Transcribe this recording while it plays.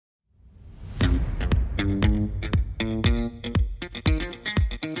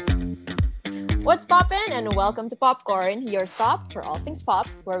What's poppin'? And welcome to Popcorn, your stop for all things pop,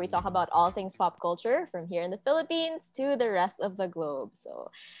 where we talk about all things pop culture from here in the Philippines to the rest of the globe.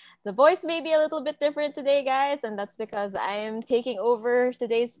 So, the voice may be a little bit different today, guys, and that's because I am taking over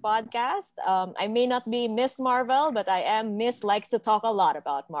today's podcast. I may not be Miss Marvel, but I am Miss Likes to Talk a Lot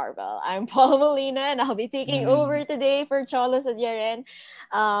about Marvel. I'm Paul Molina, and I'll be taking over today for Cholos at Yaren.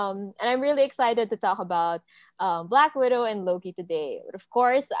 And I'm really excited to talk about Black Widow and Loki today. But of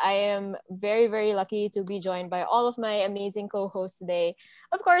course, I am very, very lucky to be joined by all of my amazing co-hosts today.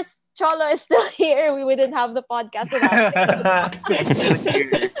 Of course, Cholo is still here. We wouldn't have the podcast without him.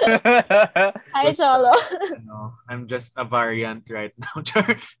 Hi, Cholo. No, I'm just a variant right now.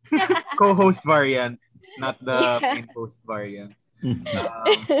 Co-host variant, not the main host variant.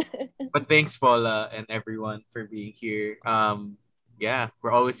 But thanks, Paula, and everyone for being here.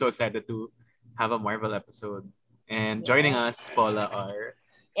 We're always so excited to have a Marvel episode. And joining us, Paula, are...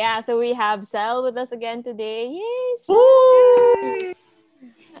 Yeah, so we have Sel with us again today. Yay! Sel!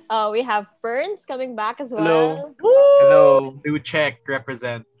 We have Burns coming back as well. Hello. Do check,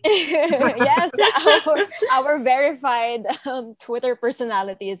 represent. Yes, our verified Twitter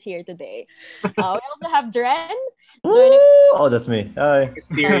personality is here today. We also have Dren joining. Oh, that's me. Hi.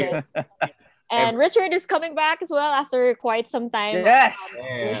 Mysterious. And Richard is coming back as well after quite some time. Yes.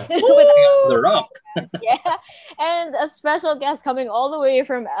 The Rock. Yeah. And a special guest coming all the way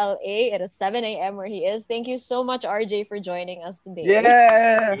from LA. It is 7 a.m. where he is. Thank you so much, RJ, for joining us today.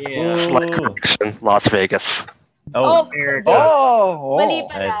 Yeah. Slight correction, Las Vegas. Oh, mali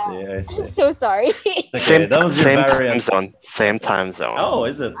pala. I see. I'm so sorry. Okay, that was same your time variant. zone. Same time zone. Oh,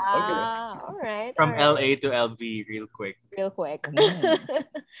 is it? Okay. All right. From all right. LA to LV, real quick. Real quick.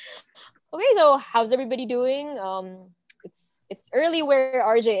 Okay, so how's everybody doing? It's early where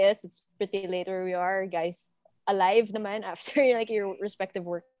RJ is. It's pretty late where we are, guys. Alive naman after like your respective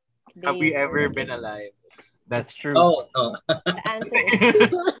work days. Have we ever been alive? That's true. Oh, no. The answer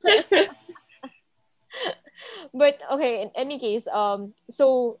is But okay, in any case,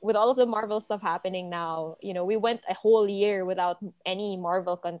 so with all of the Marvel stuff happening now, we went a whole year without any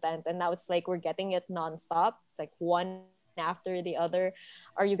Marvel content, and now it's like we're getting it nonstop. It's like one after the other.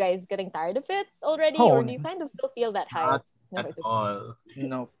 Are you guys getting tired of it already, or do you kind of still feel that hype? Not at all.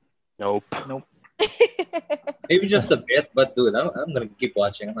 Nope. Maybe just a bit, but dude, I'm gonna keep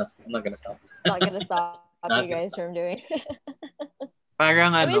watching. I'm not gonna stop. Not gonna stop Not you gonna guys stop. from doing.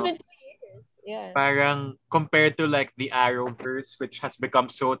 Parang I mean, it's been 2 years. Yeah. Parang compared to like the Arrowverse, which has become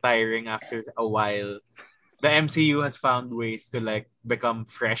so tiring after a while, the MCU has found ways to like become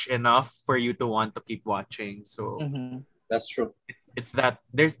fresh enough for you to want to keep watching. So That's true. it's that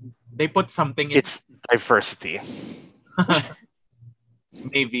they put something in. It's diversity.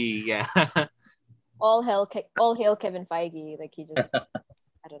 Maybe, yeah. All hail Kevin Feige. Like he just,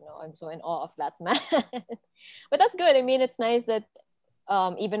 I don't know. I'm so in awe of that man. But that's good. I mean, it's nice that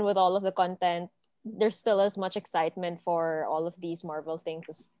even with all of the content, there's still as much excitement for all of these Marvel things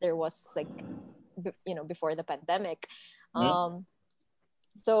as there was like, before the pandemic.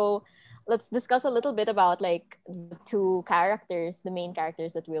 So let's discuss a little bit about like the two characters, the main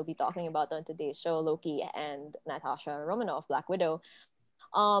characters that we'll be talking about on today's show, Loki and Natasha Romanoff, Black Widow.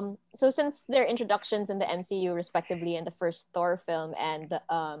 So since their introductions in the MCU respectively in the first Thor film and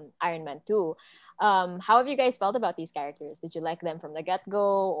Iron Man 2, how have you guys felt about these characters? Did you like them from the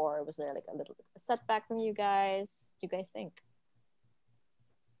get-go, or was there like a little bit of a setback from you guys? What do you guys think?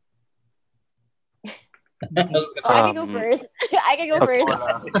 I can go first. I can go first.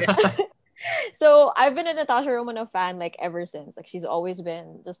 So I've been a Natasha Romanoff fan like ever since. Like she's always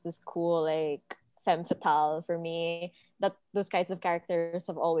been just this cool like femme fatale for me. That those kinds of characters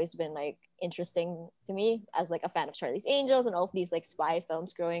have always been like interesting to me as like a fan of Charlie's Angels and all of these like spy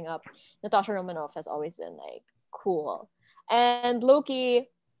films growing up. Natasha Romanoff has always been like cool. And Loki,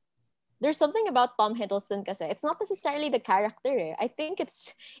 there's something about Tom Hiddleston kasi it's not necessarily the character. I think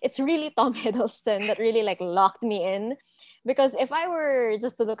it's really Tom Hiddleston that really like locked me in. Because if I were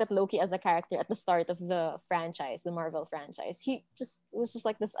just to look at Loki as a character at the start of the franchise, the Marvel franchise, he was just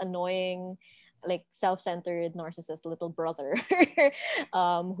like this annoying, like self-centered narcissist little brother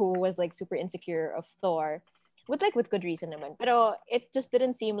who was like super insecure of Thor with good reason naman. Pero it just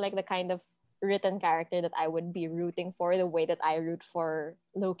didn't seem like the kind of written character that I would be rooting for the way that I root for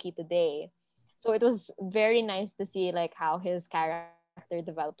Loki today. So it was very nice to see like how his character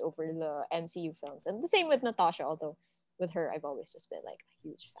developed over the MCU films. And the same with Natasha, although with her I've always just been like a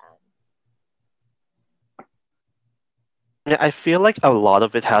huge fan. Yeah, I feel like a lot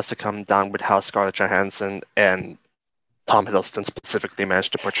of it has to come down with how Scarlett Johansson and Tom Hiddleston specifically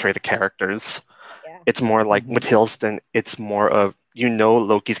managed to portray the characters. Yeah. It's more like with Hiddleston, it's more of you know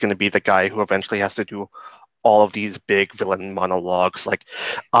Loki's going to be the guy who eventually has to do all of these big villain monologues like,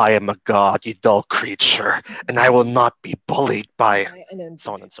 I am a god, you dull creature, and I will not be bullied by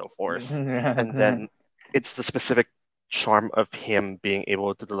so on and so forth. And then it's the specific charm of him being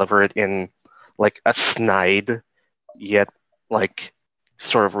able to deliver it in like a snide yet like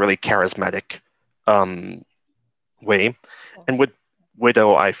sort of really charismatic way. And with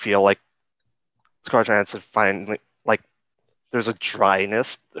Widow, I feel like Scarlett Johansson finally like there's a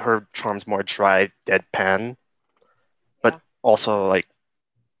dryness. Her charm's more dry, deadpan, but also like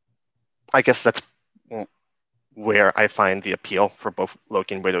I guess that's where I find the appeal for both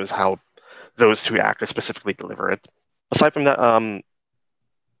Loki and Widow is how those two actors specifically deliver it. Aside from that,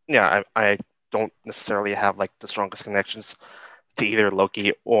 I don't necessarily have like the strongest connections to either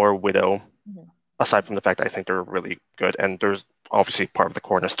Loki or Widow. Aside from the fact I think they're really good, and there's obviously part of the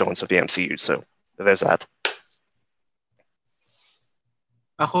cornerstones of the MCU, so there's that.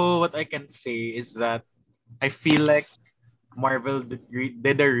 What I can say is that I feel like Marvel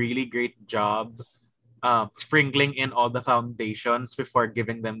did a really great job sprinkling in all the foundations before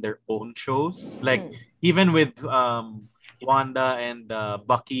giving them their own shows. Like even with Wanda and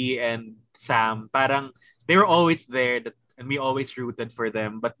Bucky and Sam, parang they were always there and we always rooted for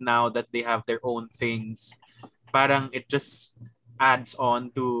them. But now that they have their own things, parang it just adds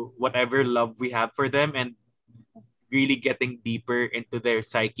on to whatever love we have for them and really getting deeper into their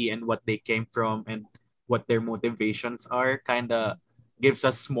psyche and what they came from and what their motivations are kind of gives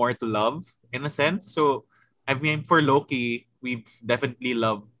us more to love in a sense. So, I mean, for Loki, we've definitely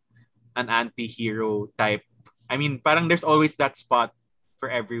loved an anti-hero type. I mean, parang there's always that spot for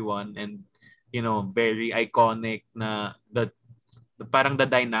everyone and, you know, very iconic na parang the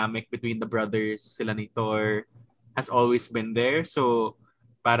dynamic between the brothers, sila ni Thor, has always been there. So,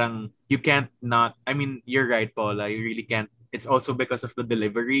 parang you can't not, I mean, you're right, Paula, you really can't. It's also because of the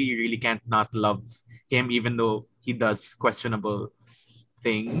delivery, you really can't not love him even though he does questionable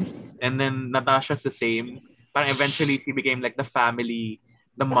things. And then Natasha's the same. Parang eventually she became like the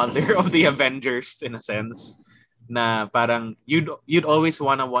mother of the Avengers in a sense. Na parang you'd always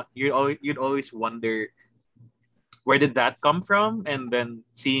you'd always wonder where did that come from, and then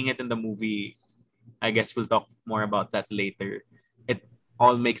seeing it in the movie, I guess we'll talk more about that later. It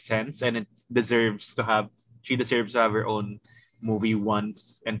all makes sense, and she deserves to have her own movie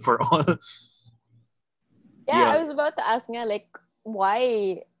once and for all. I was about to ask nga, like,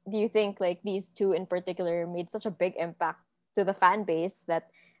 why do you think like these two in particular made such a big impact to the fan base that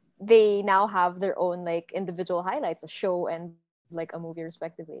they now have their own like individual highlights, a show and like a movie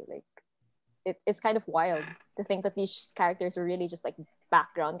respectively? Like it's kind of wild to think that these characters are really just like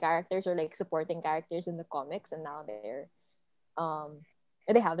background characters or like supporting characters in the comics, and now they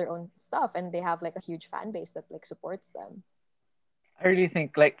have their own stuff and they have like a huge fan base that like supports them. I really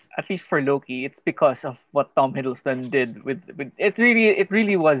think, like, at least for Loki, it's because of what Tom Hiddleston did with it.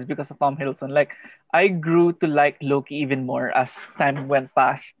 Really was because of Tom Hiddleston. Like, I grew to like Loki even more as time went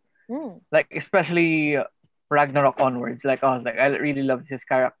past. Like, especially Ragnarok onwards. Like, I was like, I really loved his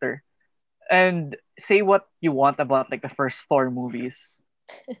character. And say what you want about like the first Thor movies,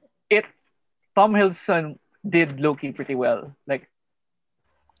 Tom Hiddleston did Loki pretty well. Like,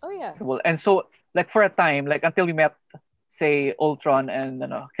 well, and so like for a time, like until we met, say, Ultron and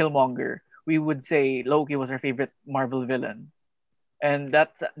Killmonger, we would say Loki was our favorite Marvel villain, and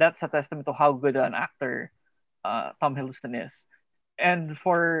that's a testament to how good an actor Tom Hiddleston is. And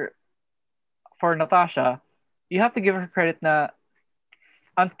for Natasha, you have to give her credit na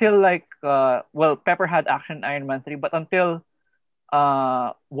until like Pepper had action Iron Man 3, but until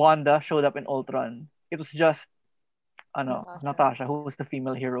Wanda showed up in Ultron, it was just Natasha who was the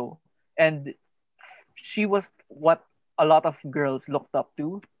female hero, and she was what a lot of girls looked up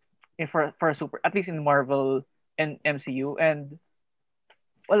to for a super, at least in Marvel and MCU. And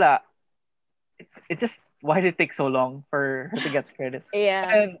it just, why did it take so long for her to get credit?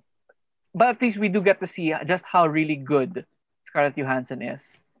 But at least we do get to see just how really good Scarlett Johansson is,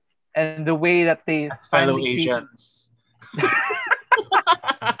 and the way that they as fellow Asians.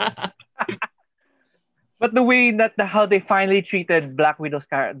 But the way that how they finally treated Black Widow's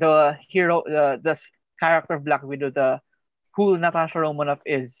character, the hero, the character of Black Widow, the who Natasha Romanoff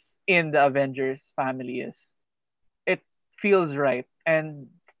is in the Avengers family is, it feels right, and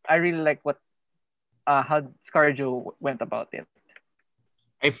I really like what how ScarJo went about it.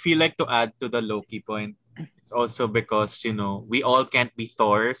 I feel like to add to the Loki point, it's also because we all can't be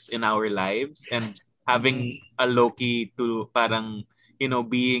Thors in our lives, and having a Loki to parang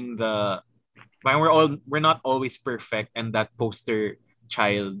being the we're not always perfect and that poster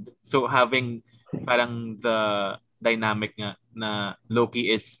child. So having parang the dynamic nga na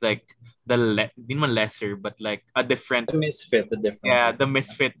Loki is like di naman lesser but like a different the misfit, the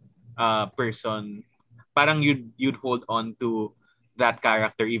misfit person. Parang you'd hold on to that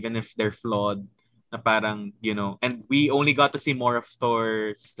character even if they're flawed, na parang, you know, and we only got to see more of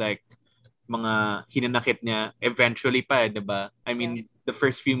Thor's like mga hinanakit niya eventually pa, diba? I mean, the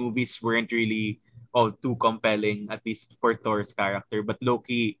first few movies weren't really all too compelling, at least for Thor's character, but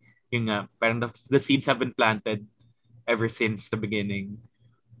Loki, yun nga, parang the seeds have been planted ever since the beginning.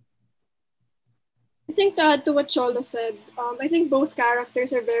 I think to add to what Chola said, I think both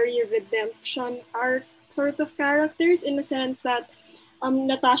characters are very redemption arc sort of characters, in the sense that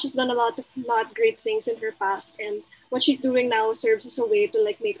Natasha's done a lot of not great things in her past, and what she's doing now serves as a way to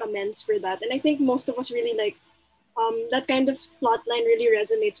like make amends for that. And I think most of us really like that kind of plot line really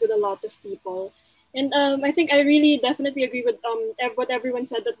resonates with a lot of people. And I think I really definitely agree with what everyone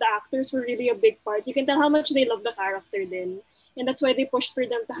said, that the actors were really a big part. You can tell how much they love the character then. And that's why they pushed for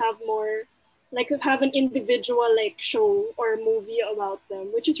them to have more, like have an individual like show or movie about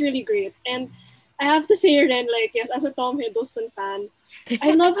them, which is really great. And I have to say, Ren, like, yes, as a Tom Hiddleston fan,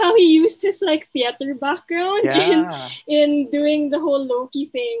 I love how he used his like theater background in doing the whole Loki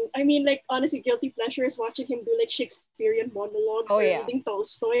thing. I mean, like, honestly, guilty pleasure is watching him do like Shakespearean monologues or reading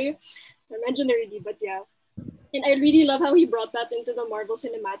Tolstoy. Medyo nerdy, but yeah. And I really love how he brought that into the Marvel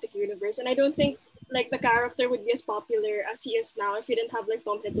Cinematic Universe. And I don't think like the character would be as popular as he is now if he didn't have like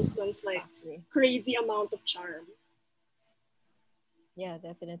Tom Hiddleston's like crazy amount of charm. Yeah,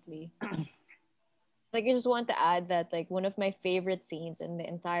 definitely. Like, I just want to add that like one of my favorite scenes in the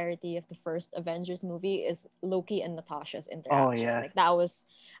entirety of the first Avengers movie is Loki and Natasha's interaction. Oh, yeah. Like that was,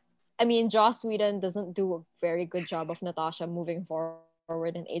 I mean, Joss Whedon doesn't do a very good job of Natasha moving forward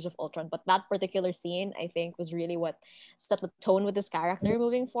in Age of Ultron, but that particular scene I think was really what set the tone with this character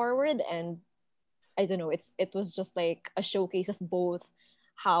moving forward. And I don't know, it was just like a showcase of both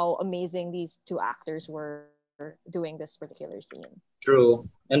how amazing these two actors were doing this particular scene. True.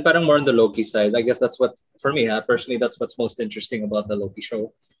 And parang more on the Loki side, I guess that's what, for me, personally, that's what's most interesting about the Loki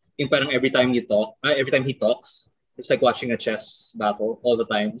show. Yung parang every time he talks, it's like watching a chess battle all the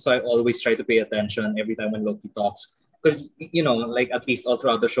time. So I always try to pay attention every time when Loki talks. Because, you know, like at least all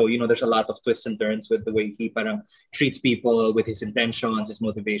throughout the show, you know, there's a lot of twists and turns with the way he parang treats people, with his intentions, his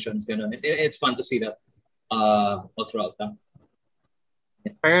motivations. It's fun to see that all throughout them.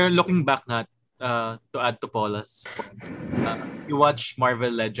 Pero looking back na, to add to Paula's point, you watch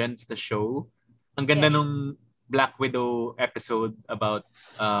Marvel Legends, the show. Ang ganda nung Black Widow episode about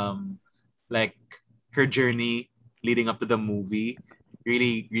like her journey leading up to the movie.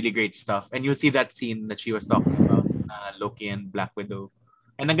 Really, really great stuff. And you'll see that scene that she was talking about, Loki and Black Widow.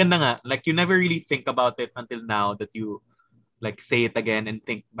 And ang ganda nga, like you never really think about it until now that you like say it again and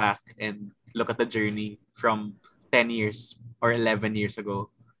think back and look at the journey from 10 years or 11 years ago.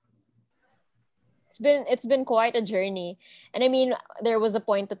 It's been quite a journey. And I mean, there was a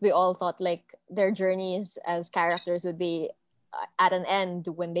point that we all thought like their journeys as characters would be at an end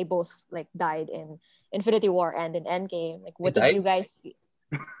when they both like died in Infinity War and in Endgame. Like, what did you guys feel?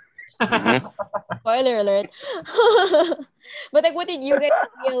 Spoiler alert. But like, what did you guys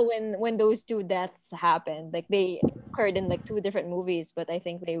feel when those two deaths happened? Like, they occurred in like two different movies, but I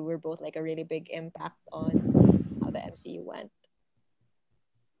think they were both like a really big impact on how the MCU went.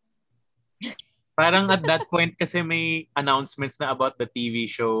 Parang at that point kasi may announcements na about the TV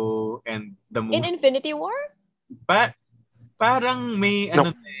show and the movie. In Infinity War? Parang may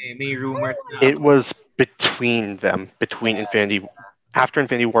may rumors na. It was between them, after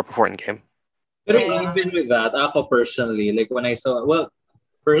Infinity War, before Endgame. But even with that, ako personally, like when I saw,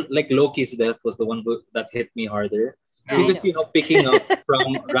 like Loki's death was the one that hit me harder. Because, you know, picking up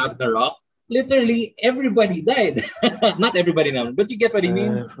from Ragnarok, literally everybody died. Not everybody now, but you get what I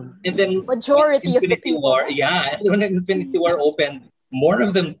mean. And then majority of the people. War, when Infinity War opened,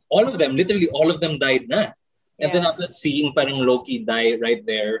 literally all of them died na. And then after seeing parang Loki die right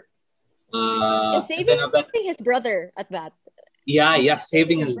there. And saving his brother at that. Yeah,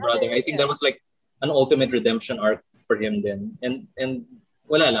 saving his brother. I think that was like an ultimate redemption arc for him then. And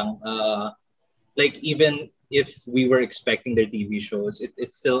wala lang. Like even if we were expecting their TV shows,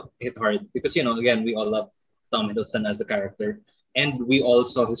 it still hit hard because, you know, again, we all love Tom Hiddleston as the character, and we all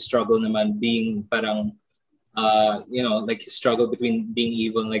saw his struggle naman being parang, you know, like his struggle between being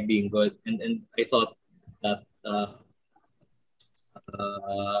evil and like being good, and I thought that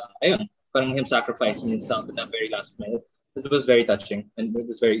ayun, parang him sacrificing himself in that very last minute, it was very touching, and it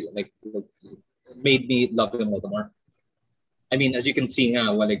was very like made me love him all the more. I mean, as you can see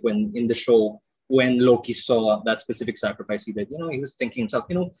now, like when in the show, when Loki saw that specific sacrifice he did, he was thinking himself,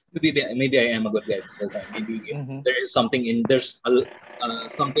 maybe I am a good guy this whole time. Maybe there is something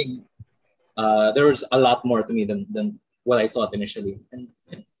something. There was a lot more to me than what I thought initially. And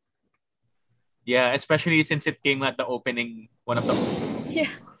yeah, especially since it came at the opening, one of the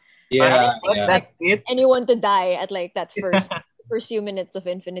yeah. That's it. Anyone to die at like that first few minutes of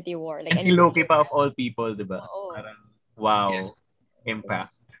Infinity War. Like, and si Loki pa of all people, diba? Oh. Parang, wow,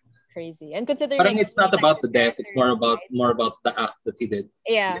 impact. Crazy. And considering parang it's not about the death, it's more about the act that he did.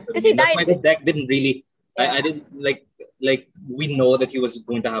 Yeah, because he died. That's why the deck didn't really. Yeah. I didn't like we know that he was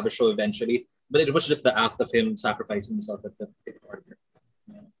going to have a show eventually, but it was just the act of him sacrificing himself at the partner.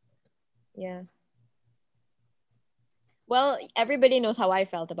 Yeah. Well, everybody knows how I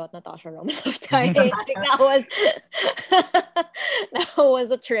felt about Natasha Romanoff dying. that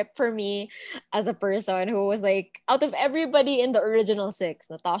was a trip for me as a person who was like, out of everybody in the original 6,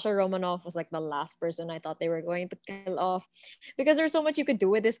 Natasha Romanoff was like the last person I thought they were going to kill off, because there's so much you could do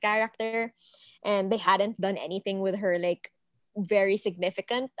with this character, and they hadn't done anything with her like very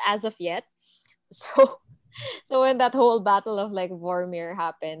significant as of yet. So when that whole battle of like Vormir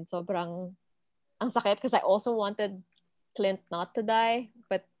happened, sobrang ang sakit, because I also wanted Clint not to die,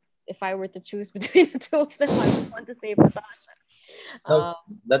 but if I were to choose between the two of them, I would want to save Natasha.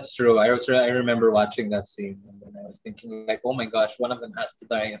 That's true. I remember watching that scene, and then I was thinking like, oh my gosh, one of them has to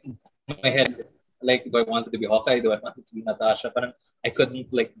die. In my head, like, do I want it to be Hawkeye? Do I want it to be Natasha? But I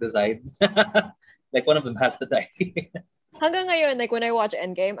couldn't like decide. Like, one of them has to die. Hanggang ngayon, like when I watch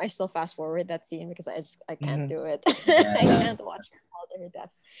Endgame, I still fast forward that scene because I can't do it. I can't watch her fall to her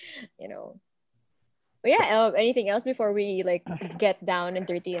death, But yeah, anything else before we like get down and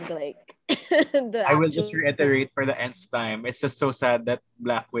dirty into like I will just reiterate for the nth time. It's just so sad that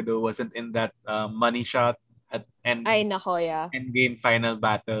Black Widow wasn't in that money shot at Endgame final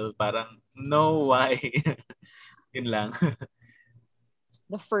battle. Parang no, why? Yun lang.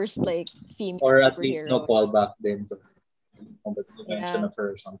 The first like female or at least no callback then to the mention of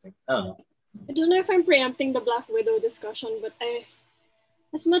her or something. I don't know. I don't know if I'm preempting the Black Widow discussion, but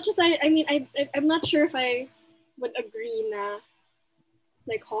as much as I'm not sure if I would agree na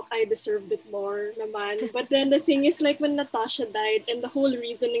like Hawkeye deserved it more naman. But then the thing is, like, when Natasha died and the whole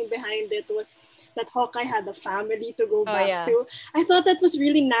reasoning behind it was that Hawkeye had a family to go back to, I thought that was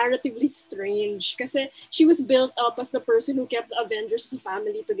really narratively strange kasi she was built up as the person who kept the Avengers as a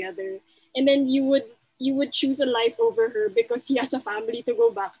family together, and then you would choose a life over her because he has a family to go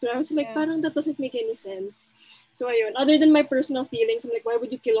back to. I was like, parang that doesn't make any sense. So ayun, other than my personal feelings, I'm like, why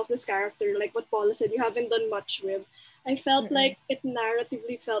would you kill off this character? Like what Paula said, you haven't done much with. I felt like it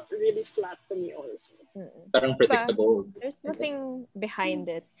narratively felt really flat to me also. Parang predictable. There's nothing behind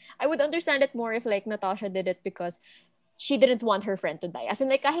it. I would understand it more if like Natasha did it because she didn't want her friend to die. As in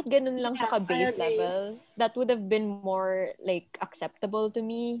like kahit ganun lang siya ka base level, that would have been more like acceptable to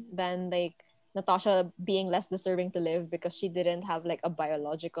me than like Natasha being less deserving to live because she didn't have like a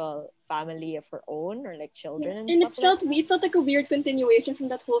biological family of her own or like children and stuff. And it felt like a weird continuation from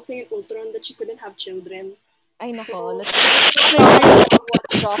that whole thing in Ultron that she couldn't have children. Ay nako,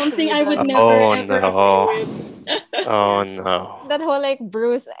 something I would never ever agree with. Oh no. That whole like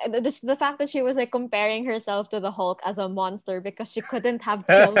Bruce, the fact that she was like comparing herself to the Hulk as a monster because she couldn't have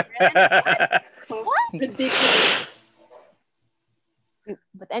children. What? Ridiculous.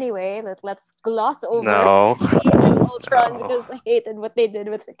 But anyway, let's gloss over Ultron because I hated what they did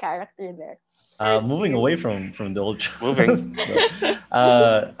with the character there. Moving away from the Ultron. Moving.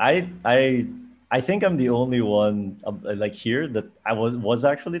 I think I'm the only one like here that I was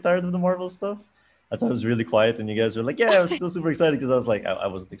actually tired of the Marvel stuff. That's why I was really quiet, and you guys were like, "Yeah, I was still super excited," because I was like, I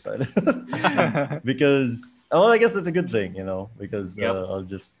wasn't excited because I guess that's a good thing, because I'll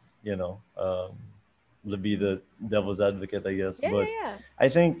just be the devil's advocate, I guess. But I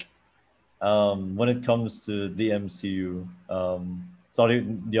think when it comes to the MCU, sorry,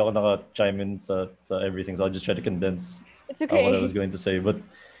 di ako naka-chime in sa everything, so I'll just try to condense what I was going to say. But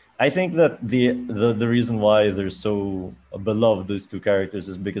I think that the reason why they're so beloved, these two characters,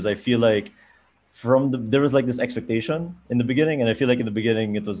 is because I feel like there was like this expectation in the beginning, and I feel like in the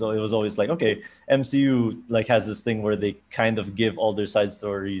beginning it was always like, okay, MCU like has this thing where they kind of give all their side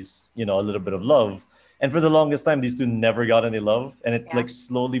stories, a little bit of love. And for the longest time, these two never got any love, and it like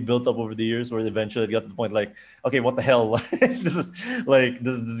slowly built up over the years, where eventually it got to the point like, okay, what the hell? this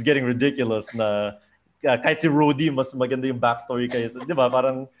is getting ridiculous. Na kahit si Rhodey mas maganda yung backstory kaysa, di ba?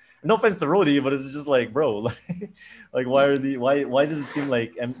 Parang no offense to Rhodey, but it's just like, bro, like why does it seem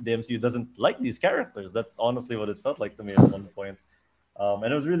like the MCU doesn't like these characters? That's honestly what it felt like to me at one point, and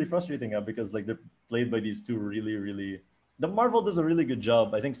it was really frustrating because like they're played by these two really, really the Marvel does a really good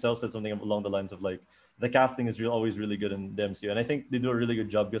job. I think Cell said something along the lines of like the casting is always really good in the MCU, and I think they do a really good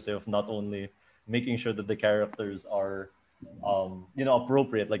job because of not only making sure that the characters are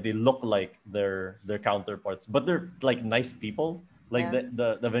appropriate, like they look like their counterparts, but they're like nice people. Like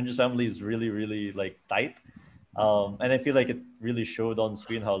the Avengers family is really, really like tight. And I feel like it really showed on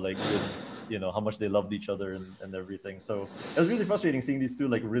screen how like good, how much they loved each other and everything. So it was really frustrating seeing these two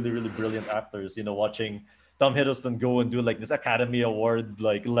like really, really brilliant actors, watching Tom Hiddleston go and do like this Academy Award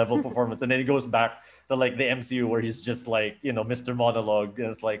like level performance, and then he goes back to like the MCU where he's just like, Mr. Monologue. And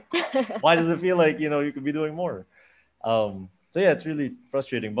it's like, why does it feel like, you could be doing more? So yeah, it's really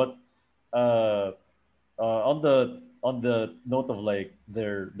frustrating. But on the note of like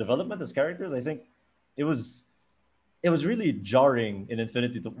their development as characters, I think it was really jarring in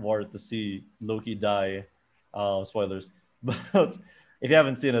Infinity War to see Loki die. Spoilers, but if you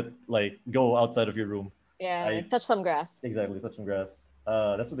haven't seen it, like go outside of your room. Yeah, touch some grass. Exactly, touch some grass.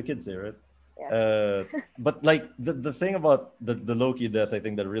 That's what the kids say, right? Yeah. But like the thing about the Loki death, I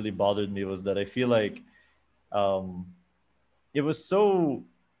think that really bothered me was that I feel like it was so.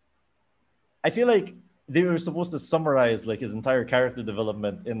 I feel like they were supposed to summarize like his entire character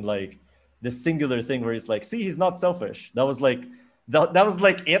development in like this singular thing where it's like, see, he's not selfish. That was like that was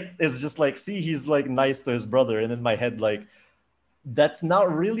like it is just like, see, he's like nice to his brother. And in my head, like that's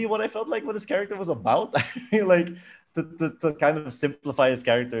not really what I felt like what his character was about. Like to kind of simplify his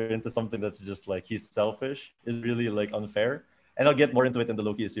character into something that's just like he's selfish is really like unfair. And I'll get more into it in the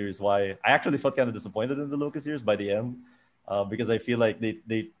Loki series. Why I actually felt kind of disappointed in the Loki series by the end, because I feel like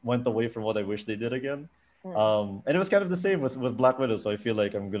they went away from what I wish they did again. And it was kind of the same with Black Widow, so I feel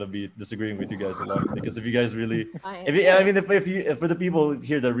like I'm gonna be disagreeing with you guys a lot, because if you guys really, if for the people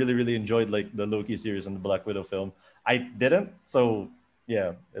here that really really enjoyed like the Loki series and the Black Widow film, I didn't. So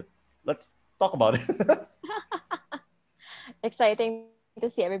yeah, let's talk about it. Exciting to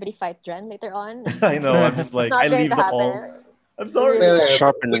see everybody fight Dren later on. I know. I'm just like I leave the call. I'm sorry.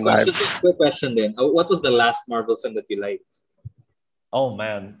 Sharpen the knives. Quick question then. What was the last Marvel film that you liked? Oh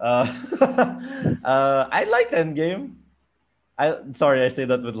man, I like Endgame. Sorry, I say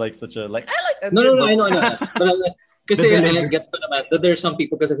that with like such a like I like Endgame. No, I know. But because I get that there are some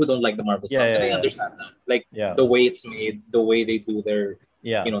people who don't like the Marvel stuff, and I understand that. Like the way it's made, the way they do their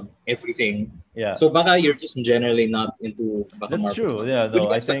everything. Yeah. So baka you're just generally not into That's Marvel true. Stuff. Yeah,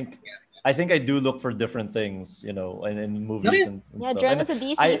 no, I think I do look for different things, in movies and stuff. Dren is a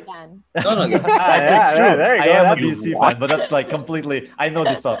DC fan. No. It's true. I am a DC fan, but that's like completely. I know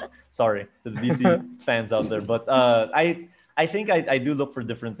this suck. Sorry to the DC fans out there, but I think I do look for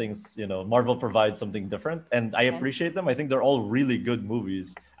different things. Marvel provides something different, and I appreciate them. I think they're all really good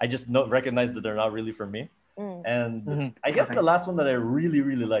movies. I just recognize that they're not really for me. And I guess the last one that I really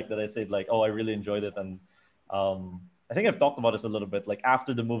really liked, that I said like, oh, I really enjoyed it, and I think I've talked about this a little bit. Like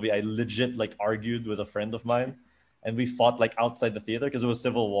after the movie, I legit like argued with a friend of mine, and we fought like outside the theater because it was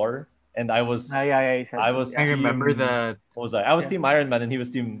Civil War, and I was I remember that. What was I? I was Team Iron Man, and he was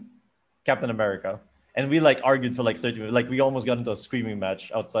Team Captain America, and we like argued for like 30 minutes. Like we almost got into a screaming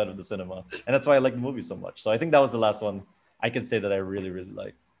match outside of the cinema, and that's why I like the movie so much. So I think that was the last one I can say that I really really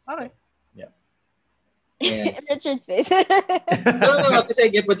liked. All right. Yeah. Richard's face. No, because I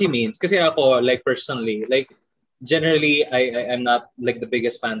get what he means. Because ako, like personally, like generally, I'm not like the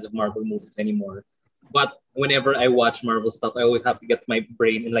biggest fans of Marvel movies anymore. But whenever I watch Marvel stuff, I always have to get my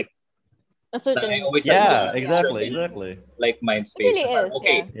brain in like a certain. exactly. Like mind space. It really is,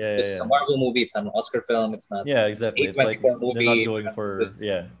 okay, this is a Marvel movie. It's an Oscar film. It's not. Yeah, exactly. It's like movie, they're not going for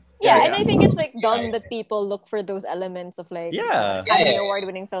Yeah, and I think it's like dumb that people look for those elements of like having an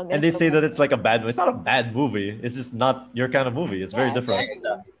award-winning film. And they say that it's like a bad movie. It's not a bad movie. It's just not your kind of movie. It's very different.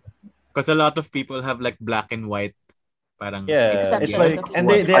 Because a lot of people have like black and white. Parang it's like, and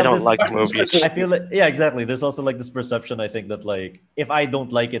they I have don't this, like movies. I feel like, exactly. There's also like this perception, I think, that like if I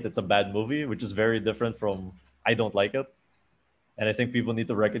don't like it, it's a bad movie, which is very different from I don't like it. And I think people need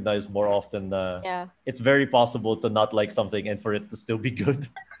to recognize more often it's very possible to not like something and for it to still be good.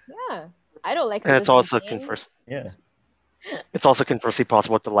 Yeah. I don't like and it's also it's also conversely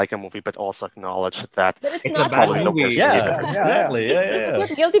possible to like a movie but also acknowledge that it's not a bad movie. Exactly. That's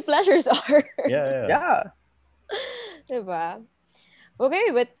what guilty pleasures are. Yeah. Diba?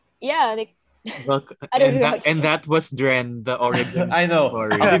 Okay, but like well, and that was Dren, the origin. I know.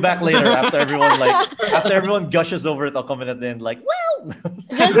 Story. I'll be back later after everyone gushes over it. I'll comment at the end like, well,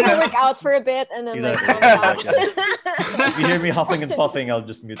 Dren's gonna work out for a bit and then exactly. If you hear me huffing and puffing, I'll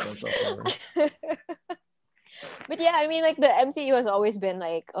just mute myself. But yeah, I mean, like the MCU has always been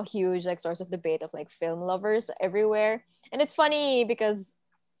like a huge like source of debate of like film lovers everywhere, and it's funny because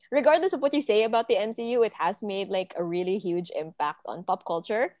regardless of what you say about the MCU, it has made like a really huge impact on pop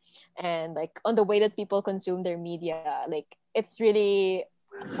culture and like on the way that people consume their media. Like it's really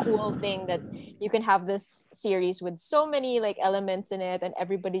a cool thing that you can have this series with so many like elements in it and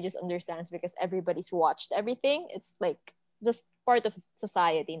everybody just understands because everybody's watched everything. It's like just part of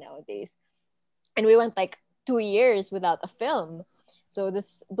society nowadays. And we went like 2 years without a film. So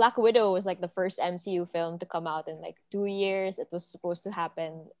this Black Widow was like the first MCU film to come out in like 2 years. It was supposed to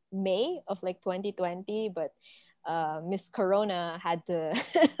happen May of like 2020, but Miss Corona had to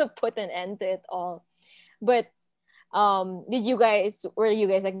put an end to it all. But were you guys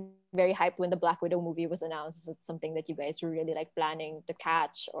like very hyped when the Black Widow movie was announced? Is it something that you guys were really like planning to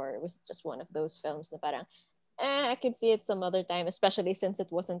catch, or was it just one of those films that parang I could see it some other time, especially since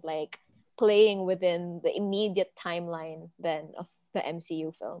it wasn't like playing within the immediate timeline then of the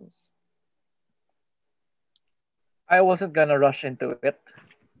MCU films? I wasn't gonna rush into it,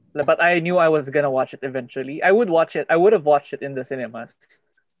 but I knew I was gonna watch it eventually. I would watch it. I would have watched it in the cinemas,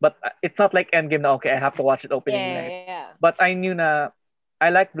 but it's not like Endgame. Now, okay, I have to watch it opening night. Yeah. But I knew I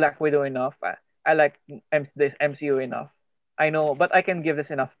like Black Widow enough. I like this MCU enough. I know, but I can give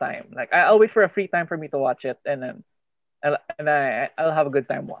this enough time. Like I'll wait for a free time for me to watch it, and then I'll have a good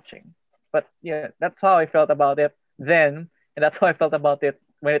time watching. But yeah, that's how I felt about it then, and that's how I felt about it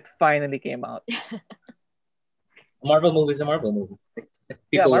when it finally came out. A Marvel movie is a Marvel movie.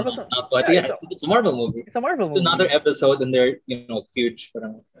 People not watching it. It's a Marvel movie. It's a Marvel movie. It's another episode in their huge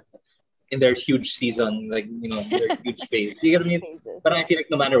in their huge season, like their huge phase. You get what I mean? But I feel like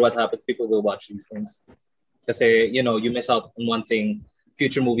no matter what happens, people will watch these things. Because you miss out on one thing.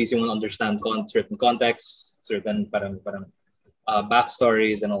 Future movies, you won't understand certain context, certain parang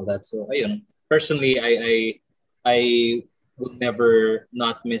backstories and all that. So personally, I would never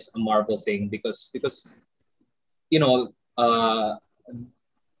not miss a Marvel thing because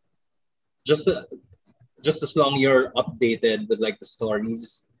just as long you're updated with like the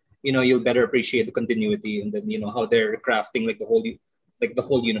stories, you'll better appreciate the continuity and then how they're crafting like the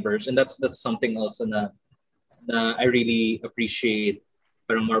whole universe. And that's something also that I really appreciate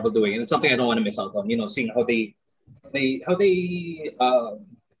Marvel doing, and it's something I don't want to miss out on. Seeing how they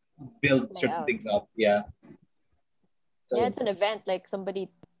build certain things up. Yeah. So, yeah, it's an event. Like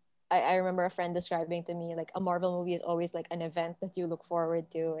I remember a friend describing to me like a Marvel movie is always like an event that you look forward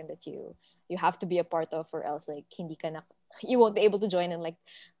to and that you have to be a part of, or else like you won't be able to join in like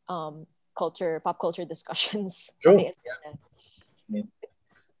pop culture discussions. True. Yeah. I mean,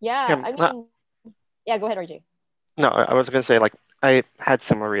 yeah. Go ahead, RJ. No, I was gonna say like I had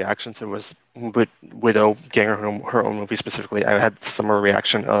similar reactions. It was with Widow getting her own movie specifically. I had similar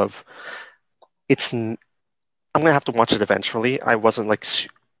reaction of I'm gonna have to watch it eventually. I wasn't like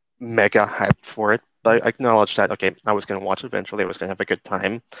mega hyped for it, but I acknowledged that okay, I was gonna watch it eventually. I was gonna have a good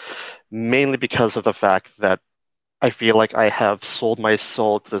time, mainly because of the fact that I feel like I have sold my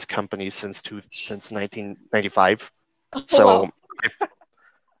soul to this company since 1995. So. Wow.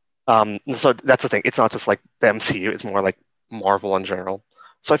 So that's the thing. It's not just like the MCU. It's more like Marvel in general.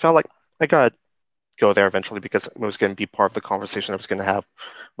 So I felt like I gotta go there eventually because it was going to be part of the conversation I was going to have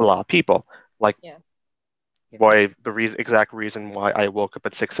with a lot of people. Like, why the exact reason why I woke up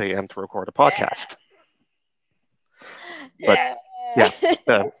at 6 a.m. to record a podcast. But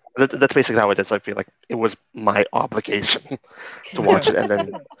that's basically how it is. I feel like it was my obligation to watch it and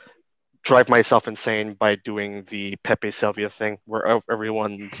then drive myself insane by doing the Pepe Sylvia thing where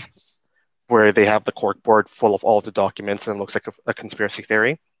where they have the cork board full of all the documents and it looks like a conspiracy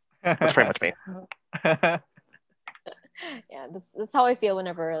theory. That's pretty much me. Yeah, that's how I feel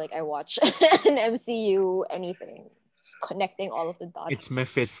whenever like I watch an MCU anything. Just connecting all of the dots. It's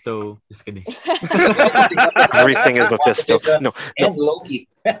Mephisto. Just kidding. Everything is Mephisto. No. And Loki.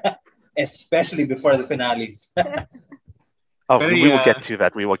 Especially before the finales. Oh, we will get to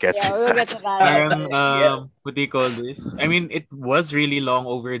that. We will get to we'll get to that. What do you call this? I mean, it was really long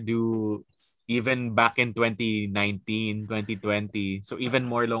overdue even back in 2019, 2020. So even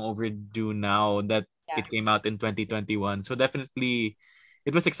more long overdue now that it came out in 2021. So definitely,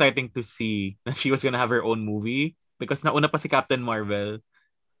 it was exciting to see that she was going to have her own movie because nauna pa si Captain Marvel.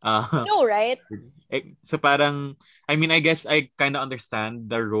 No, right? So parang, I mean, I guess I kind of understand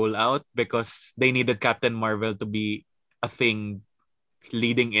the rollout because they needed Captain Marvel to be a thing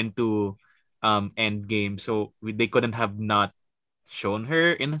leading into Endgame, so they couldn't have not shown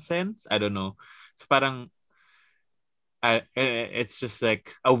her in a sense. I don't know. So parang it's just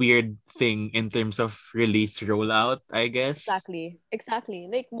like a weird thing in terms of release rollout, I guess. Exactly.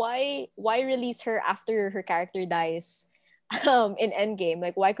 Like why release her after her character dies in Endgame?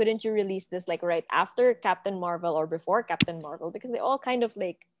 Like why couldn't you release this like right after Captain Marvel or before Captain Marvel? Because they all kind of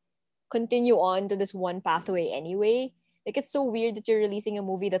like continue on to this one pathway anyway. Like, it's so weird that you're releasing a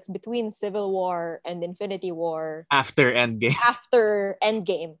movie that's between Civil War and Infinity War. After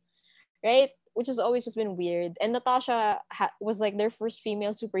Endgame. Right? Which has always just been weird. And Natasha was like their first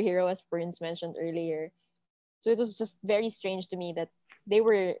female superhero, as Prince mentioned earlier. So it was just very strange to me that they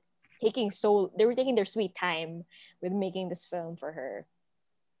were taking their sweet time with making this film for her.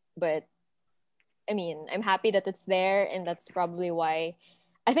 But I mean, I'm happy that it's there, and that's probably why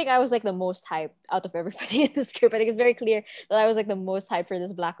I think I was like the most hyped out of everybody in this group. I think it's very clear that I was like the most hyped for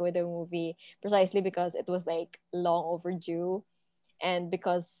this Black Widow movie, precisely because it was like long overdue, and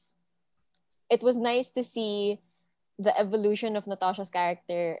because it was nice to see the evolution of Natasha's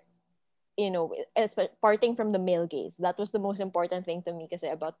character, parting from the male gaze. That was the most important thing to me kasi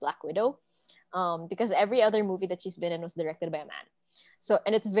about Black Widow. Because every other movie that she's been in was directed by a man. So,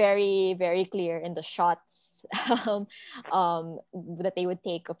 and it's very, very clear in the shots that they would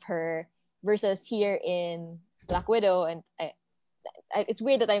take of her versus here in Black Widow. And it's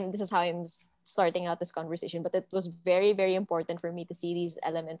weird that this is how I'm starting out this conversation, but it was very, very important for me to see these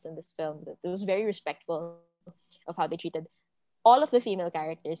elements in this film. That it was very respectful of how they treated all of the female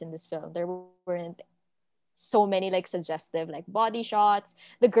characters in this film. There weren't so many like suggestive like body shots.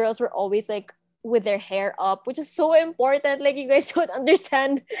 The girls were always like with their hair up, which is so important. Like, you guys don't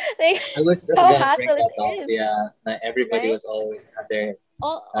understand like how hassle it is. Yeah, everybody was always had their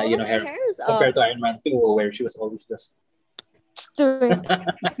hair compared to Iron Man 2, where she was always just that's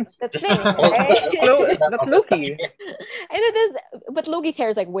thing, right? That's Loki. And it is, but Loki's hair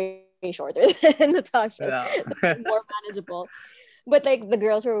is like way shorter than Natasha's, so it's more manageable. But like the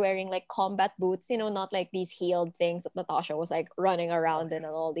girls were wearing like combat boots, not like these heeled things that Natasha was like running around in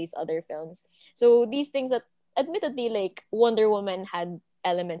all these other films. So these things that admittedly like Wonder Woman had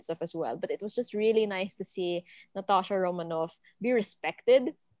elements of as well, but it was just really nice to see Natasha Romanoff be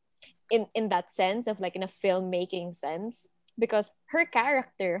respected in that sense of like in a filmmaking sense, because her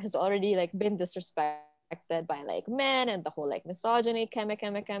character has already like been disrespected by like men and the whole like misogyny, and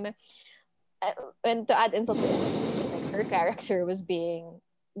to add insult to like her character was being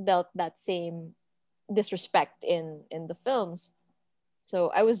dealt that same disrespect in the films. So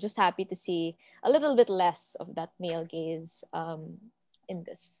I was just happy to see a little bit less of that male gaze in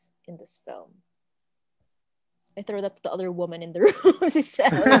this film. I throw that to the other woman in the room, Yes,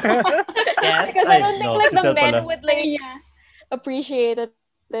 because I don't think like the men would like appreciate it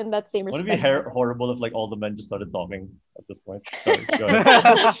in that same respect. Would it be horrible if like all the men just started talking at this point? Sorry, go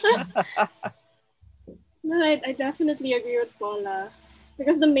ahead. No, I definitely agree with Paula.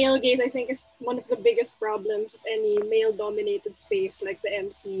 Because the male gaze, I think, is one of the biggest problems of any male-dominated space like the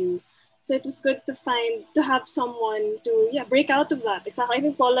MCU. So it was good to have someone to break out of that. Exactly. I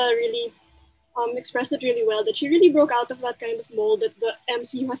think Paula really expressed it really well, that she really broke out of that kind of mold that the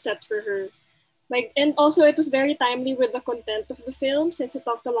MCU has set for her. Like, and also it was very timely with the content of the film, since it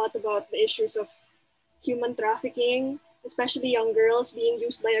talked a lot about the issues of human trafficking, especially young girls being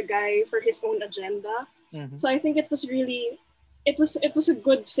used by a guy for his own agenda. Mm-hmm. So I think it was really, it was a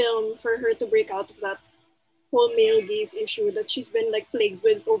good film for her to break out of that whole male gaze issue that she's been like plagued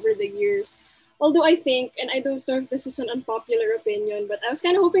with over the years. Although I think, and I don't know if this is an unpopular opinion, but I was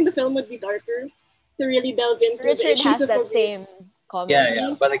kind of hoping the film would be darker to really delve into Richard the issues has that same comment.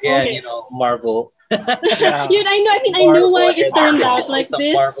 Yeah. But again, Marvel. I know why it turned out like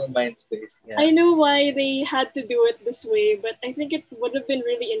this. Marvel mind space. Yeah. I know why they had to do it this way, but I think it would have been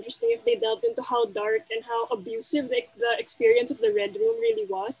really interesting if they delved into how dark and how abusive the experience of the Red Room really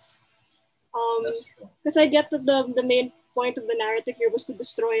was. Because I get that the main point of the narrative here was to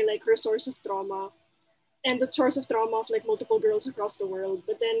destroy like her source of trauma, and the source of trauma of like multiple girls across the world.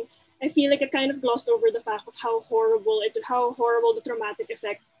 But then I feel like it kind of glossed over the fact of how horrible the traumatic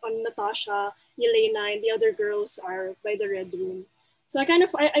effect on Natasha, Yelena, and the other girls are by the Red Room. So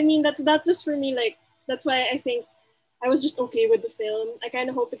I mean that was for me, like, that's why I think I was just okay with the film. I kind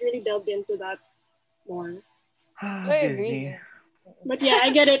of hope it really delved into that more. I agree. But yeah, I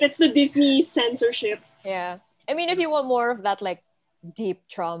get it. It's the Disney censorship. Yeah. I mean, if you want more of that like deep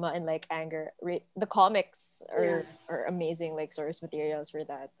trauma and like anger, the comics are amazing like source materials for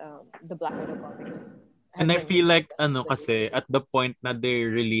that. The Black Widow comics. And I feel like kasi at the point na they're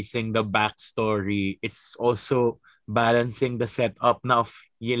releasing the backstory, it's also balancing the setup na of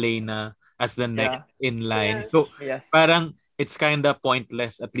Yelena as the next in line. So parang it's kind of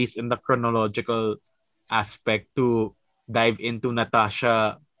pointless, at least in the chronological aspect, to dive into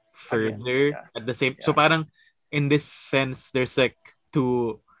Natasha further at the same. So parang in this sense, there's like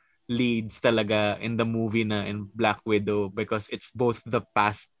two leads talaga in the movie na in Black Widow, because it's both the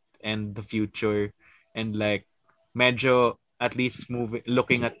past and the future, and like medyo at least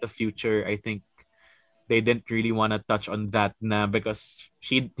looking at the future, I think they didn't really want to touch on that na because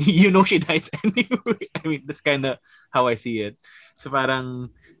she she dies anyway. I mean, that's kind of how I see it. So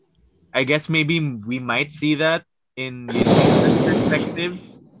parang I guess maybe we might see that in perspective.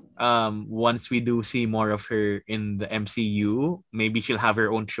 Once we do see more of her in the MCU, maybe she'll have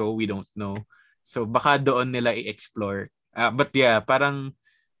her own show. We don't know. So baka doon nila i-explore. But yeah, parang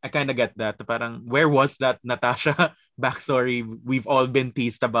I kind of get that. Parang where was that Natasha backstory we've all been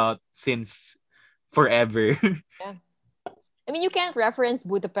teased about since forever? Yeah. I mean, you can't reference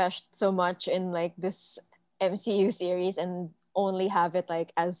Budapest so much in like this MCU series and only have it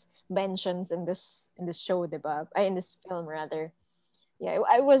like as mentions in this show, diba? In this film rather. Yeah,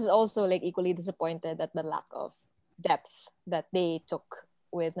 I was also like equally disappointed at the lack of depth that they took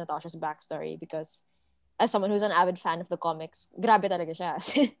with Natasha's backstory because as someone who's an avid fan of the comics, grabe talaga siya.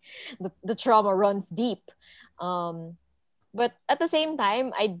 the trauma runs deep. But at the same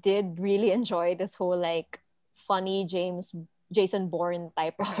time, I did really enjoy this whole like funny Jason Bourne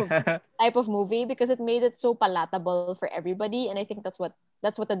type of movie because it made it so palatable for everybody, and I think that's what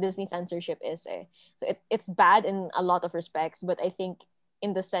the Disney censorship is. So it's bad in a lot of respects, but I think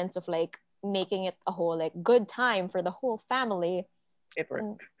in the sense of like making it a whole like good time for the whole family, it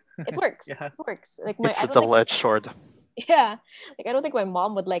worked. It works. Yeah. It works. Like it's a double-edged sword. Yeah, like I don't think my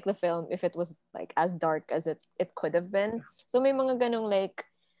mom would like the film if it was like as dark as it could have been. So may mga ganong like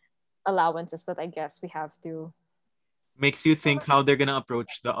allowances that I guess we have to. Makes you think how they're gonna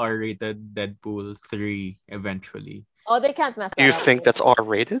approach the R-rated Deadpool 3 eventually. Oh, they can't mess that Do you up. think that's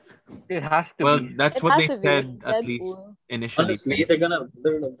R-rated? It has to Well, be. that's It what has they to be. said It's at Deadpool. least initially. Honestly,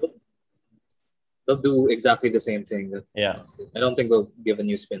 they'll do exactly the same thing. I don't think they'll give a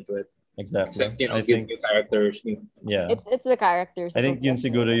new spin to it. Exactly. Except, give think, new characters. Yeah. It's the characters. I think yun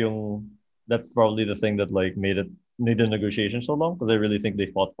siguro that's probably the thing that like made the negotiation so long because I really think they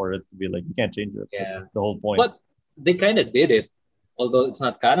fought for it to be like you can't change it. Yeah. That's the whole point. But they kind of did it, although it's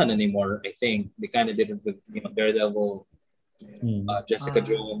not canon anymore. I think they kind of did it with Daredevil, Jessica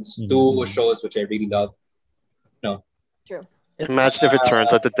Jones, two shows which I really love. No. True. Imagine if it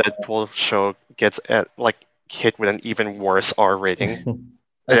turns out the Deadpool show gets hit with an even worse R rating.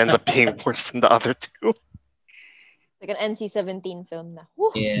 It ends up being worse than the other two. Like an NC-17 film na.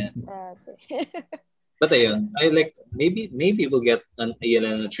 Yeah. But ayun, I like maybe we'll get an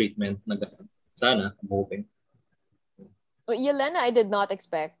Yelena treatment na ganun. Sana, I'm hoping. Well, Yelena, I did not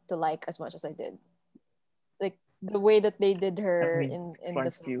expect to like as much as I did. Like the way that they did her in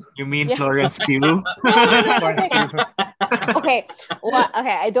the film. You mean Florence Pugh? No, okay. Well,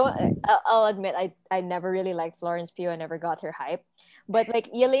 okay. I'll admit I never really liked Florence Pugh. I never got her hype. But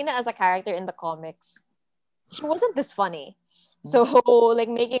like Yelena as a character in the comics, she wasn't this funny. So like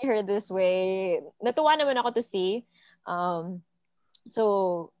making her this way, natuwa naman ako to see.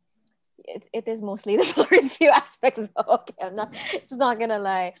 So it is mostly the Florence Pugh aspect though. Okay, it's not gonna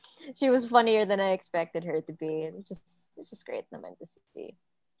lie. She was funnier than I expected her to be. Which is great naman to see.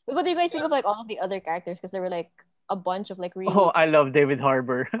 But what do you guys think of like all of the other characters? Because there were like a bunch of like really. Oh, I love David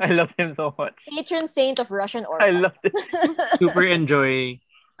Harbour. I love him so much. Patron saint of Russian orphan. I love it. Super enjoy.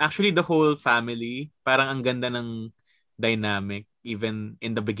 Actually, the whole family, parang ang ganda ng dynamic, even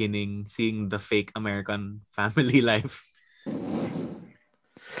in the beginning, seeing the fake American family life.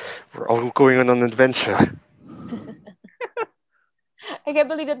 We're all going on an adventure. I can't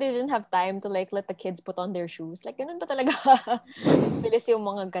believe that they didn't have time to like let the kids put on their shoes. Like, ganun ba talaga? Bilis yung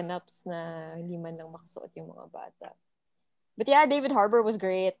mga ganaps na hindi man lang makasuot yung mga bata. But yeah, David Harbour was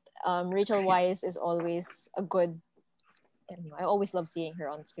great. Rachel Weisz is always a good... I always love seeing her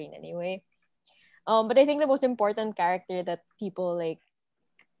on screen anyway. But I think the most important character that people like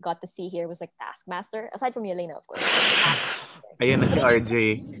got to see here was like Taskmaster. Aside from Yelena, of course. Ayan na si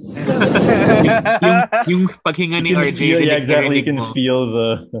RJ. yung paghinga ni RJ. Yeah, exactly. You can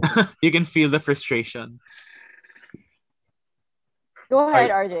feel you can feel the frustration. Go ahead,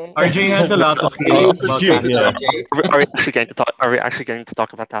 RJ. RJ has a lot of feelings about Taskmaster. Are we actually going to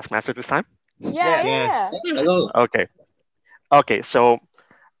talk about Taskmaster this time? Yeah. Okay, so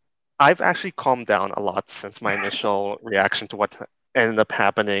I've actually calmed down a lot since my initial reaction to what ended up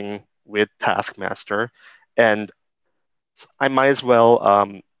happening with Taskmaster, and I might as well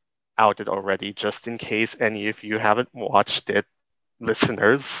out it already, just in case any of you haven't watched it,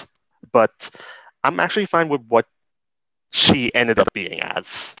 listeners. But I'm actually fine with what she ended up being as.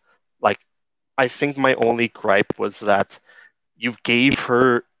 Like, I think my only gripe was that you gave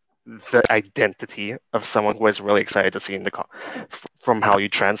her the identity of someone who is really excited to see in the from how you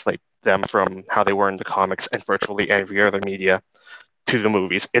translate them from how they were in the comics and virtually every other media to the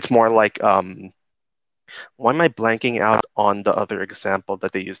movies. It's more like Why am I blanking out on the other example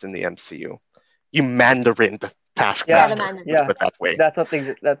that they used in the MCU? You Mandarined Taskmaster. Yeah, put that way. That's what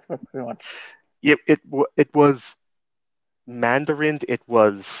pretty much. It was Mandarin. It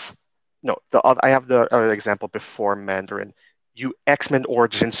was no. I have the other example before Mandarin. You X-Men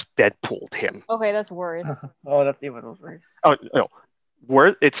Origins Deadpooled him. Okay, that's worse. Oh, that's even worse. Oh no,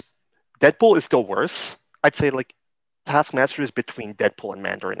 it's Deadpool is still worse. I'd say like Taskmaster is between Deadpool and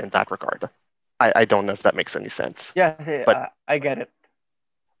Mandarin in that regard. I don't know if that makes any sense. Yeah, but I get it.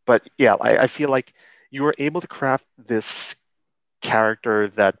 But yeah, I feel like you were able to craft this character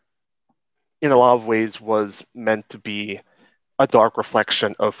that in a lot of ways was meant to be a dark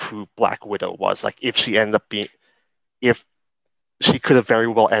reflection of who Black Widow was. Like if she could have very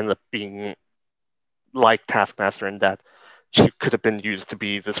well ended up being like Taskmaster in that she could have been used to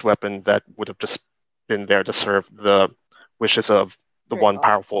be this weapon that would have just been there to serve the wishes of the one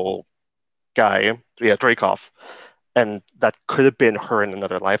powerful guy, Dreykov. And that could have been her in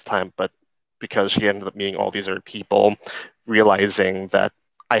another lifetime, but because she ended up meeting all these other people, realizing that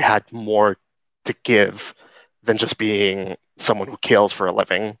I had more to give than just being someone who kills for a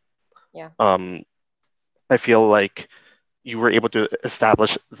living. Yeah. I feel like you were able to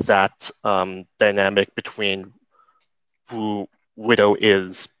establish that dynamic between who Widow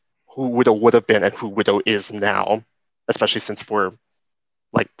would have been, and who Widow is now, especially since we're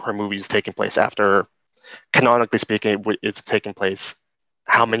like her movies taking place after, canonically speaking, it's taking place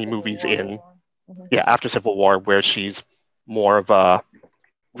how many movies in? Yeah, after Civil War, where she's more of a,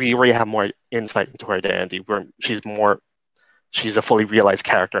 we already have more insight into her identity, where she's a fully realized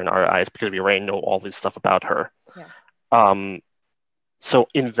character in our eyes because we already know all this stuff about her. Yeah. So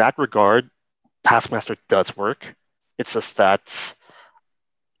in that regard, Taskmaster does work. It's just that,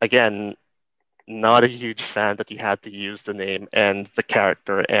 again, not a huge fan that you had to use the name and the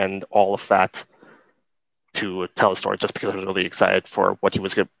character and all of that to tell a story, just because I was really excited for what he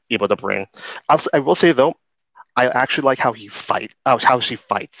was able to bring. I will say though, I actually like how she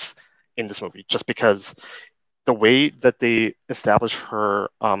fights in this movie, just because the way that they establish her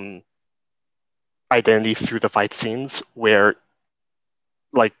identity through the fight scenes, where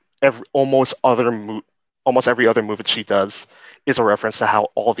like almost every other move that she does is a reference to how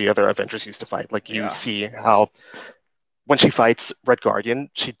all the other Avengers used to fight. Like you see how when she fights Red Guardian,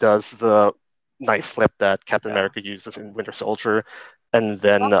 she does the knife flip that Captain America uses in Winter Soldier, and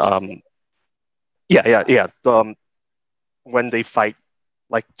then when they fight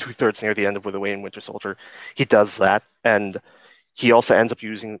like 2/3 near the end of With Away in Winter Soldier, he does that, and he also ends up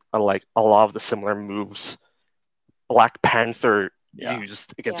using a lot of the similar moves Black Panther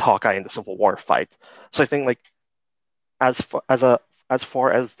used against Hawkeye in the Civil War fight. So I think like as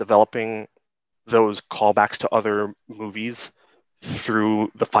far as developing those callbacks to other movies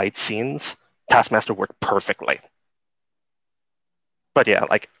through the fight scenes, Taskmaster worked perfectly. But yeah,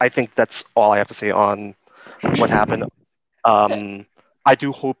 like I think that's all I have to say on what happened. I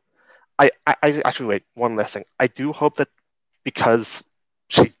do hope I actually wait, one last thing. I do hope that because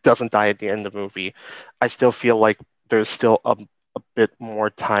she doesn't die at the end of the movie, I still feel like there's still a bit more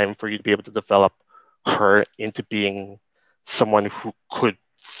time for you to be able to develop her into being someone who could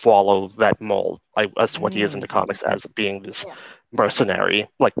follow that mold, as to what he is in the comics, as being this mercenary.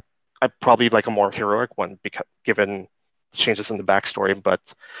 Like, I'd probably like a more heroic one, because given the changes in the backstory, but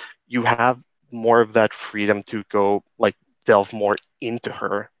you have more of that freedom to go like delve more into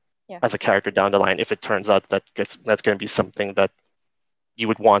her as a character down the line, if it turns out that that's going to be something that you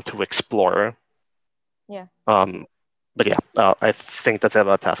would want to explore. Yeah. But yeah, I think that's it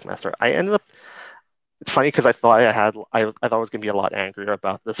about Taskmaster. It's funny because I thought I thought I was gonna be a lot angrier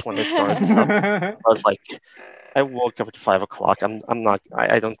about this when it started. So I was like, I woke up at 5 o'clock.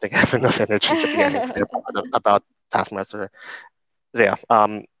 I don't think I have enough energy to be angry about Taskmaster. Yeah.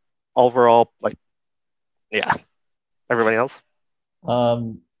 Overall, like, yeah. Everybody else?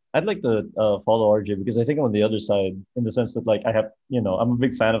 I'd like to follow RJ, because I think I'm on the other side, in the sense that like I'm a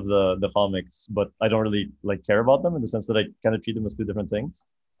big fan of the comics, but I don't really like care about them, in the sense that I kind of treat them as two different things.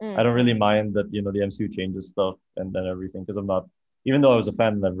 I don't really mind that the MCU changes stuff and everything, because I'm not, even though I was a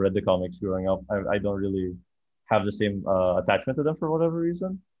fan and I've read the comics growing up, I don't really have the same attachment to them for whatever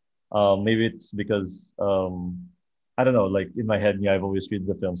reason. Maybe it's because I don't know, like in my head, I've always treated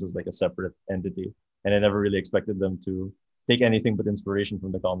the films as like a separate entity, and I never really expected them to take anything but inspiration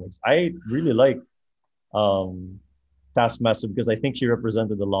from the comics. I really like Taskmaster, because I think she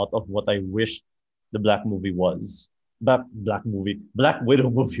represented a lot of what I wished the Black movie was. Black Widow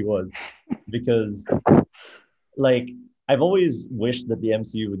movie was, because like I've always wished that the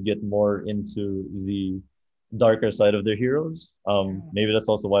MCU would get more into the darker side of their heroes. Maybe that's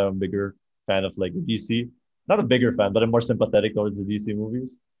also why I'm a bigger fan of like the DC. Not a bigger fan, but I'm more sympathetic towards the DC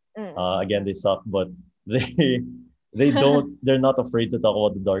movies. Again, they suck, but they they're not afraid to talk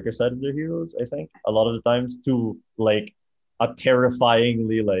about the darker side of their heroes. I think a lot of the times to like a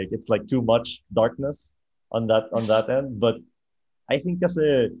terrifyingly like it's like too much darkness on that end. But I think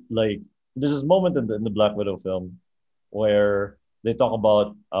kasi like there's this moment in the Black Widow film where they talk about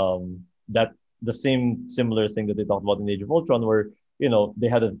that the same similar thing that they talked about in Age of Ultron, where they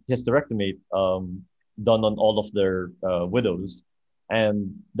had a hysterectomy done on all of their widows, and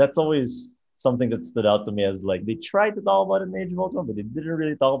that's always something that stood out to me as like they tried to talk about it in Age of Ultron, but they didn't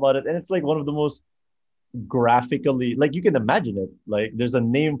really talk about it, and it's like one of the most graphically like you can imagine it. Like there's a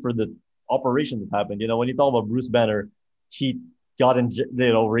name for the operation that happened. When you talk about Bruce Banner, he got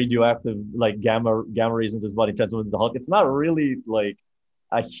radioactive like gamma rays into his body, transformed into the Hulk. It's not really like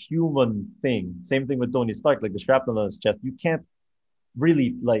a human thing. Same thing with Tony Stark, like the shrapnel on his chest. You can't really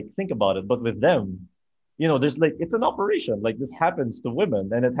like think about it, but with them, there's like it's an operation. Like this happens to women,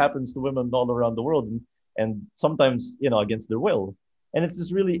 and it happens to women all around the world, and sometimes against their will. And it's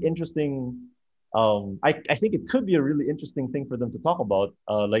this really interesting. I think it could be a really interesting thing for them to talk about,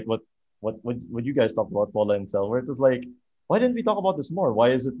 like what you guys talked about, Paula and Sel, where it was like, why didn't we talk about this more? Why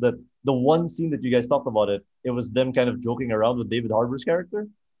is it that the one scene that you guys talked about it was them kind of joking around with David Harbour's character,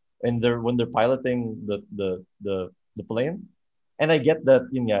 and when they're piloting the plane. And I get that,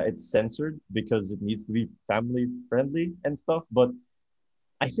 it's censored because it needs to be family friendly and stuff. But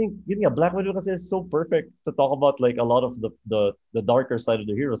I think, Black Widow is so perfect to talk about like a lot of the darker side of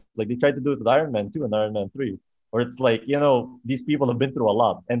the heroes. Like they tried to do it with Iron Man 2 and Iron Man 3, where it's like, these people have been through a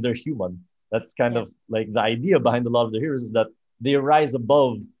lot and they're human. That's kind of like the idea behind a lot of the heroes, is that they rise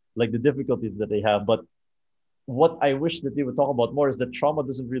above like the difficulties that they have. But what I wish that they would talk about more is that trauma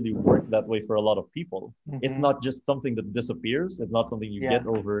doesn't really work that way for a lot of people. It's not just something that disappears. It's not something you get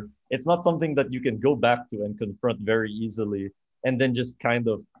over. It's not something that you can go back to and confront very easily and then just kind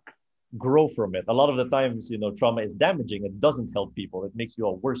of grow from it. A lot of the times, trauma is damaging. It doesn't help people. It makes you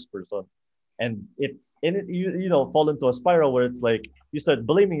a worse person. And you fall into a spiral where it's like you start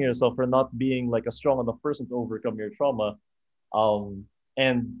blaming yourself for not being like a strong enough person to overcome your trauma.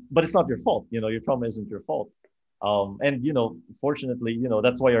 But it's not your fault. Your trauma isn't your fault. Fortunately,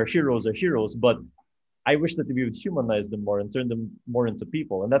 that's why our heroes are heroes. But I wish that we would humanize them more and turn them more into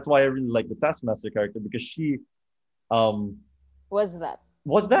people. And that's why I really like the Taskmaster character, because she was that.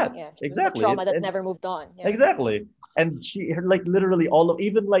 Yeah, exactly. The trauma that never moved on. Yeah. Exactly. And her like literally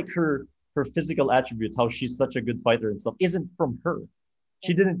even like her physical attributes, how she's such a good fighter and stuff, isn't from her.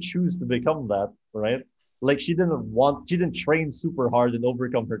 She didn't choose to become that, right? Like she didn't train super hard and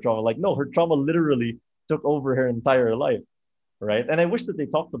overcome her trauma. Like no, her trauma literally took over her entire life, right? And I wish that they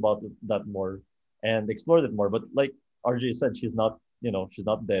talked about that more and explored it more. But like RJ said, she's not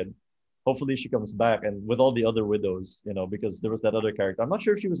dead. Hopefully she comes back, and with all the other widows, because there was that other character. I'm not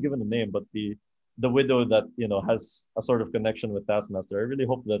sure if she was given a name, but the widow that has a sort of connection with Taskmaster. I really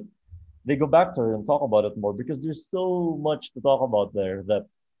hope that they go back to her and talk about it more, because there's so much to talk about there that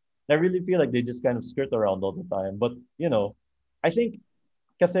I really feel like they just kind of skirt around all the time. But I think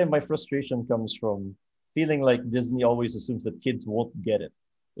kasi my frustration comes from feeling like Disney always assumes that kids won't get it.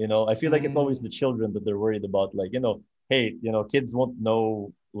 I feel like it's always the children that they're worried about. Like, hey, kids won't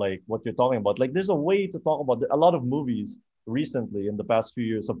know like what you're talking about. Like there's a way to talk about a lot of movies recently in the past few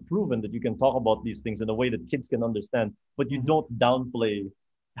years have proven that you can talk about these things in a way that kids can understand, but you don't downplay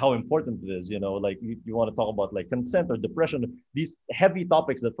how important it is. Like you want to talk about like consent or depression, these heavy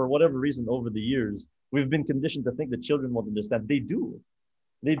topics that for whatever reason over the years we've been conditioned to think that children won't understand. They do.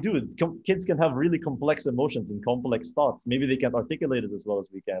 Kids can have really complex emotions and complex thoughts. Maybe they can't articulate it as well as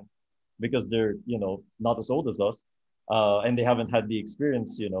we can because they're not as old as us, and they haven't had the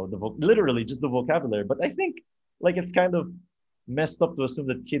experience, literally just the vocabulary. But I think like it's kind of messed up to assume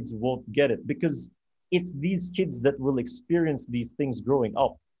that kids won't get it, because it's these kids that will experience these things growing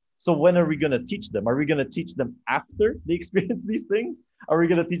up. So when are we going to teach them? Are we going to teach them after they experience these things? Are we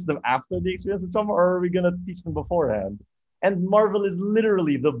going to teach them after they experience the trauma, or are we going to teach them beforehand? And Marvel is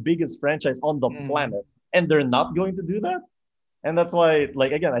literally the biggest franchise on the planet, and they're not going to do that. And that's why,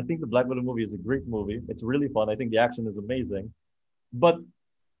 like, again, I think the Black Widow movie is a great movie. It's really fun. I think the action is amazing, but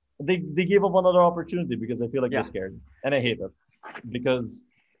they gave up another opportunity because I feel like they're scared, and I hate it because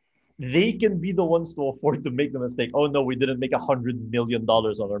they can be the ones to afford to make the mistake. Oh no, we didn't make $100 million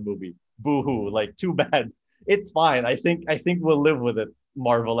on our movie. Boo hoo! Like, too bad. It's fine. I think we'll live with it,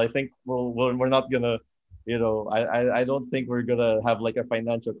 Marvel. I think we're not gonna. I don't think we're gonna have like a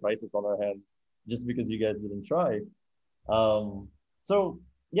financial crisis on our hands just because you guys didn't try. So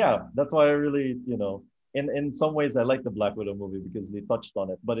yeah, that's why I really, in some ways I like the Black Widow movie because they touched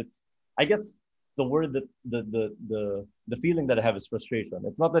on it, but I guess the word that the feeling that I have is frustration.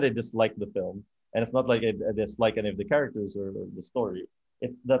 It's not that I dislike the film, and it's not like I dislike any of the characters or the story.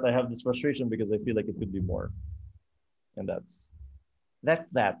 It's that I have this frustration because I feel like it could be more, and that's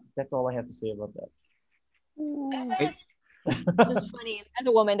that. That's all I have to say about that. Just funny as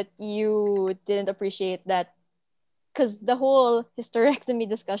a woman that you didn't appreciate that, because the whole hysterectomy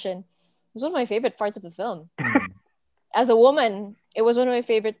discussion was one of my favorite parts of the film. As a woman, it was one of my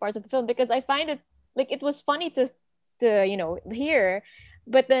favorite parts of the film because I find it like it was funny to hear,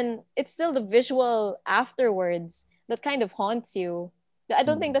 but then it's still the visual afterwards that kind of haunts you. I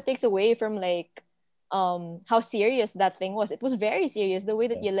don't think that takes away from like how serious that thing was. It was very serious. The way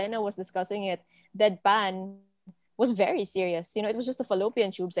that Yelena was discussing it, deadpan, was very serious. It was just the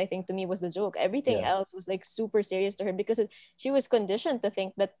fallopian tubes, I think, to me was the joke. Everything else was like super serious to her because she was conditioned to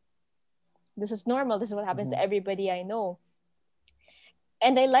think that this is normal. This is what happens to everybody I know.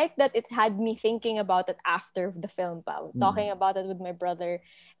 And I like that it had me thinking about it after the film, talking about it with my brother.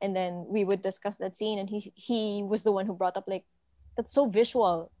 And then we would discuss that scene. And he was the one who brought up like, that's so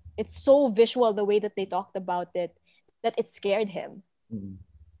visual. It's so visual the way that they talked about it, that it scared him.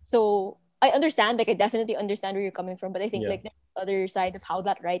 So I understand, like I definitely understand where you're coming from, but I think like the other side of how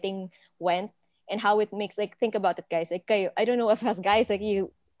that writing went and how it makes, like, think about it, guys. Like, I don't know if as guys, like,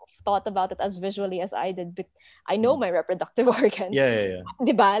 you thought about it as visually as I did, but I know my reproductive organs.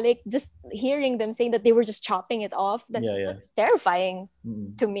 Diba? Like, just hearing them saying that they were just chopping it off, that's terrifying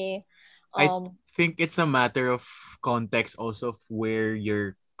to me. I think it's a matter of context also of where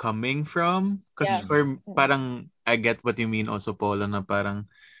you're coming from. Because for parang, I get what you mean also, Paula, na parang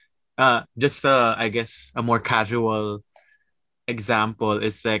just I guess a more casual example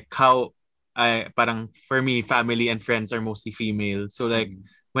is like how parang for me, family and friends are mostly female. So like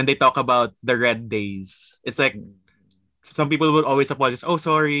when they talk about the red days, it's like some people would always apologize. Oh,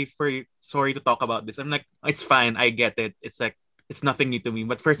 sorry to talk about this. I'm like, it's fine. I get it. It's like, it's nothing new to me.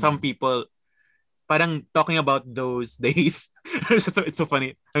 But for some people, parang talking about those days, it's so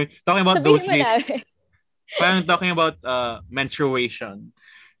funny. I mean, talking about those days, parang talking about menstruation,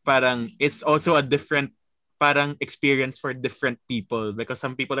 parang it's also a different parang experience for different people because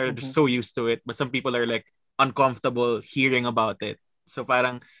some people are just so used to it, but some people are like uncomfortable hearing about it. So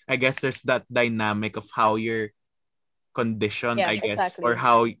parang I guess there's that dynamic of how you're conditioned, I guess, or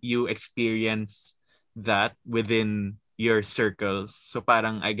how you experience that within your circles. So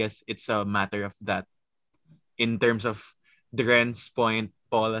parang I guess it's a matter of that. In terms of Dren's point,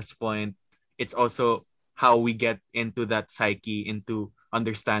 Paula's point, it's also how we get into that psyche, into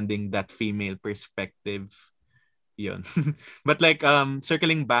understanding that female perspective. Yun. But like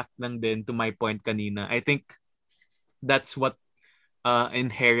circling back lang din to my point kanina, I think that's what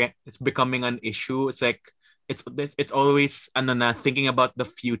inherent, it's becoming an issue. It's like it's always thinking about the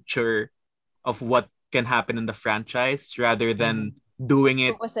future of what can happen in the franchise rather than doing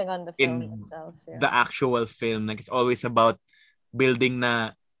it focusing on the film itself. The actual film. Like it's always about building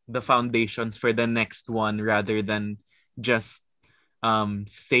the foundations for the next one rather than just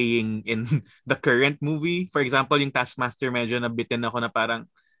staying in the current movie. For example, yung Taskmaster, medyo nabitin ako na parang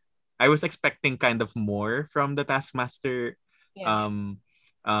I was expecting kind of more from the Taskmaster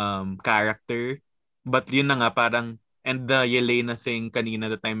character. But yun na nga parang, and the Yelena thing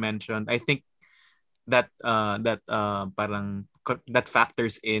kanina that I mentioned, I think that parang that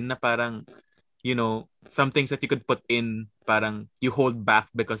factors in na parang, you know, some things that you could put in, parang you hold back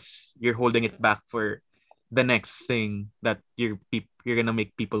because you're holding it back for the next thing that you're gonna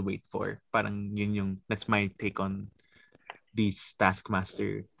make people wait for. Parang yun yung, that's my take on these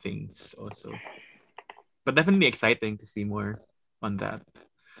Taskmaster things also. But definitely exciting to see more on that.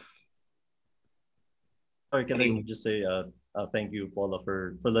 Sorry, can I just say thank you, Paula,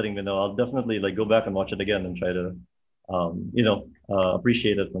 for letting me know. I'll definitely like go back and watch it again and try to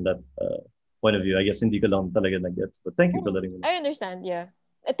appreciate it from that point of view. I guess hindi ko lang talaga nag-gets, but thank you for letting me know. I understand, yeah.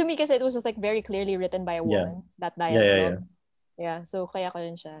 To me kasi it was just like very clearly written by a woman, that dialogue. Yeah, so kaya ko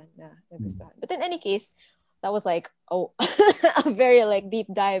rin siya nagustuhan. But in any case, that was like a very like deep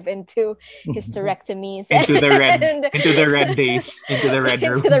dive into hysterectomies, into the red days, into the red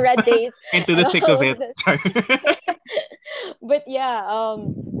room, into the red days, into the thick of it. But yeah,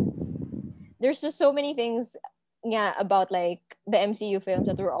 there's just so many things about like the MCU films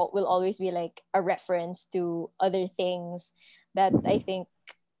that will always be like a reference to other things that I think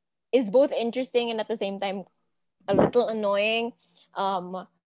is both interesting and at the same time a little annoying.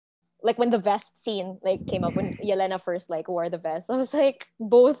 Like when the vest scene like came up, when Yelena first like wore the vest, I was like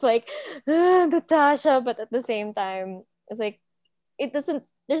both like Natasha, but at the same time it's like it doesn't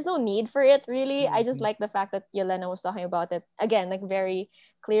there's no need for it really. I just like the fact that Yelena was talking about it again, like very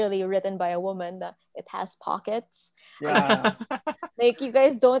clearly written by a woman, that it has pockets. Yeah. Like you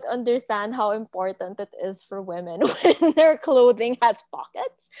guys don't understand how important it is for women when their clothing has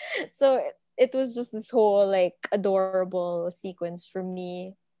pockets. So it was just this whole like adorable sequence for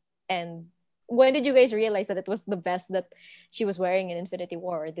me. And when did you guys realize that it was the vest that she was wearing in Infinity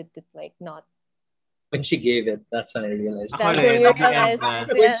War? Or did it like not? When she gave it, that's when I realized. That's when you realized.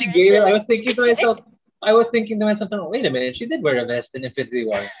 When she gave it, I was thinking to myself, wait a minute, she did wear a vest in Infinity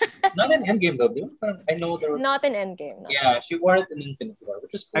War. Not in Endgame though. I know there was. Not in Endgame. Yeah, she wore it in Infinity War,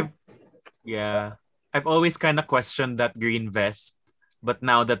 which is cool. I've always kind of questioned that green vest, but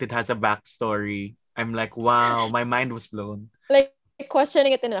now that it has a backstory, I'm like, wow, my mind was blown. Like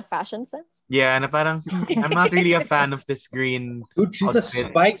questioning it in a fashion sense? Yeah, na parang, I'm not really a fan of this green. Dude, she's outfit. A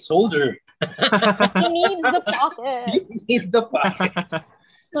spy soldier. He needs the pockets. You need the pockets.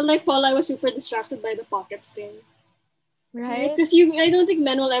 Well, like Paul, I was super distracted by the pockets thing. Right? Because I don't think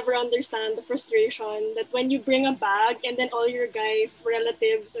men will ever understand the frustration that when you bring a bag and then all your guy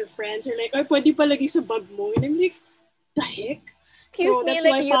relatives or friends are like, "Ay, pwede pa lagi sa bag mo." And I'm like, the heck? Excuse me, that's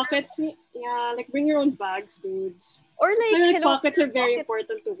like why pockets, yeah, like bring your own bags, dudes. Or like pockets are very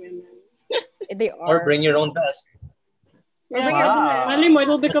important to women. They are. Or bring your own vest. Yeah, it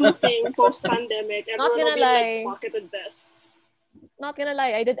will become a thing post-pandemic. Not gonna lie. Like pocketed vests. Not gonna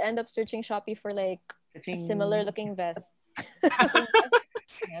lie, I did end up searching Shopee for like a similar looking vest. Never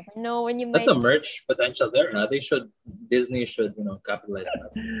know when you That's a merch potential there, huh? Disney should, capitalize on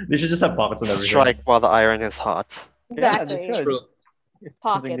that. They should just have pockets on everything. Strike while the iron is hot. Exactly. Yeah, true.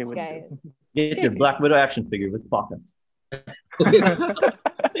 Pockets, guys. Get your Black Widow action figure with pockets.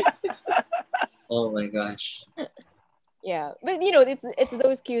 Oh my gosh. Yeah, but it's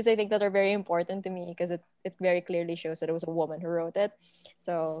those cues I think that are very important to me because it very clearly shows that it was a woman who wrote it.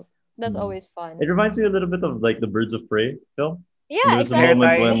 So that's always fun. It reminds me a little bit of like the Birds of Prey film. Yeah, exactly.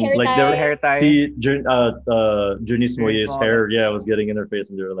 When, hair tie. See, Junice Moyet's hair, was getting in her face,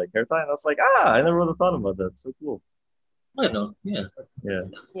 and they were like, hair tie, and I was like, I never would have thought about that. So cool. I know. Yeah.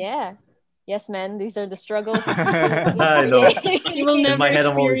 Yeah. Yes, man. These are the struggles. I know. You will never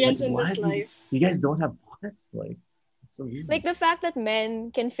experience in this life. You guys don't have pockets, like. So like the fact that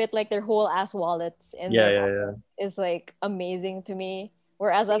men can fit like their whole ass wallets in their pocket is like amazing to me.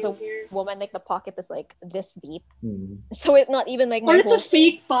 Whereas as a woman, like the pocket is like this deep, so it's not even like. Or it's a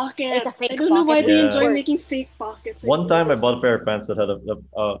fake pocket. It's a fake. I don't know why they enjoy making fake pockets. One time I bought a pair of pants that had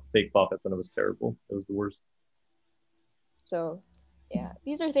a fake pockets, and it was terrible. It was the worst. So, yeah,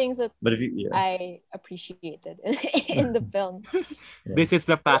 these are things that I appreciated in the film. This is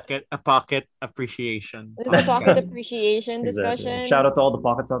a pocket appreciation. This is a pocket appreciation discussion. Exactly. Shout out to all the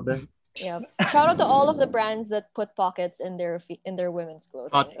pockets out there. Yeah, shout out to all of the brands that put pockets in their women's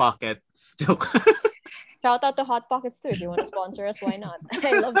clothing. Hot Pockets. Shout out to Hot Pockets too. If you want to sponsor us, why not?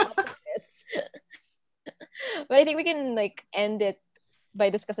 I love Hot Pockets. But I think we can like end it by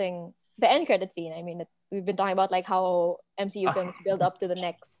discussing the end credit scene. I mean, we've been talking about like how MCU films build up to the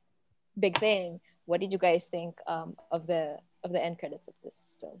next big thing. What did you guys think of the end credits of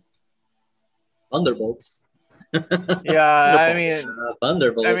this film? Thunderbolts. I mean,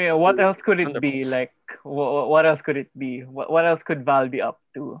 Thunderbolts. I mean, what else could it be? Like, what else could it be? What else could Val be up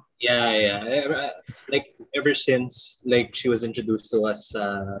to? Yeah. Like ever since like she was introduced to us,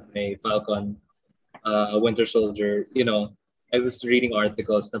 may Falcon, Winter Soldier. I was reading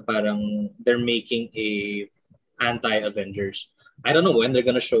articles na parang they're making a anti-Avengers. I don't know when they're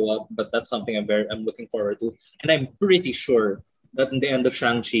gonna show up, but that's something I'm looking forward to. And I'm pretty sure that in the end of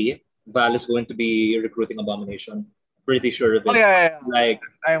Shang-Chi, Val is going to be recruiting Abomination. Pretty sure of it. Oh, yeah. Like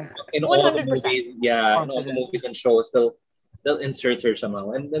in 100%. all the movies, in all the movies and shows, they'll insert her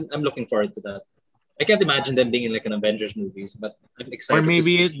somehow, and then I'm looking forward to that. I can't imagine them being in like an Avengers movies, but I'm excited. Or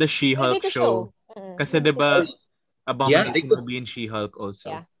maybe the She-Hulk show. Kasi diba, Abomination will be in She-Hulk also.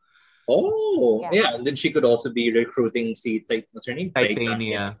 Yeah. Oh, yeah. And then she could also be recruiting what's her name?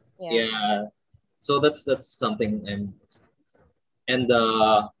 Titania. Yeah. So that's something, and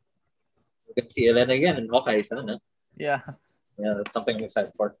we can see Elena again in Hawkeye, sana. Yeah, that's something I'm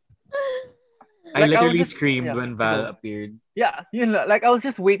excited for. I literally screamed when Val appeared. Yeah, like I was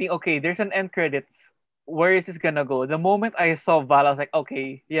just waiting. Okay, there's an end credits. Where is this gonna go? The moment I saw Val, I was like,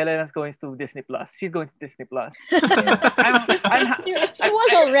 okay, Yelena's going to Disney Plus. She's going to Disney Plus. She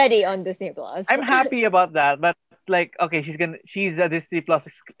was already on Disney Plus. I'm happy about that, but like, okay, she's a Disney Plus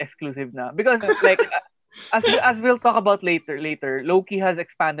exclusive now because like, as we'll talk about later, Loki has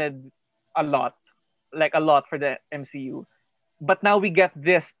expanded a lot for the MCU, but now we get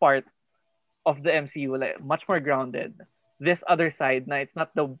this part of the MCU like much more grounded. this other side. Na it's not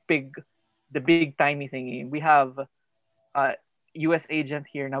the big tiny thingy. We have U.S. agent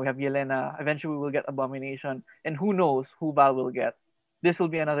here. Now we have Yelena. Eventually, we will get Abomination, and who knows who Val will get. This will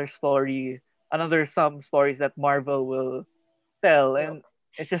be another story, some stories that Marvel will tell, and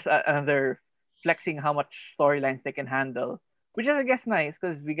it's just another flexing how much storylines they can handle, which is I guess nice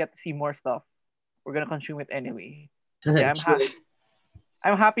because we get to see more stuff. We're gonna consume it anyway. Yeah,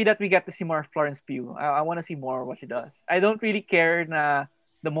 I'm happy that we get to see more of Florence Pugh. I want to see more of what she does. I don't really care na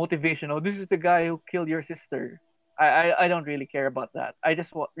the motivation. Oh, this is the guy who killed your sister. I don't really care about that. I just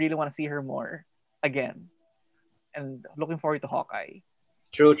really want to see her more again, and looking forward to Hawkeye.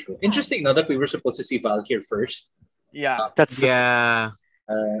 True. Interesting. Now that we were supposed to see Val here first. Yeah, yeah.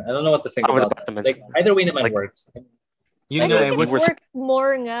 I don't know what to think about that. Like either way, it works. You know, it worked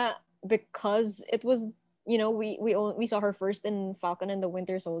more nga because it was, you know, we saw her first in Falcon and the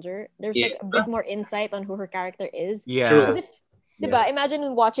Winter Soldier. There's like a bit more insight on who her character is. Yeah. Diba?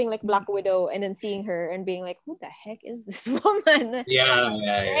 Imagine watching like Black Widow and then seeing her and being like, who the heck is this woman? Yeah.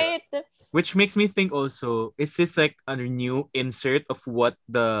 Right? Which makes me think also, is this like a new insert of what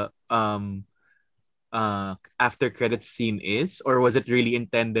the after credits scene is, or was it really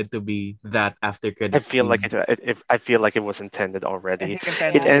intended to be that after credits scene? I feel like it was intended already.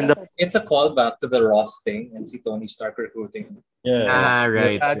 It ended up. It's a callback to the Ross thing and see Tony Stark recruiting. Yeah.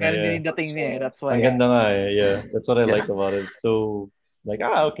 Right. That's why. Yeah, that's what I like about it. So like,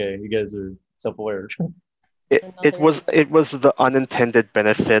 okay, you guys are self-aware. It was the unintended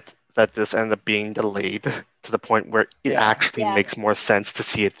benefit that this ended up being delayed to the point where it actually makes more sense to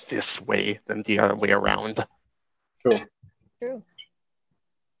see it this way than the other way around. True.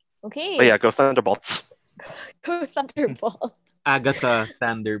 Okay. But yeah, go Thunderbolts. Go Thunderbolts. Agatha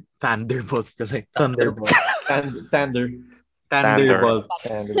Thunderbolts to like Thunderbolts.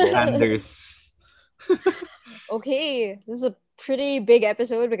 Thunders. Okay, this is a pretty big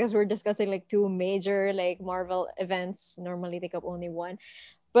episode because we're discussing like two major like Marvel events. Normally take up only one.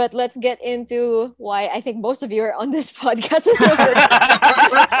 But let's get into why I think most of you are on this podcast.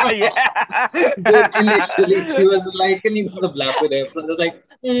 Initially, she was likening to the Black Widow episode. I was like,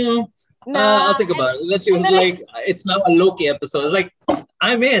 I'll think about it. Then she was like, it's now a Loki episode. I was like,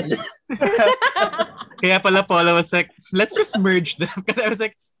 I'm in. Kaya pala Paula was like, let's just merge them. Because I was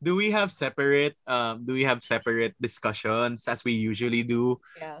like, do we have separate discussions as we usually do?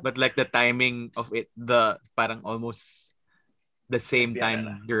 Yeah. But like the timing of it, the parang almost the same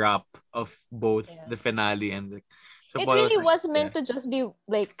time drop of both the finale and like, so it Paula really was like, meant to just be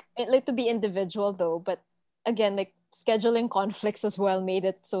like to be individual though, but again like scheduling conflicts as well made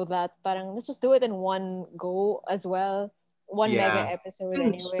it so that parang let's just do it in one go as well, one mega episode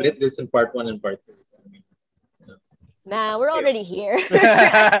anyway. Split this in part 1 and part 2. Nah, we're already here.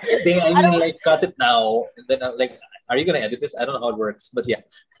 I mean, like cut it now and then like, are you gonna edit this? I don't know how it works, but yeah.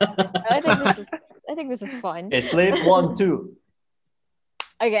 I think this is fun. It's late 1-2.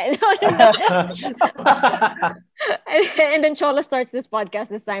 Okay. And then Cholo starts this podcast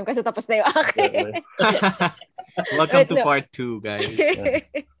this time kasi tapos na yung akin. Welcome to part 2, guys.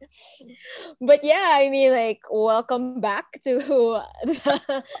 But yeah, I mean, like, welcome back to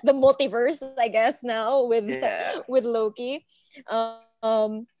the multiverse, I guess, now with Loki.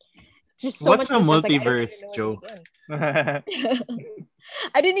 Just so What's much a multiverse, Joe? I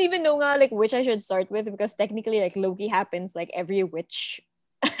didn't even know like which I should start with because technically like Loki happens like every which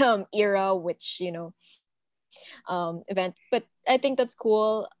era, which event, but I think that's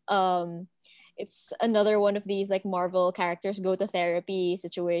cool. It's another one of these like Marvel characters go to therapy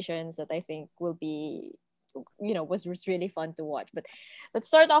situations that I think will be was really fun to watch. But let's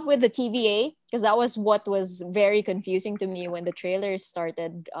start off with the TVA because that was what was very confusing to me when the trailers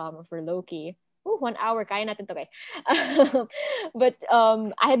started for Loki. 1 hour, kaya natin to, guys. But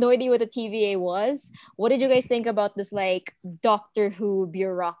I had no idea what the TVA was. What did you guys think about this like Doctor Who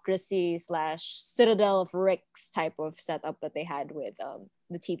bureaucracy / Citadel of Ricks type of setup that they had with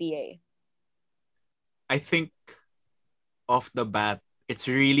the TVA? I think off the bat, it's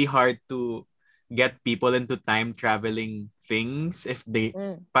really hard to get people into time traveling things if they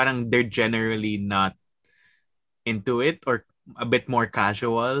parang they're generally not into it or a bit more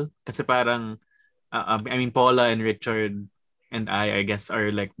casual. Kasi parang I mean, Paula and Richard and I guess,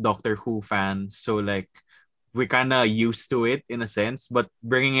 are like Doctor Who fans. So like, we're kind of used to it in a sense, but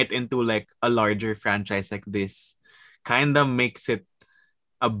bringing it into like a larger franchise like this kind of makes it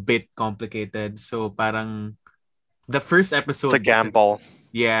a bit complicated. So parang the first episode... It's a gamble.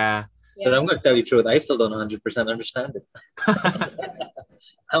 Yeah. But I'm going to tell you the truth. I still don't 100% understand it.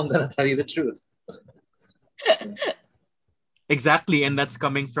 I'm going to tell you the truth. Exactly, and that's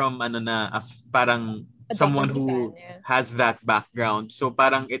coming from parang someone who has that background. So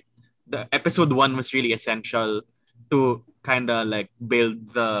parang the episode 1 was really essential to kind of like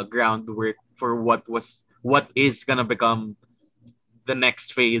build the groundwork for what is gonna become the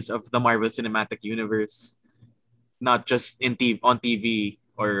next phase of the Marvel Cinematic Universe, not just on TV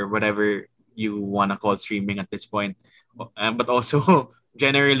or whatever you wanna call streaming at this point, but also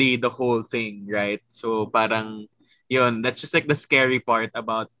generally the whole thing, right? So parang yun, that's just like the scary part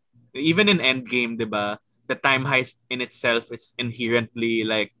about even in Endgame, diba? The time heist in itself is inherently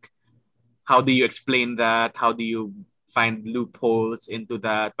like, how do you explain that? How do you find loopholes into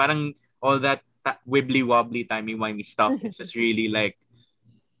that? Parang all that wibbly wobbly timey wimey stuff is just really like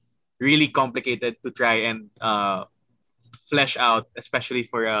really complicated to try and flesh out, especially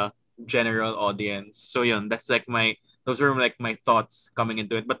for a general audience. So yun, those were like my thoughts coming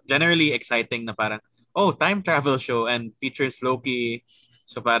into it. But generally exciting na parang, oh, time travel show and features Loki.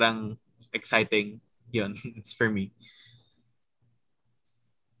 So parang exciting. Yun, it's for me.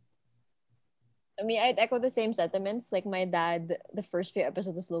 I mean, I'd echo the same sentiments. Like my dad, the first few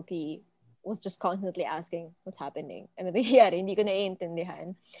episodes of Loki was just constantly asking what's happening. And hindi ko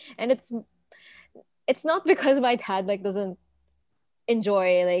naiintindihan. And it's not because my dad like doesn't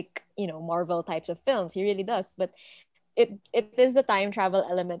enjoy like, you know, Marvel types of films. He really does. But it is the time travel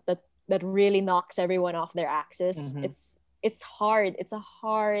element that really knocks everyone off their axis. Mm-hmm. It's hard. It's a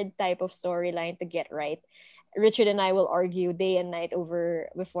hard type of storyline to get right. Richard and I will argue day and night over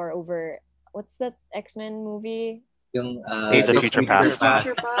what's that X-Men movie? Days of Future Past.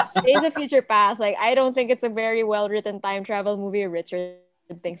 Days of Future Past. Like, I don't think it's a very well-written time travel movie. Richard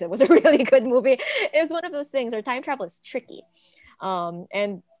thinks it was a really good movie. It was one of those things where time travel is tricky.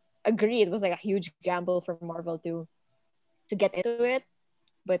 And agree, it was like a huge gamble for Marvel to get into it.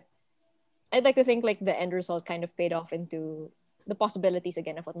 But I'd like to think like the end result kind of paid off into the possibilities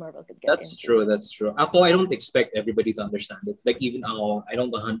again of what Marvel could get That's into. That's true. Ako, I don't expect everybody to understand it. Like even ako, I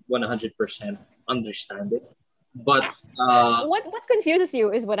don't 100% understand it. But what confuses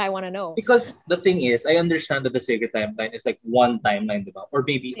you is what I want to know. Because the thing is, I understand that the Sacred Timeline is like one timeline, diba? Or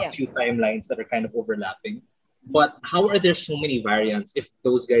maybe a few timelines that are kind of overlapping. But how are there so many variants if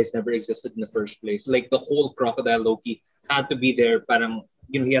those guys never existed in the first place? Like the whole Crocodile Loki had to be there. Parang,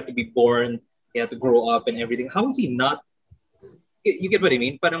 you know, he had to be born, he had to grow up and everything. How is he not? You get what I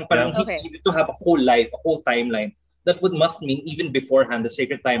mean? Parang he needed to have a whole life, a whole timeline. That must mean even beforehand, the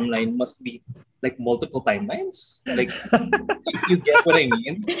Sacred Timeline must be like multiple timelines. Like, you get what I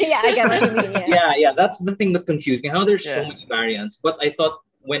mean? Yeah, I get what you mean. Yeah. That's the thing that confused me. How there's so many variants. But I thought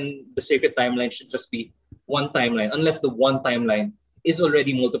when the Sacred Timeline should just be one timeline, unless the one timeline is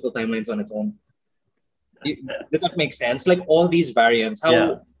already multiple timelines on its own. Does that make sense? Like all these variants,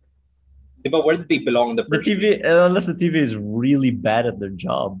 how? But where did they belong in the first TV, unless the TV is really bad at their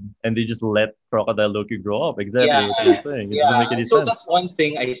job and they just let Crocodile Loki grow up. Exactly what you're saying. It doesn't make any sense. So that's one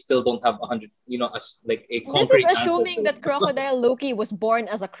thing I still don't have 100, like a concrete This is assuming that Crocodile Loki was born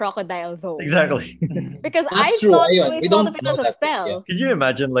as a crocodile though. Exactly. Because I thought we thought of it as a spell. Yeah. Can you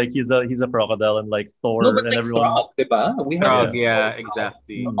imagine like he's a crocodile and like Thor but and like everyone? Throg, diba? We have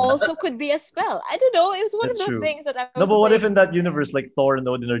exactly. Also could be a spell. I don't know. It was one of those things that I was but what if in that universe like Thor and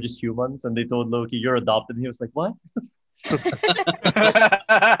Odin are just humans and they told Loki you're adopted and he was like, what?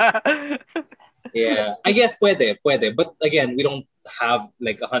 Yeah, I guess puede. But again, we don't have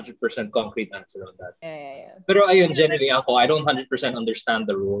like 100% concrete answer on that. Yeah. Pero ayun, generally ako, I don't 100% understand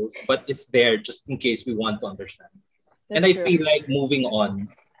the rules, but it's there just in case we want to understand. And I feel like moving on,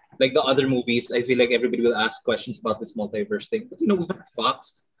 like the other movies, I feel like everybody will ask questions about this multiverse thing. But we've had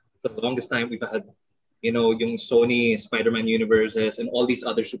Fox for the longest time. We've had, yung Sony Spider-Man universes and all these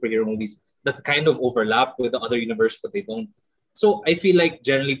other superhero movies that kind of overlap with the other universe, but they don't. So I feel like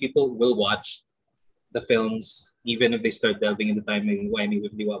generally people will watch the films, even if they start delving into timey-wimey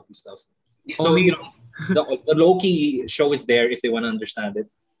with wobbly stuff. So, the Loki show is there if they want to understand it.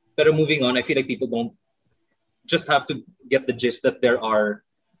 But moving on, I feel like people don't just have to get the gist that there are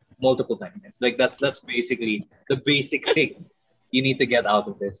multiple timelines. Like that's basically the basic thing you need to get out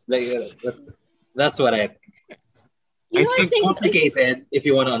of this. Like that's what I think. It's complicated if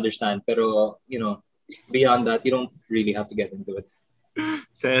you want to understand, pero beyond that, you don't really have to get into it.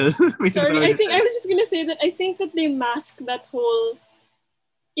 Sorry, I think I was just gonna say that I think that they mask that whole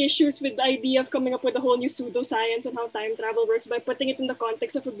issues with the idea of coming up with a whole new pseudoscience and how time travel works by putting it in the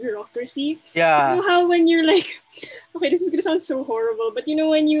context of a bureaucracy. Yeah. You know how when you're like, okay, this is gonna sound so horrible, but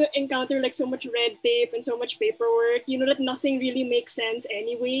when you encounter like so much red tape and so much paperwork, that nothing really makes sense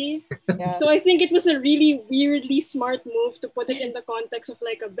anyway. Yeah. So I think it was a really weirdly smart move to put it in the context of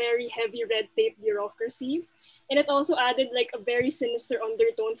like a very heavy red tape bureaucracy. And it also added like a very sinister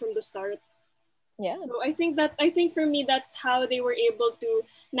undertone from the start. Yeah. So I think for me that's how they were able to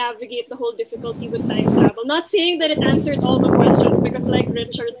navigate the whole difficulty with time travel. Not saying that it answered all the questions, because like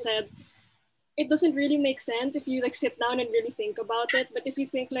Richard said, it doesn't really make sense if you like sit down and really think about it. But if you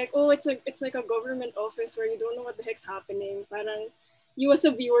think like, oh, it's like a government office where you don't know what the heck's happening, parang you as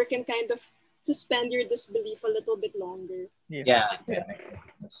a viewer can kind of suspend your disbelief a little bit longer. Yeah,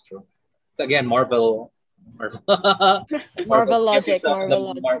 that's true. Again, Marvel logic,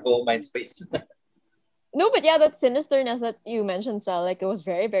 Marvel mind space. No, but yeah, that sinisterness that you mentioned, Sal, like it was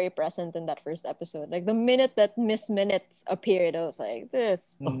very, very present in that first episode. Like the minute that Miss Minutes appeared, I was like,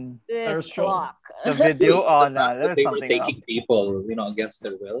 this clock. The video on that they were taking people, against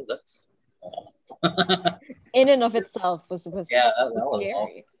their will. That's off. In and of itself was scary.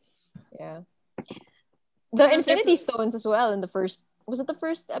 Off. Yeah. The Infinity Stones as well in the first. Was it the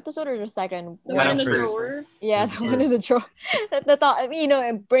first episode or the second? The one in the drawer. Yeah, the one in the drawer.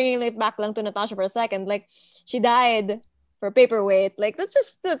 Bringing it back lang to Natasha for a second. Like, she died for paperweight. Like, that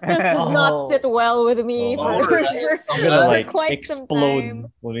just did not sit well with me I'm gonna quite explode some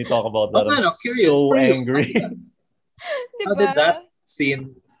time. when we talk about that. I'm curious. so angry. How did that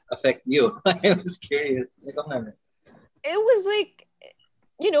scene affect you? I was curious. It was like,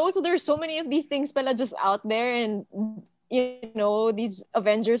 so there's so many of these things pala just out there, and these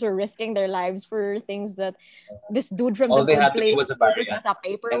Avengers are risking their lives for things that this dude from the good place uses as a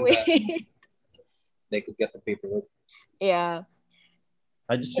paperweight. They could get the paperweight. Yeah.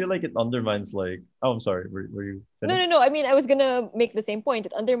 I just feel like it undermines I'm sorry, were you finished? No. I mean, I was gonna make the same point.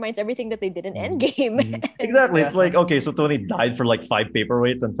 It undermines everything that they did in Endgame. Mm-hmm. Exactly. It's like, okay, so Tony died for 5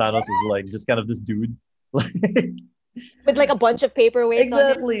 paperweights and Thanos is just kind of this dude. With a bunch of paperweights.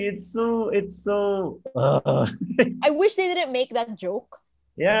 Exactly. It's so I wish they didn't make that joke.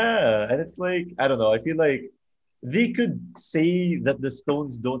 Yeah. And it's I don't know. I feel like they could say that the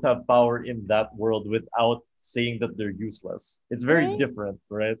stones don't have power in that world without saying that they're useless. It's very different,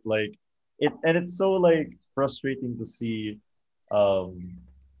 right? It's so frustrating to see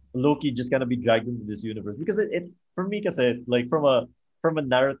Loki just kind of be dragged into this universe, because it for me, kasi, from a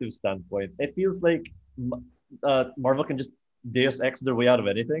narrative standpoint, it feels like Marvel can just Deus Ex their way out of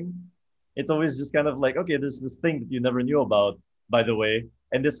anything. It's always just kind of okay, there's this thing that you never knew about, by the way,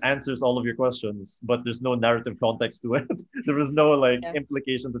 and this answers all of your questions, but there's no narrative context to it. There was no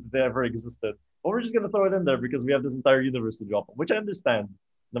implication that it ever existed. But we're just gonna throw it in there because we have this entire universe to drop on, which I understand.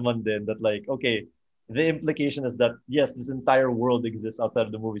 Naman din that okay, the implication is that yes, this entire world exists outside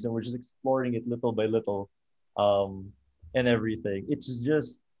of the movies, and we're just exploring it little by little, and everything. It's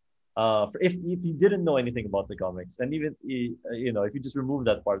just if you didn't know anything about the comics, and even if you just remove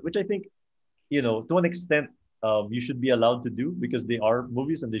that part, which I think to an extent you should be allowed to do, because they are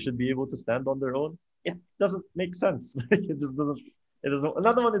movies and they should be able to stand on their own. It doesn't make sense. It doesn't.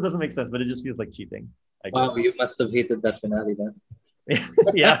 Another one, it doesn't make sense, but it just feels like cheating, I guess. Wow, you must have hated that finale then.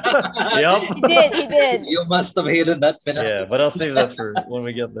 Yeah. Yep. He did. You must have hated that finale. Yeah, but I'll save that for when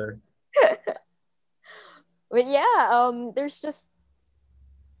we get there. But yeah, there's just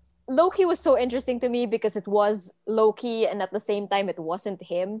Loki was so interesting to me because it was Loki, and at the same time it wasn't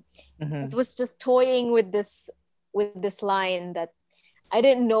him. Mm-hmm. It was just toying with this line that I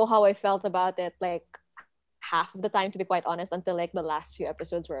didn't know how I felt about it half of the time, to be quite honest, until the last few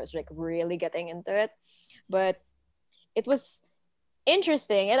episodes where I was really getting into it. But it was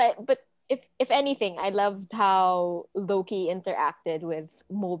interesting, but if anything, I loved how Loki interacted with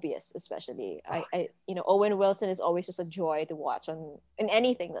Mobius, especially. Owen Wilson is always just a joy to watch in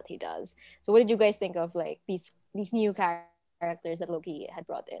anything that he does. So what did you guys think of these new characters that Loki had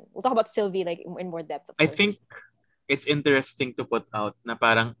brought in? We'll talk about Sylvie in more depth, of course. I think it's interesting to put out na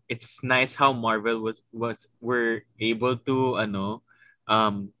parang it's nice how Marvel were able to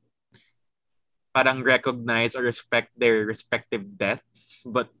parang recognize or respect their respective deaths,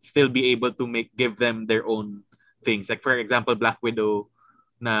 but still be able to give them their own things. Like for example, Black Widow,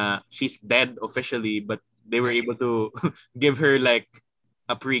 na she's dead officially, but they were able to give her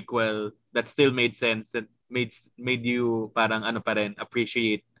a prequel that still made sense, that made you parang pa rin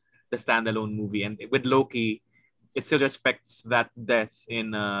appreciate the standalone movie. And with Loki, it still respects that death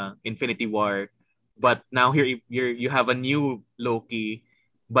in Infinity War, but now here you have a new Loki,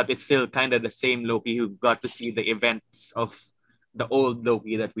 but it's still kind of the same Loki who got to see the events of the old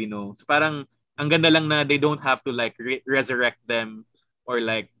Loki that we know. So parang ang ganda lang na they don't have to resurrect them, or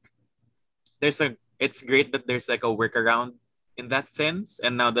it's great that there's a workaround in that sense.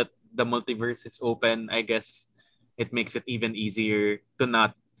 And now that the multiverse is open, I guess it makes it even easier to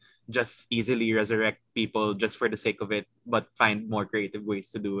not just easily resurrect people just for the sake of it, but find more creative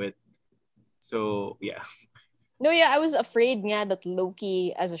ways to do it. So yeah. No, yeah, I was afraid that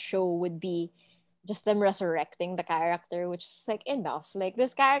Loki as a show would be just them resurrecting the character, which is like enough. Like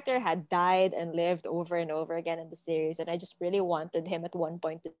this character had died and lived over and over again in the series, and I just really wanted him at one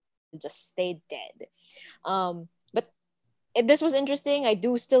point to just stay dead. But this was interesting. I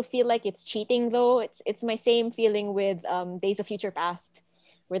do still feel like it's cheating though. It's my same feeling with Days of Future Past,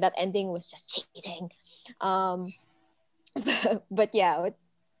 where that ending was just cheating. But yeah,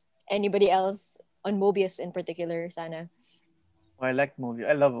 anybody else on Mobius in particular, Sana? Oh, I like Mobius.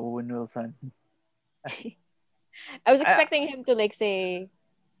 I love Owen Wilson. I was expecting him to like say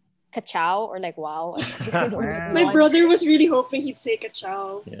 "kachow" or like "wow." My brother was really hoping he'd say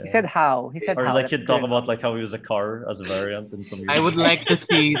 "kachow." Yeah. He said how. He said or how. like he'd talk about like how he was a car as a variant in some. I would like to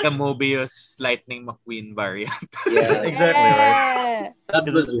see the Mobius Lightning McQueen variant. Yeah, exactly right. That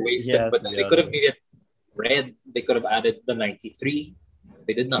was wasted, but they could have made it red. They could have added the 93.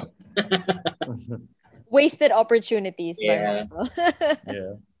 They did not. Wasted opportunities. Yeah.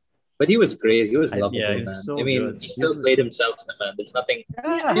 Yeah. But he was great. He was lovable, yeah, man. So I mean, good. he still played himself, man. There's nothing.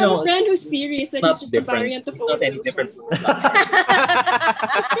 I have a friend who's serious that he's just different. a variant of He's Owen not any Wilson. different.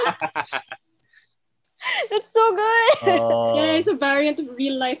 That's so good. Yeah, he's a variant of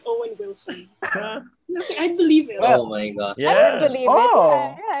real life Owen Wilson. I was like, I'd believe it. Oh my god. Yeah. I would believe it.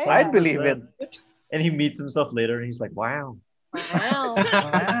 Yeah. I'd believe it. And he meets himself later, and he's like, "Wow, Wow.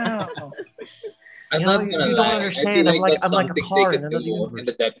 Wow. I'm not gonna you lie. don't understand. I feel like that's I'm like a something car they in could another do universe. in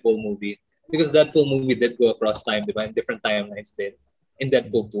the Deadpool movie. Because Deadpool movie did go across time, diba? In different timelines did. In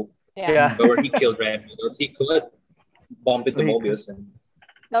Deadpool 2. Yeah. But where he killed Ryan Reynolds, he could bump into Mobius and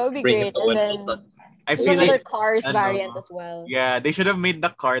That would be bring great. it to And Owen then Wilson. I there's feel another like Cars variant as well. yeah, they should have made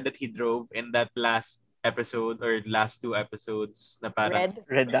the car that he drove in that last episode or last 2 episodes na parang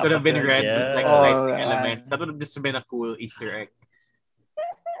Red. could have been red with like Oh, lightning elements. That would have just been a cool Easter egg.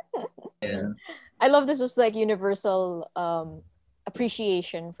 Yeah. I love this is like universal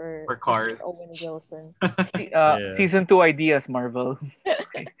appreciation for Cars. Mr. Owen Wilson. Season 2 ideas, Marvel.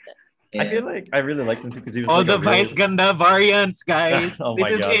 I feel like I really liked him because he was all like the a real... Vice Ganda variants, guys. Oh this my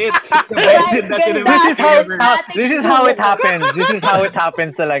is God. it. It's the best in that universe. This is how it happens. This is how it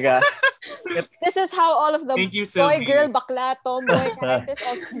happens talaga. This is how all of the Thank you, boy, Sylvie. girl, bakla, tomboy characters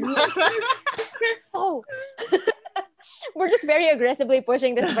all meet. Oh. We're just very aggressively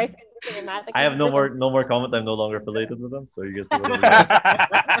pushing this Vice Ganda cinematic. I have no more comment. I'm no longer affiliated with them, so you guys.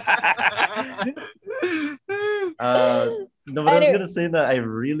 No, but I was gonna say that I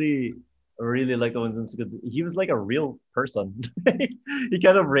really liked Owen Wilson because he was like a real person. He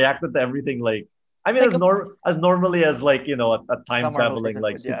kind of reacted to everything like I mean, like as normally as like a time traveling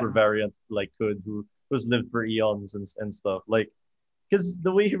like super variant like who's lived for eons and stuff like. Because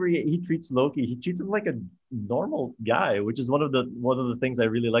the way he treats Loki, he treats him like a normal guy, which is one of the things I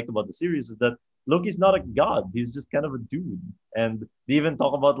really like about the series is that Loki's not a god; he's just kind of a dude. And they even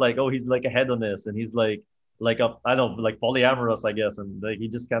talk about like, oh, he's like a hedonist, and he's like a I don't know, like polyamorous, I guess, and like he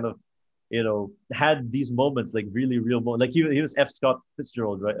just kind of had these moments like really real moments. Like he was F. Scott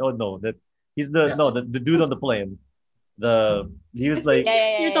Fitzgerald, right? Oh no, that he's the dude on the plane. He was like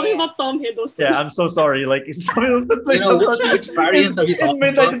you're talking about Tom Hiddleston. Yeah, I'm so sorry. Like it's Tom Hiddleston. Which variant are you talking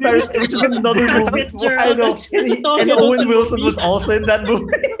Midnight about? in Paris, which is another movie. I know. And Owen Wilson was also in that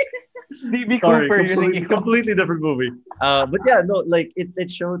movie. Sorry, completely different movie. But yeah, no, like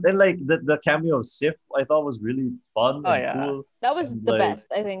it showed, and like the cameo of Sif, I thought was really fun and cool. That was the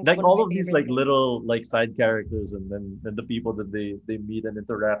best, I think. Like all of these like little like side characters, and then the people that they meet and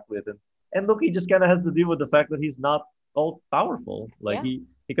interact with, and Loki just kind of has to deal with the fact that he's not all powerful. Like he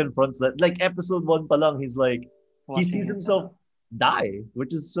confronts that. Like episode 1 pa lang, he's like he sees himself die,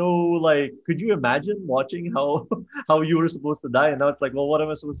 which is so like, could you imagine watching how you were supposed to die, and now it's like, well, what am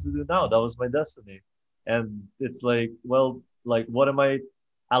I supposed to do now? That was my destiny. And it's like, well, like what am I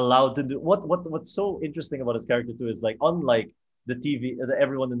allowed to do? What's so interesting about his character too is like, unlike the TV,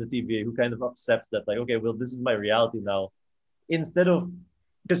 everyone in the TVA who kind of accepts that like, okay, well, this is my reality now, instead of,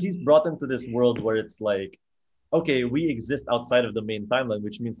 because he's brought into this world where it's like, okay, we exist outside of the main timeline,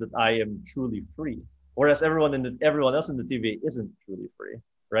 which means that I am truly free. Whereas everyone else in the TVA isn't truly free,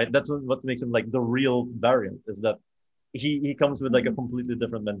 right? That's what makes him like the real variant, is that he comes with like a completely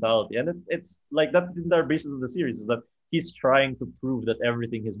different mentality. And it's like, that's the entire basis of the series, is that he's trying to prove that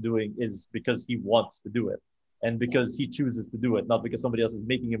everything he's doing is because he wants to do it. And because he chooses to do it, not because somebody else is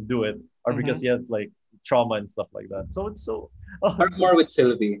making him do it, or because he has like trauma and stuff like that. So it's so... more with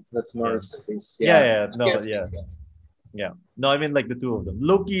Sylvie. That's more of Sylvie's. Yeah. No, I mean like the two of them.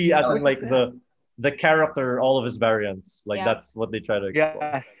 Loki as in like the character, all of his variants. Like that's what they try to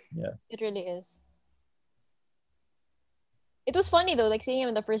explore. Yeah. It really is. It was funny though, like seeing him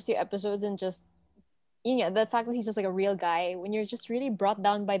in the first few episodes and just the fact that he's just like a real guy, when you're just really brought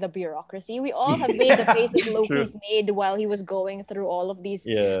down by the bureaucracy. We all have made the face that Loki's made while he was going through all of these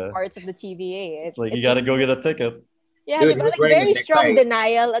parts of the TVA. It's like you gotta go get a ticket. Yeah, dude, like very strong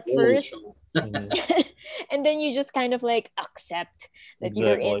denial at first. And then you just kind of like accept that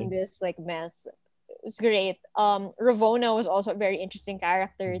you're in this like mess. It was great. Ravonna was also a very interesting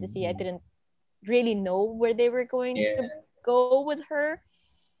character to see. I didn't really know where they were going to go with her.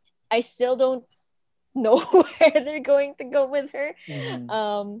 I still don't know where they're going to go with her.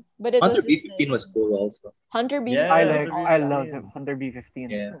 But it Hunter B15 was cool also. Hunter B15 I love him. Hunter B15.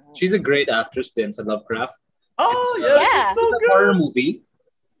 Yeah. She's a great actress in Lovecraft. Oh, she's so good. Horror movie.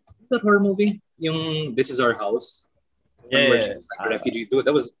 Is that horror movie? Yung This Is Our House. Where she was like a refugee. Dude,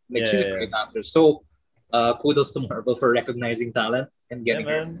 that was like she's a great actress. So kudos to Marvel for recognizing talent and getting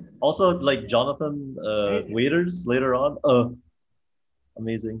her. Also, like Jonathan Waiters later on.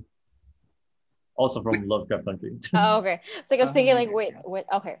 Amazing. Also from Lovecraft Country. Oh, okay. It's like I was thinking like, wait,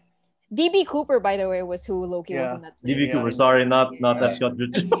 okay. DB Cooper, by the way, was who Loki was in that. DB Cooper, sorry, not F. Scott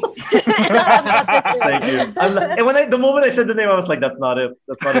Richardson. Thank you. And the moment I said the name, I was like, that's not it.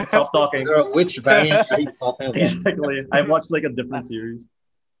 That's not it. Stop talking. Girl, which variant are you talking about? Exactly. I watched like a different series.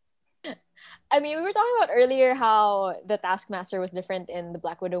 I mean, we were talking about earlier how the Taskmaster was different in the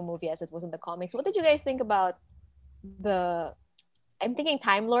Black Widow movie as it was in the comics. What did you guys think about I'm thinking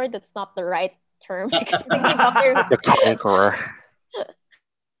Time Lord, that's not the right term. The Conqueror.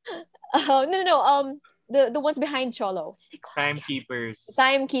 No. The ones behind Cholo. Timekeepers.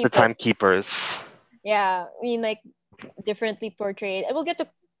 The Timekeepers. Yeah, I mean, like differently portrayed. And we'll get to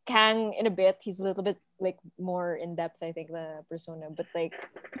Kang in a bit. He's a little bit like more in depth, I think, the persona. But like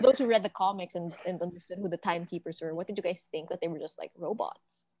those who read the comics and understood who the Timekeepers were, what did you guys think? That they were just like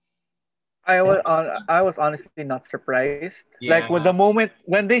robots? I was honestly not surprised. Yeah. Like with the moment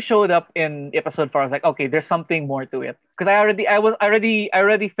when they showed up in episode 4, I was like, okay, there's something more to it. Because I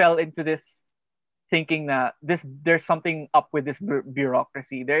already fell into this thinking that there's something up with this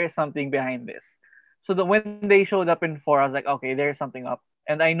bureaucracy. There is something behind this. So when they showed up in 4, I was like, okay, there's something up,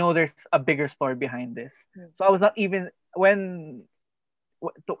 and I know there's a bigger story behind this. So I was not even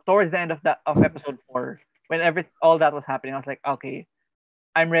towards the end of episode 4, when all that was happening, I was like, okay,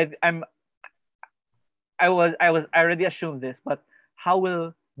 I'm ready. I already assumed this, but how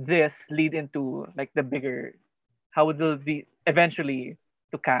will this lead into like the bigger? How will it be eventually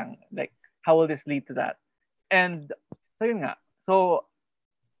to Kang? Like, how will this lead to that? And so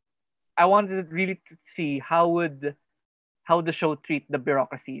I wanted really to see how the show treat the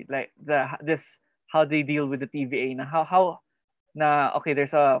bureaucracy, like how they deal with the TVA. Okay,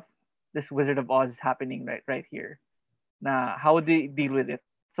 there's this Wizard of Oz happening right here. How would they deal with it?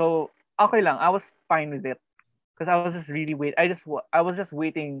 So okay lang, I was fine with it because I was just really I was just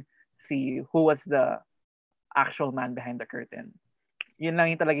waiting to see who was the actual man behind the curtain. Yun lang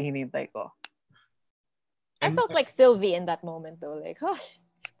yung talaga hinihintay ko. I felt like Sylvie in that moment though, like, oh,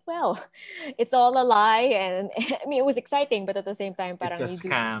 well, it's all a lie, and I mean it was exciting, but at the same time, parang it's a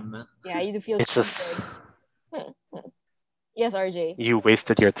scam. You do feel Yes, RJ. You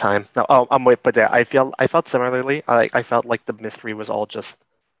wasted your time. No, I'm wait, but I felt similarly. I felt like the mystery was all just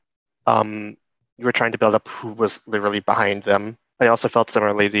you were trying to build up who was literally behind them. I also felt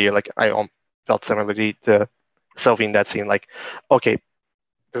similarly to Sylvie in that scene, like, okay,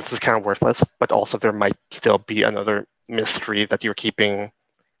 this is kind of worthless, but also there might still be another mystery that you're keeping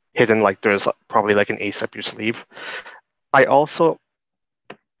hidden, like there's probably like an ace up your sleeve. I also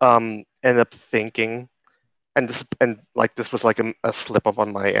ended up thinking, and this was like a slip up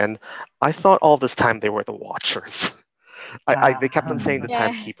on my end, I thought all this time they were the Watchers. They kept on saying the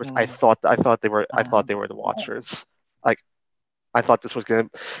Timekeepers. I thought they were the Watchers. Like, I thought this was gonna.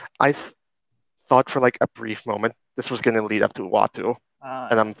 I thought for like a brief moment this was gonna lead up to Uatu,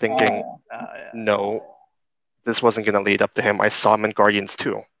 and I'm thinking, no, this wasn't gonna lead up to him. I saw him in Guardians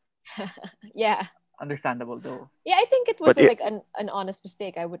 2. Yeah. Understandable though. Yeah, I think it was an honest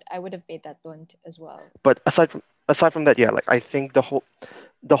mistake. I would have made that one as well. But aside from that, yeah, like I think the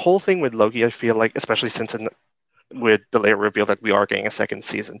whole thing with Loki, I feel like, especially since with the later reveal that we are getting a second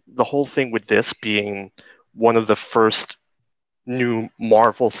season, the whole thing with this being one of the first new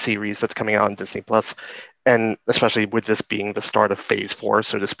Marvel series that's coming out on Disney Plus, and especially with this being the start of Phase 4,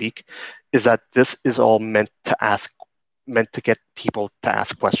 so to speak, is that this is all meant to get people to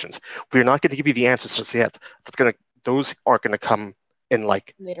ask questions. We're not going to give you the answers just yet. Those are going to come in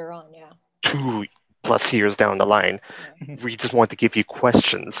like later on, yeah, 2+ years down the line. We just want to give you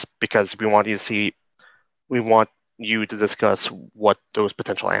questions because we want you to discuss what those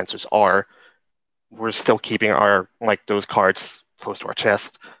potential answers are. We're still keeping those cards close to our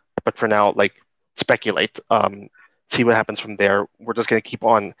chest, but for now, like, speculate. See what happens from there. We're just going to keep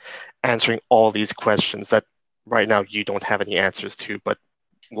on answering all these questions that right now you don't have any answers to, but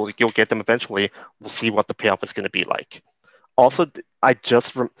you'll get them eventually. We'll see what the payoff is going to be like. Also, I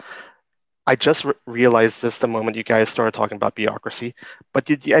just realized this the moment you guys started talking about bureaucracy, but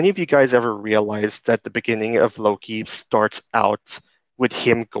did any of you guys ever realize that the beginning of Loki starts out with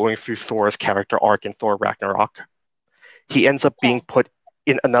him going through Thor's character arc in Thor Ragnarok? He ends up being put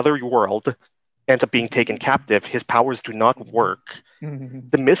in another world, ends up being taken captive. His powers do not work.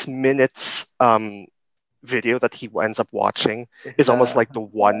 The Miss Minutes video that he ends up watching is almost like the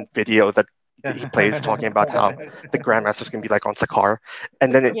one video that he plays talking about how the Grandmaster's going to be like on Sakaar.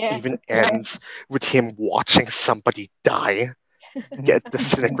 And then it even ends with him watching somebody die, get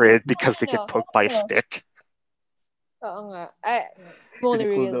disintegrated because they get poked by a stick. Fully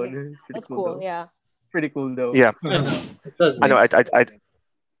real. That's cool, yeah. Pretty cool though. Yeah. I know,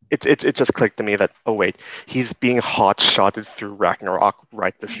 it just clicked to me that, oh wait, he's being hot-shotted through Ragnarok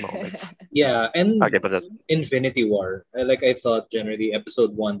right this moment. Yeah, and Infinity War. I thought generally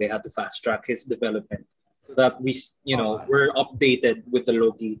episode 1 they had to fast track his development so that we're updated with the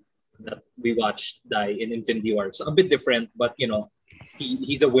Loki that we watched die in Infinity War. It's a bit different, but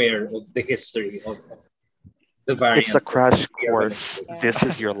he's aware of the history of the variant. It's a crash course. Yeah. This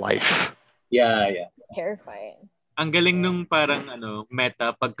is your life. Yeah. Terrifying. Ang galing nung parang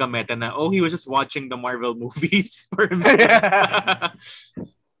pagka-meta na, he was just watching the Marvel movies for himself.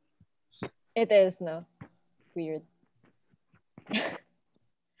 It is, no? Weird.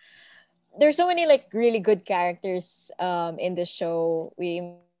 There's so many really good characters in this show.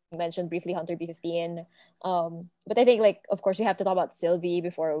 We mentioned briefly Hunter B-15. But I think of course we have to talk about Sylvie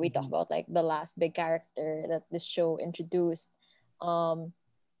before we talk about the last big character that this show introduced.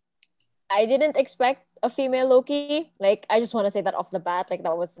 I didn't expect a female Loki. I just want to say that off the bat, that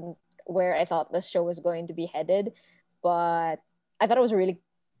wasn't where I thought this show was going to be headed. But I thought it was a really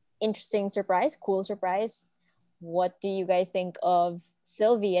interesting surprise, cool surprise. What do you guys think of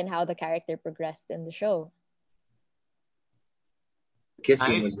Sylvie and how the character progressed in the show?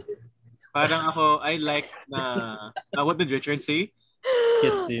 Kissing. Parang ako, I like what did Richard say?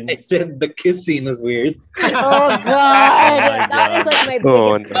 Kiss scene. I said the kiss scene was weird. Oh God, that is my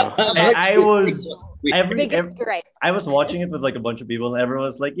biggest. No. Biggest gripe. I was watching it with a bunch of people, and everyone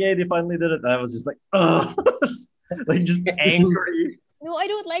was like, "Yay, they finally did it!" And I was just just angry. No, I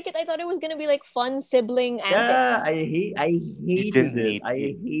don't like it. I thought it was gonna be fun sibling antics. Yeah, I hated it.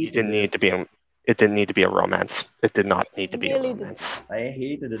 It didn't need to be a romance. It did not need to be a romance. I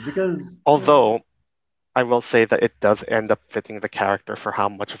hated it because although I will say that it does end up fitting the character for how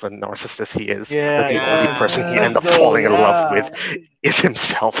much of a narcissist he is. That the only person he ends up falling in love with is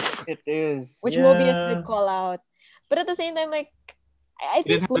himself. It is. Which Mobius did call out. But at the same time, I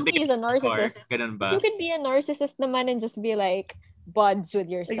think Loki is a narcissist. You can be a narcissist naman and just be buds with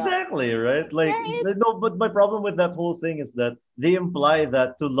yourself. Exactly, right? No, but my problem with that whole thing is that they imply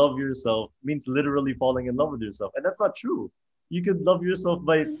that to love yourself means literally falling in love with yourself. And that's not true. You could love yourself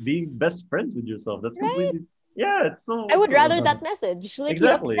by being best friends with yourself. That's completely it's so. I would rather that message.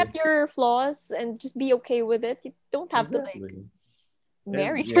 Exactly. You accept your flaws and just be okay with it. You don't have to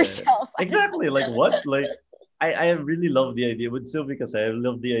marry yourself. Exactly. What? I really love the idea with Sylvie because I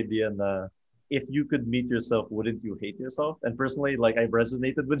love the idea that if you could meet yourself, wouldn't you hate yourself? And personally, I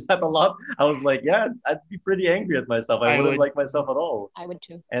resonated with that a lot. I was I'd be pretty angry at myself. I wouldn't like myself at all. I would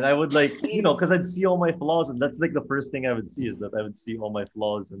too. And I would because I'd see all my flaws, and that's the first thing I would see is that I would see all my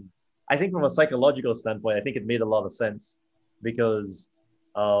flaws. And I think from a psychological standpoint, I think it made a lot of sense because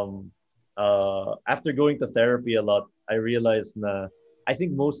after going to therapy a lot, I realized I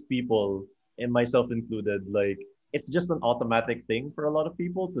think most people, and myself included, it's just an automatic thing for a lot of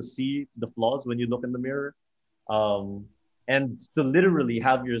people to see the flaws when you look in the mirror, and to literally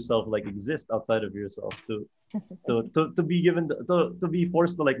have yourself exist outside of yourself, to be given to be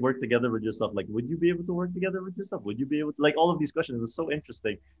forced to work together with yourself. Would you be able to work together with yourself? Would you be able to all of these questions? It was so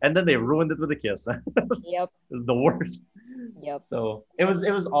interesting, and then they ruined it with a kiss. It was the worst. Yep. So it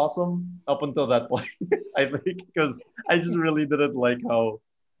was awesome up until that point. I think because I just really didn't like how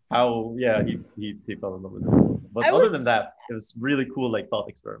he fell in love with himself. But other than that, it was really cool thought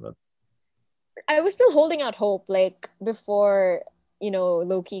experiment. I was still holding out hope before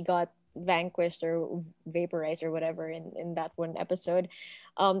Loki got vanquished or vaporized or whatever in that one episode,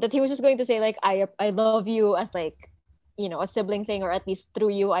 that he was just going to say I love you as a sibling thing, or at least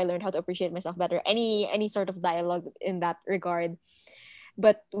through you I learned how to appreciate myself better, any sort of dialogue in that regard.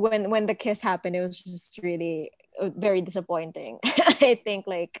 But when the kiss happened, it was just really very disappointing. I think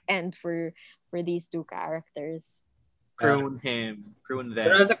end for these two characters. Prune him, prune them.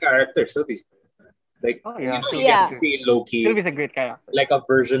 But as a character, Sylvie's Like, you Yeah. get to see Loki. Sylvie's a great character. Like a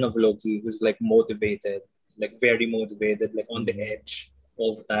version of Loki who's like motivated, like very motivated, like on the edge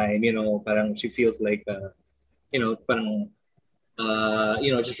all the time. Parang she feels like, parang,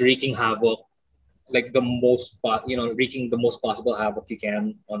 just wreaking havoc, like wreaking the most possible havoc you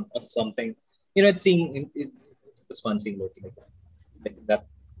can on something. It was fun seeing Loki like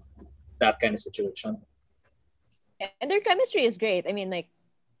that kind of situation. And their chemistry is great. I mean, like,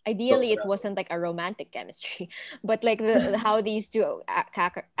 ideally it wasn't like a romantic chemistry, but like how these two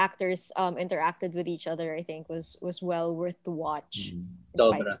actors interacted with each other, I think was well worth the watch.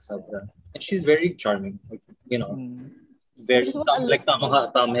 Sobra. And she's very charming, very like Tom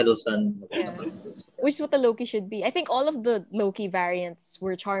Hiddleston. Yeah. Which is what the Loki should be. I think all of the Loki variants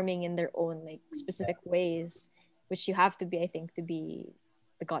were charming in their own like specific ways, which you have to be, I think, to be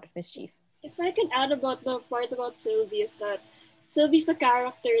the god of mischief. If I can add about the part about Sylvie, is that Sylvie's the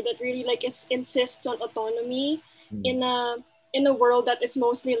character that really like insists on autonomy in a world that is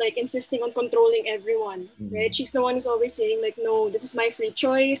mostly like insisting on controlling everyone, right? She's the one who's always saying like, no, this is my free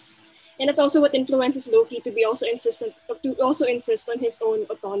choice. And that's also what influences Loki to insist on his own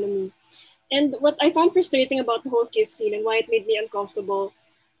autonomy. And what I found frustrating about the whole kiss scene and why it made me uncomfortable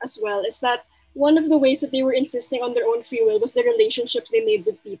as well is that one of the ways that they were insisting on their own free will was the relationships they made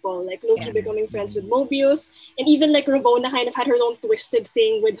with people, like Loki becoming friends with Mobius, and even like Ravonna kind of had her own twisted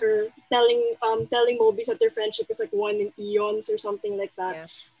thing with her telling Mobius that their friendship is like one in eons or something like that. Yeah.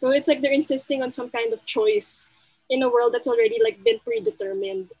 So it's like they're insisting on some kind of choice in a world that's already like been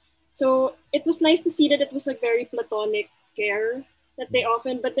predetermined. So it was nice to see that it was like very platonic care that they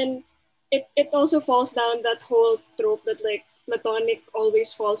often, but then it also falls down that whole trope that like platonic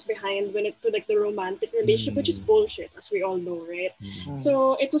always falls behind when it to like the romantic relationship, which is bullshit, as we all know, right?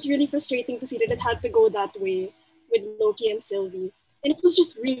 So it was really frustrating to see that it had to go that way with Loki and Sylvie, and it was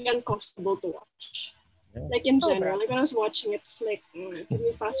just really uncomfortable to watch. Like in general, like when I was watching it, it's like give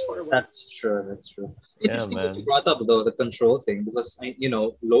me fast forward. That's true. Interesting that you brought up though the control thing, because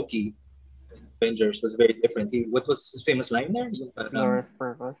Loki in Avengers was very different. What was his famous line there? No.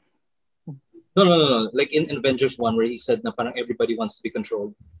 Like in Avengers 1 where he said na parang everybody wants to be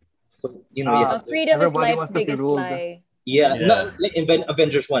controlled. So, freedom is life's biggest lie. Yeah. No, like in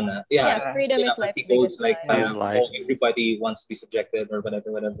Avengers 1. Freedom is life's biggest lie. Everybody wants to be subjected or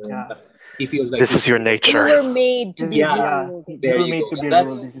whatever. Yeah. He feels like this is your nature. You were made to be ruled. There you go.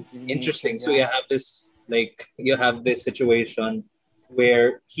 That's interesting. So you have this situation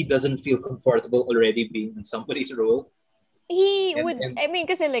where he doesn't feel comfortable already being in somebody's role.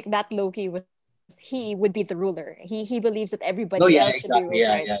 Because like that Loki he would be the ruler. He believes that everybody else should be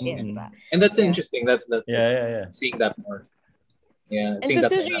ruled. And that's interesting. That seeing that more. Yeah. And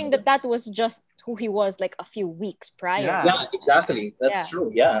considering that was just who he was like a few weeks prior. Yeah, exactly. That's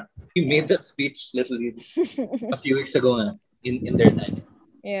true. Yeah. He made that speech literally a few weeks ago in their time.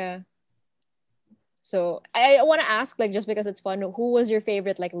 Yeah. So I want to ask, like, just because it's fun, who was your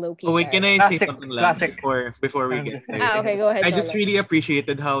favorite like Loki? Oh wait, can I say something before we get there? Okay, go ahead. I just really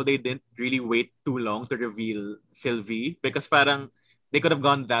appreciated how they didn't really wait too long to reveal Sylvie, because parang they could have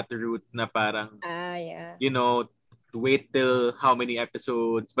gone that route na parang wait till how many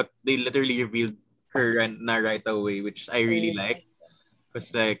episodes, but they literally revealed her right away, which I really like.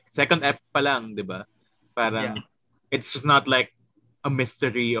 Because like second ep pa lang, diba? Parang it's just not like a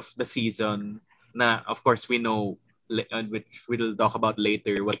mystery of the season. Na, of course, we know, which we'll talk about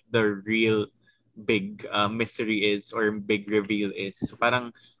later, what the real big mystery is or big reveal is. So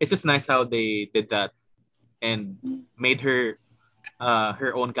parang it's just nice how they did that and made her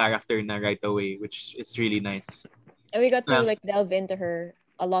her own character na right away, which is really nice. And we got to like delve into her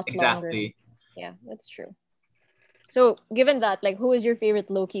a lot longer. Yeah, that's true. So given that, like, who is your favorite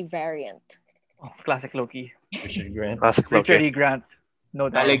Loki variant? Classic Loki. Richard Grant. Richard E. Grant. No,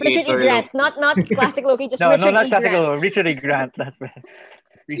 Richard E. Grant, not classic Loki, just Richard E. Not classic Grant. Loki. Richard E. Grant. That's right.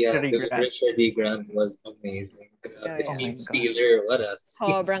 Richard E. Grant was amazing. The scene stealer, what a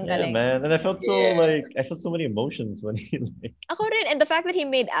man. And I felt so many emotions when he like. Ako rin, and the fact that he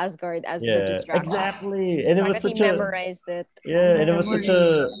made Asgard as the distraction. Exactly, and it was such he memorized it. Yeah, and it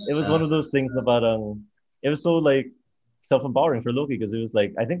was one of those things na parang it was so like self-empowering for Loki, because it was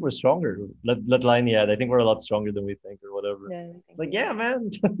like, I think we're stronger. That line he had, I think we're a lot stronger than we think, or whatever. Like, yeah, man.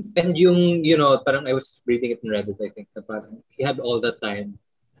 And parang I was reading it in Reddit, I think, na parang he had all that time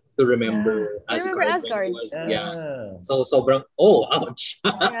to remember Asgard. So sobrang, ouch.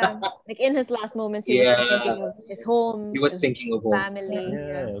 Like in his last moments, he was thinking of his home. He was thinking of family.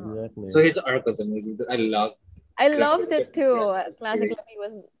 Exactly. So his arc was amazing. I loved it too. Classic Loki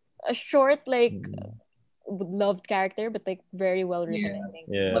was a short, like, loved character, but like very well written, I think.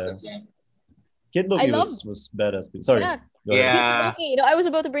 Kid Loki was badass too. Sorry. Yeah. Yeah. Kid Loki. You know, I was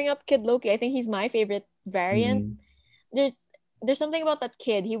about to bring up Kid Loki. I think he's my favorite variant. There's something about that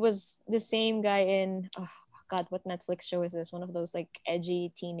kid. He was the same guy in God, what Netflix show is this? One of those like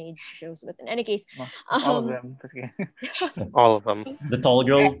edgy teenage shows. But in any case, all of them. All of them. The tall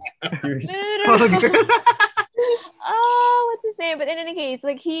girl. What's his name? But in any case,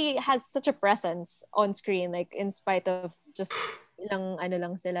 like he has such a presence on screen, like in spite of just ilang ano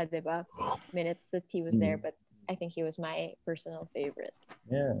lang sila, diba? Minutes that he was there, but I think he was my personal favorite.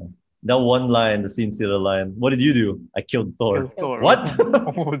 Yeah. That one line, the scene stealer line. What did you do? I killed Thor. What?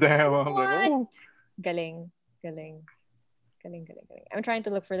 Oh, damn. What? Galing. I'm trying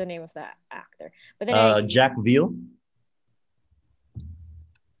to look for the name of that actor. But then Jack Veal.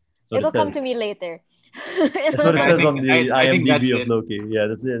 It'll come to me later. That's what it says on the IMDb of Loki. Yeah,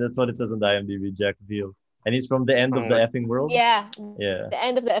 that's it. That's what it says on the IMDb, Jack Veal. And he's from the end of the effing world? Yeah. The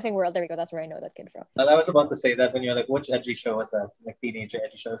end of the effing world. There we go. That's where I know that kid from. Well, I was about to say that when you're like, which edgy show was that? Like teenager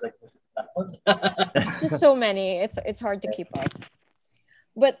edgy show. I was like, was it that one? It's just so many. It's hard to keep up.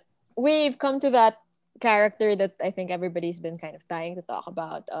 But we've come to that character that I think everybody's been kind of dying to talk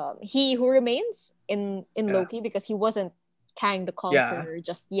about. He who remains in Loki, because he wasn't Kang the Conqueror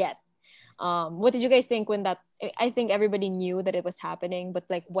just yet. What did you guys think when that? I think everybody knew that it was happening, but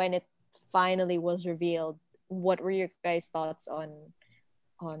like when it finally was revealed, what were your guys' thoughts on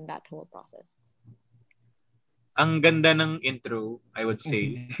that whole process? Ang ganda ng intro, I would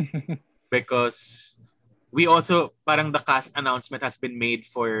say, because we also parang the cast announcement has been made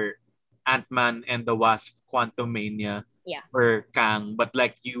for Ant-Man and the Wasp: Quantumania or Kang, but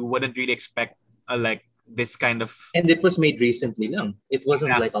like you wouldn't really expect like this kind of, and it was made recently lang. It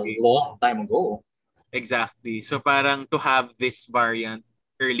wasn't like a long time ago. Exactly. So parang to have this variant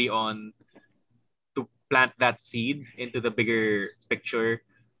early on to plant that seed into the bigger picture,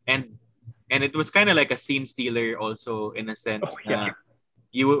 and it was kind of like a scene stealer also in a sense.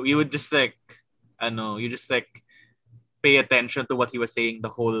 You would just like you just like pay attention to what he was saying the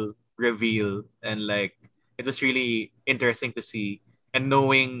whole reveal, and like it was really interesting to see, and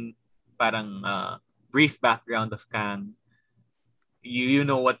knowing parang brief background of Kang, you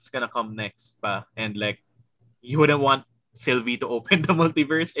know what's gonna come next pa, and like you wouldn't want Sylvie to open the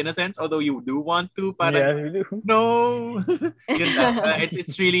multiverse in a sense, although you do want to, parang you do. No.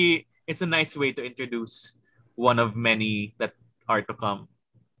 It's a nice way to introduce one of many that are to come.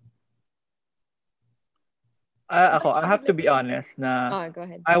 I have to be honest go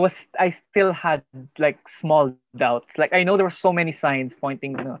ahead. I still had like small doubts. Like I know there were so many signs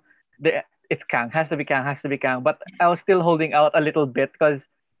pointing, it's Kang, has to be Kang. But I was still holding out a little bit because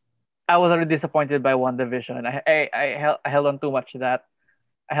I was already disappointed by WandaVision. I held on too much to that.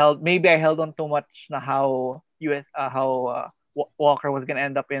 I held on too much na how Walker was gonna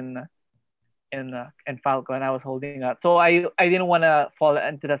end up in Falcon. I was holding out, so I didn't want to fall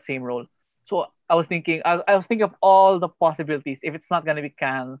into that same role. So I was thinking of all the possibilities. If it's not gonna be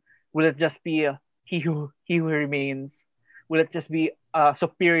Kang, will it just be he who remains? Will it just be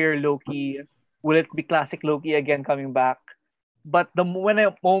superior Loki? Will it be classic Loki again coming back? But the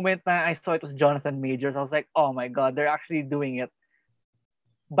moment I saw it was Jonathan Majors, I was like, oh my god, they're actually doing it.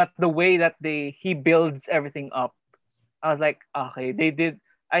 But the way that he builds everything up, I was like, okay, they did.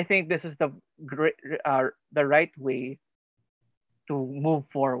 I think this is the right way to move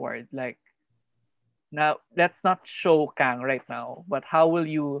forward. Like, now let's not show Kang right now, but how will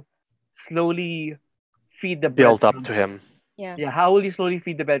you slowly feed the build up to him? Yeah, how will you slowly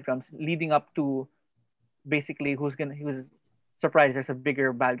feed the breadcrumbs leading up to basically who's surprised there's a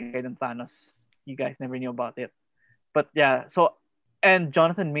bigger bad guy than Thanos. You guys never knew about it. But yeah, and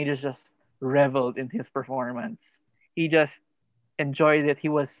Jonathan Majors just reveled in his performance. He just enjoyed it. He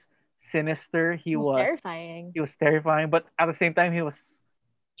was sinister. He was terrifying. He was terrifying, but at the same time he was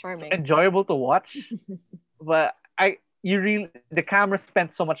charming, enjoyable to watch. But the camera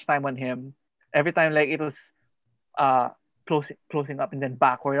spent so much time on him. Every time like it was closing up and then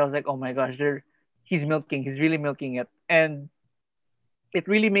backward. I was like, oh my gosh, he's really milking it. And it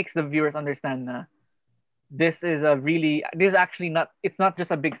really makes the viewers understand this is actually not, it's not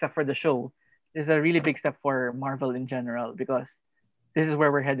just a big step for the show. It's a really big step for Marvel in general, because this is where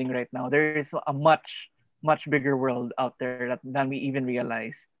we're heading right now. There is a much, much bigger world out there than we even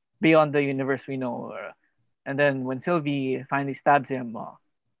realize, beyond the universe we know. And then when Sylvie finally stabs him,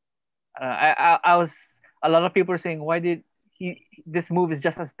 I was, a lot of people were saying, why did this move is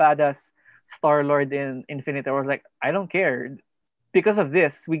just as bad as Star-Lord in Infinite. I was like, I don't care. Because of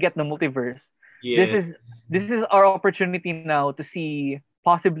this, we get the multiverse. Yes. This is our opportunity now to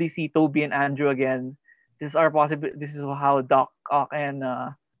possibly see Toby and Andrew again. This is how Doc Ock and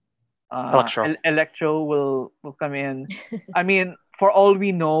Electro will come in. I mean, for all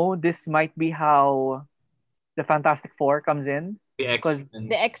we know, this might be how the Fantastic Four comes in. The X-Men.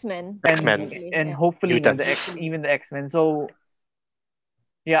 The X-Men. And hopefully even the X-Men. So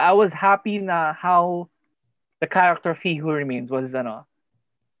yeah, I was happy na how the character of He Who Remains was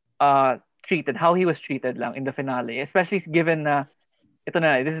treated, how he was treated lang in the finale. Especially given na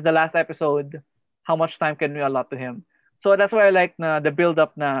this is the last episode. How much time can we allot to him? So that's why I like na the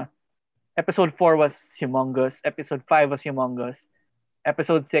build-up na episode 4 was humongous, episode 5 was humongous,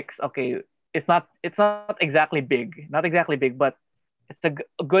 episode 6, okay, it's not exactly big, but it's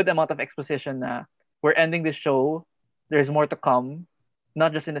a good amount of exposition na we're ending the show. There's more to come,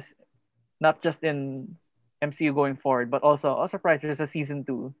 not just in MCU going forward, but also surprise, there's a season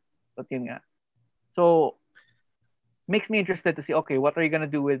 2. But yun nga. So makes me interested to see, okay, what are you gonna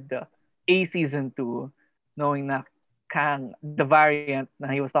do with the A season 2, knowing na Kang, the variant na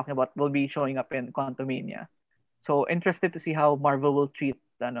he was talking about, will be showing up in Quantumania. So interested to see how Marvel will treat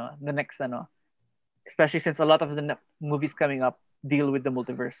the next especially since a lot of the movies coming up deal with the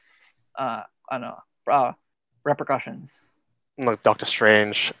multiverse repercussions. Like Doctor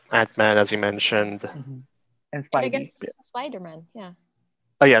Strange, Ant-Man, as you mentioned, and Spidey. I guess Spider-Man, yeah.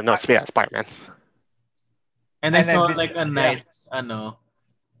 Oh yeah, no, Spider-Man. And I saw like a nice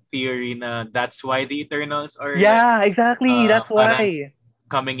theory na that's why the Eternals are exactly, that's why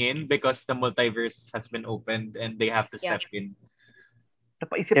coming in, because the multiverse has been opened and they have to step in.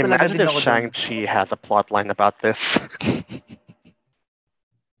 Imagine if Shang-Chi has a plot line about this.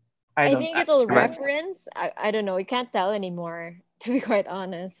 I think it'll reference. I don't know. You can't tell anymore, to be quite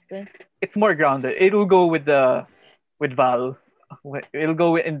honest. It's more grounded. It'll go with Val. It'll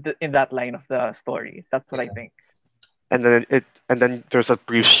go in that line of the story. That's what I think. And then there's a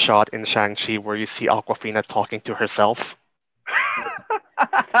brief shot in Shang-Chi where you see Awkwafina talking to herself.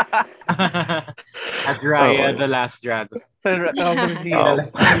 As Raya, the Last Dragon.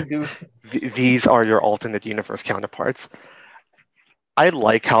 These are your alternate universe counterparts. I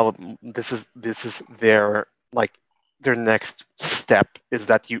like how this is their next step is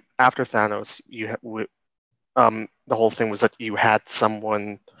that you, after Thanos, the whole thing was that you had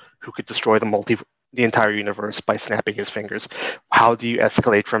someone who could destroy the entire universe by snapping his fingers. How do you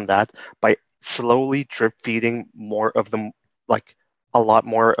escalate from that? By slowly drip feeding a lot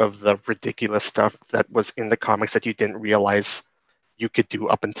more of the ridiculous stuff that was in the comics that you didn't realize you could do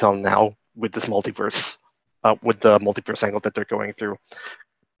up until now with this multiverse, with the multiverse angle that they're going through.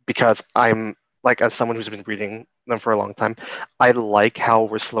 Because I'm as someone who's been reading them for a long time, I like how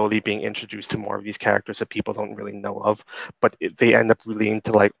we're slowly being introduced to more of these characters that people don't really know of, but they end up really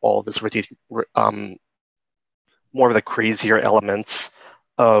into all this more of the crazier elements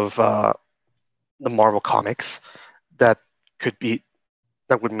of the Marvel comics that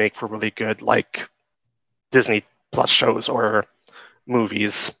would make for really good Disney Plus shows or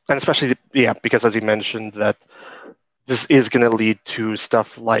movies, and especially because as you mentioned that this is going to lead to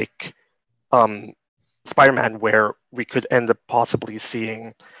stuff like Spider-Man, where we could end up possibly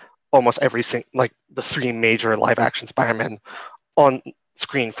seeing almost the 3 major live-action Spider-Man on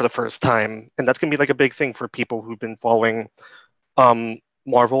screen for the first time, and that's going to be a big thing for people who've been following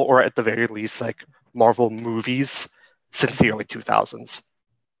Marvel, or at the very least Marvel movies since the early 2000s.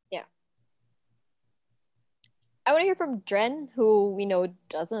 Yeah. I want to hear from Dren, who we know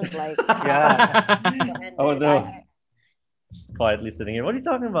doesn't like. Oh no. Just quietly sitting here. What are you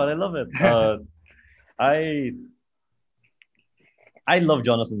talking about? I love it. I love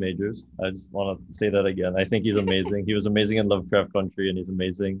Jonathan Majors. I just want to say that again. I think he's amazing. He was amazing in Lovecraft Country, and he's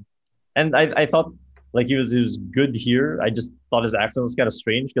amazing. And I thought he was good here. I just thought his accent was kind of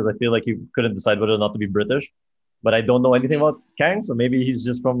strange because I feel like he couldn't decide whether or not to be British. But I don't know anything about Kang, so maybe he's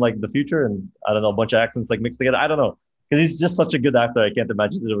just from the future, and I don't know, a bunch of accents mixed together. I don't know, because he's just such a good actor. I can't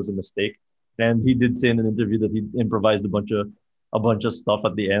imagine that it was a mistake. And he did say in an interview that he improvised a bunch of stuff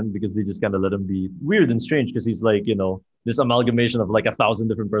at the end because they just kind of let him be weird and strange because he's this amalgamation of 1,000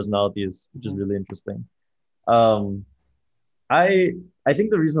 different personalities, which is really interesting. I think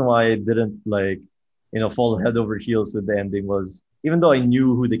the reason why I didn't fall head over heels with the ending was, even though I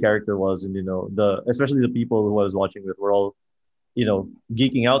knew who the character was, and especially the people who I was watching with were all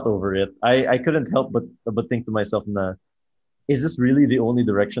geeking out over it, I couldn't help but think to myself, nah, is this really the only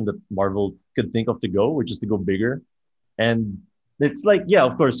direction that Marvel could think of to go, which is to go bigger? And it's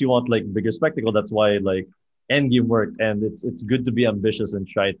of course you want bigger spectacle. That's why Endgame worked, and it's good to be ambitious and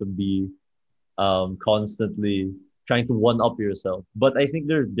try to be constantly trying to one-up yourself. But I think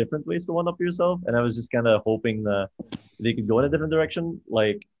there are different ways to one-up yourself, and I was just kind of hoping that they could go in a different direction.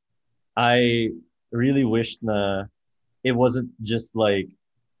 I really wish it wasn't just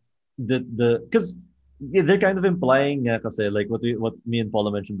because they're kind of implying like what me and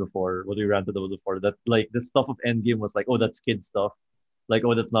Paula mentioned before, what we ranted about before, that like the stuff of Endgame was like, oh, that's kid stuff, like,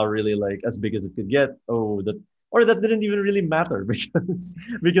 oh, that's not really like as big as it could get, oh, that, or that didn't even really matter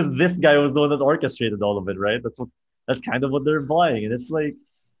because this guy was the one that orchestrated all of it, right? That's kind of what they're implying, and it's like,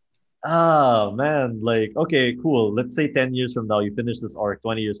 ah, man, like, okay, cool, let's say 10 years from now you finish this arc,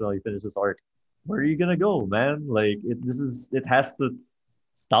 20 years from now you finish this arc, where are you gonna go, man? Like, it has to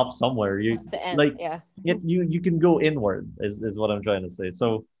stop somewhere. You end, like yeah. You can go inward is what I'm trying to say.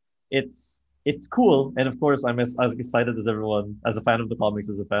 So it's cool, and of course I'm as excited as everyone, as a fan of the comics,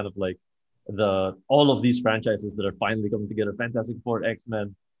 as a fan of like all of these franchises that are finally coming together. Fantastic Four,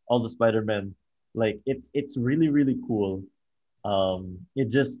 X-Men, all the Spider-Men. Like it's really really cool. It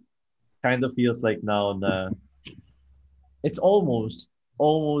just kind of feels like now it's almost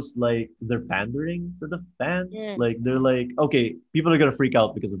like they're pandering to the fans. Yeah. Like they're like, okay, people are gonna freak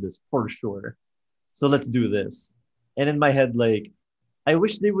out because of this for sure. So let's do this. And in my head, like, I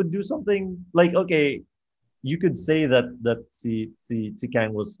wish they would do something like, okay, you could say that si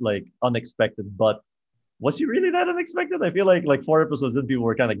Kang was like unexpected, but was he really that unexpected? I feel like 4 episodes in, people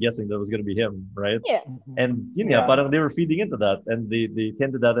were kind of guessing that it was gonna be him, right? Yeah. And parang they were feeding into that, and they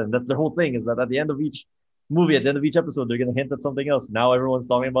hinted that, and that's the whole thing, is that at the end of each movie, at the end of each episode, they're gonna hint at something else. Now everyone's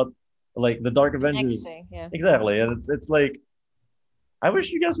talking about like the Dark Avengers. Yeah. Exactly. And it's like, I wish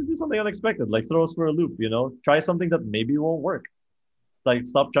you guys would do something unexpected, like throw us for a loop, try something that maybe won't work. It's like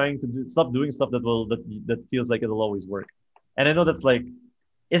stop doing stuff that feels like it'll always work. And I know that's like,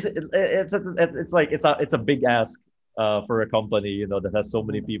 it's a big ask for a company, that has so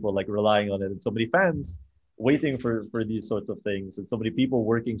many people like relying on it, and so many fans waiting for these sorts of things, and so many people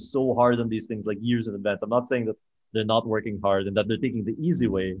working so hard on these things like years in advance. I'm not saying that they're not working hard and that they're taking the easy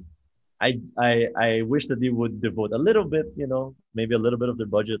way. I wish that they would devote a little bit, maybe a little bit of their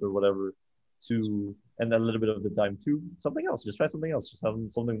budget or whatever and a little bit of the time to something else. Just try something else. Just have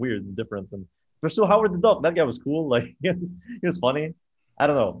something weird and different. And pursue Howard the Duck. That guy was cool. Like, he was funny. I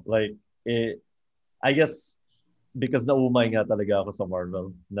don't know. Like, I guess because naumay nga talaga ako sa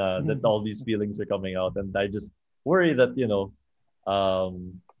Marvel that all these feelings are coming out, and I just worry that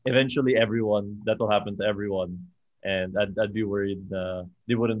eventually that'll happen to everyone, and I'd be worried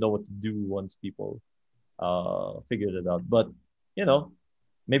they wouldn't know what to do once people figured it out. But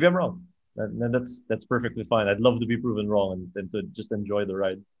maybe I'm wrong, and that's perfectly fine. I'd love to be proven wrong and to just enjoy the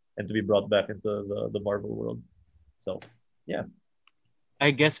ride and to be brought back into the Marvel world. So yeah,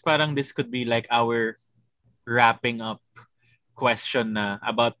 I guess parang this could be like our wrapping up question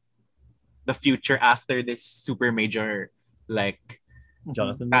about the future after this super major, like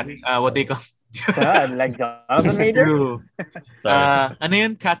Jonathan what they call like Jonathan Major. Ano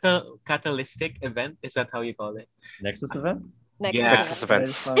yun? Catalytic event, is that how you call it? Nexus event. Nexus event.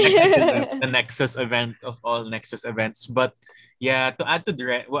 The Nexus event of all Nexus events. But yeah, to add to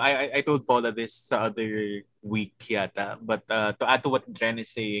Dren, well, I told Paula this the other week yata, but to add to what Dren is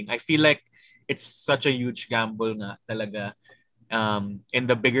saying, I feel like it's such a huge gamble nga talaga in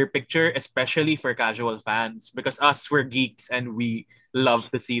the bigger picture, especially for casual fans, because us, we're geeks and we love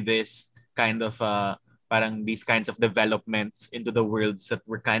to see this kind of parang these kinds of developments into the worlds that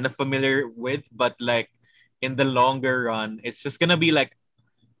we're kind of familiar with, but like in the longer run, it's just gonna be like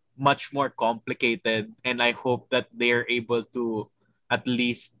much more complicated, and I hope that they're able to at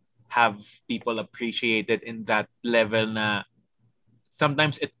least have people appreciate it in that level na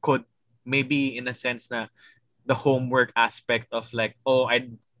sometimes it could maybe in a sense na the homework aspect of like, oh,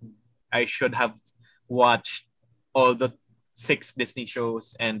 I should have watched all the 6 Disney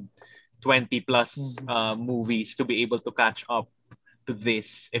shows and 20 plus movies to be able to catch up to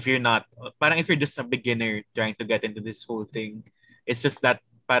this. If you're just a beginner trying to get into this whole thing, it's just that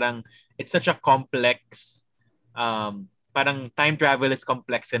parang it's such a complex parang time travel is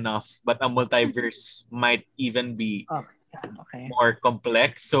complex enough, but a multiverse might even be more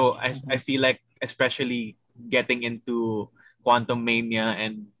complex. So I feel like, especially getting into Quantum Mania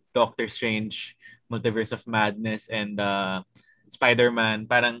and Doctor Strange, Multiverse of Madness, and Spider-Man,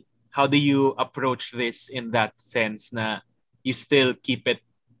 parang how do you approach this in that sense na you still keep it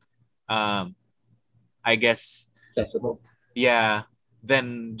I guess accessible? Yeah,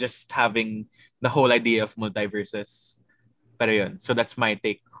 than just having the whole idea of multiverses. Pero yun, so that's my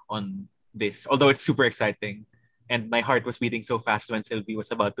take on this. Although it's super exciting, and my heart was beating so fast when Sylvie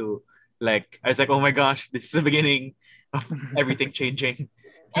was about to, like, I was like, oh my gosh, this is the beginning of everything changing.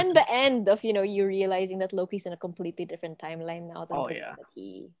 And the end of, you realizing that Loki's in a completely different timeline now than that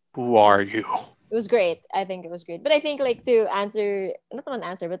he... Who are you? It was great. I think it was great. But I think, like, to answer, not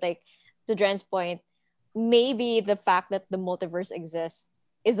but like, to Dren's point, maybe the fact that the multiverse exists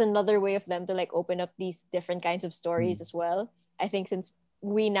is another way of them to like open up these different kinds of stories as well. I think since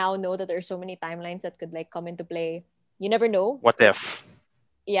we now know that there's so many timelines that could like come into play, you never know. What if?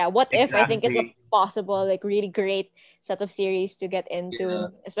 Yeah, what if I think is a possible like really great set of series to get into,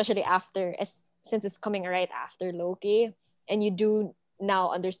 especially after since it's coming right after Loki, and you do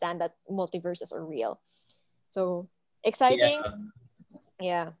now understand that multiverses are real. So exciting.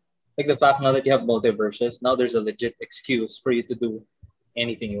 Yeah. Like the fact now that you have multiverses, now there's a legit excuse for you to do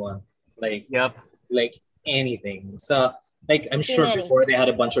anything you want. Like like anything. So like I'm sure before they had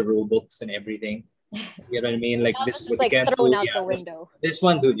a bunch of rule books and everything. You know what I mean? Like this is what like you can thrown do. out the window. This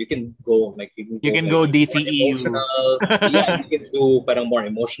one, dude, you can go like you can go DCEU. Yeah, you can do parang more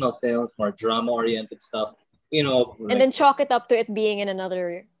emotional films, more drama oriented stuff. You know, and then chalk it up to it being in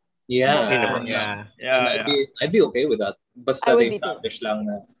another. I'd be okay with that. Basta they establish lang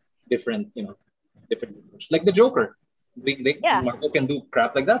na different, different like the Joker. Marvel can do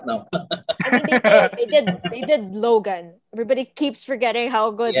crap like that now. I mean, they did Logan. Everybody keeps forgetting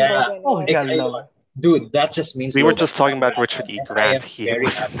how good Logan was. Dude, that just means we were just talking about Richard E. Grant.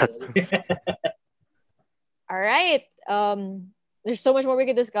 All right. There's so much more we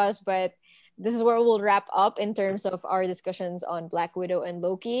could discuss, but this is where we'll wrap up in terms of our discussions on Black Widow and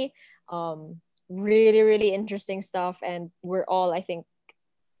Loki. Really, really interesting stuff, and we're all, I think,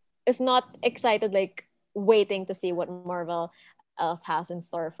 if not excited, like waiting to see what Marvel else has in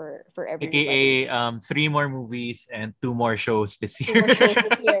store for everybody. AKA 3 more movies and 2 more shows this year. 2 more shows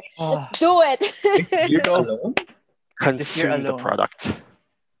this year. Let's do it. This year alone? Consume the product.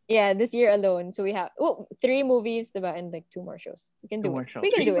 Yeah, this year alone. So we have 3 movies, diba? And like 2 more shows. We can do it.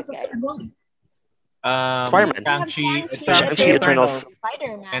 We can do it, guys. Spider-Man. Shang-Chi, Eternals.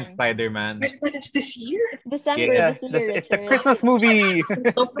 Spider-Man. And Spider-Man. Spider-Man is this year? December this year, It's the Christmas movie.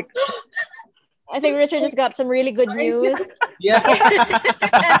 I think Richard just got some really good news. Yeah.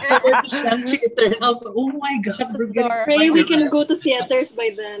 Shang-Chi Eternals. Oh my God. Pray we can go to theaters by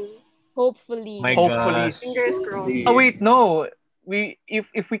then. Hopefully. Hopefully. Fingers crossed. Oh wait, no.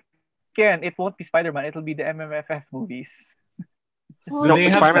 If we can, it won't be Spider-Man. It'll be the MMFF movies. Do they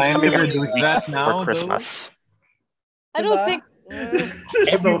have time to produce that now for Christmas? I don't think.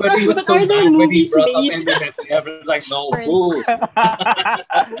 Everybody was so mad when he brought up MMFF. Everyone's like, no.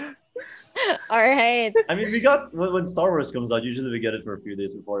 All right. I mean, we got when Star Wars comes out. Usually, we get it for a few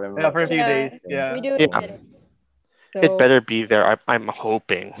days before. For a few days. Yeah. We do. So, it better be there. I'm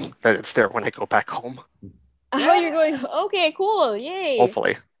hoping that it's there when I go back home. Oh, you're going. Okay, cool. Yay.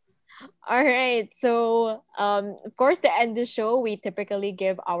 Hopefully. All right. So, of course, to end the show, we typically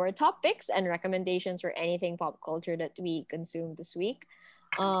give our top picks and recommendations for anything pop culture that we consumed this week.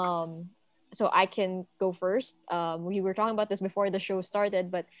 So I can go first. We were talking about this before the show started,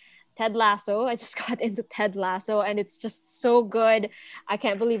 but Ted Lasso. I just got into Ted Lasso, and it's just so good. I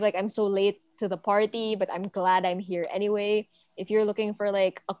can't believe like I'm so late to the party, but I'm glad I'm here anyway. If you're looking for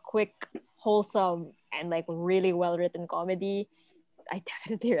like a quick, wholesome, and like really well-written comedy, I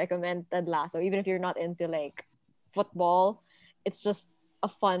definitely recommend Ted Lasso. Even if you're not into like football, it's just a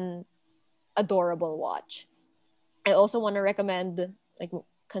fun, adorable watch. I also want to recommend, like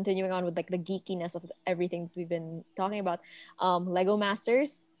continuing on with like the geekiness of everything we've been talking about, Lego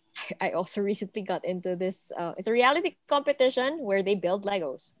Masters. I also recently got into this. It's a reality competition where they build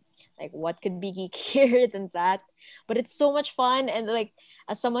Legos. Like, what could be geekier than that? But it's so much fun, and like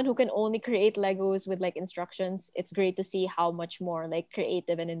as someone who can only create Legos with like instructions, it's great to see how much more like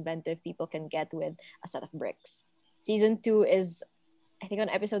creative and inventive people can get with a set of bricks. Season 2 is, I think, on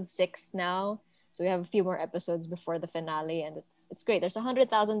episode 6 now, so we have a few more episodes before the finale, and it's great. There's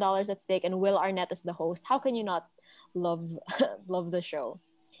 $100,000 at stake, and Will Arnett is the host. How can you not love love the show?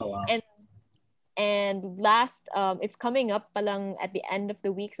 Oh, wow. And last, it's coming up palang at the end of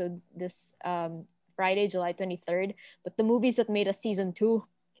the week, so this Friday, July 23rd. But The Movies That Made Us Season 2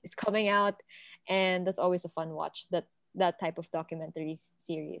 is coming out, and that's always a fun watch. That type of documentary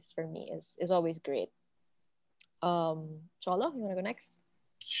series for me is always great. Cholo, you want to go next?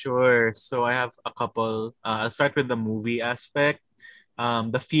 Sure. So I have a couple. I'll start with the movie aspect.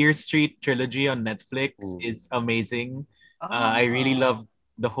 The Fear Street trilogy on Netflix is amazing. I really love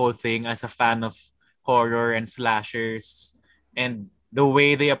the whole thing as a fan of horror and slashers, and the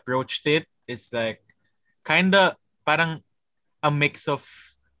way they approached it is like kind of parang a mix of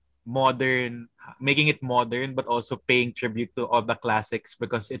making it modern but also paying tribute to all the classics,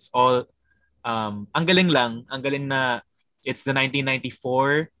 because it's all ang galing na it's the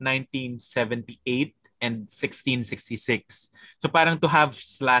 1994, 1978 and 1666. So parang to have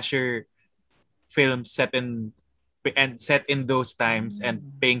slasher films set in those times and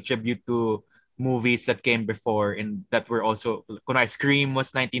paying tribute to movies that came before and that were also, kunwari, Scream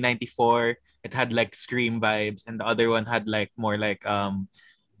was 1994. It had like Scream vibes, and the other one had like more like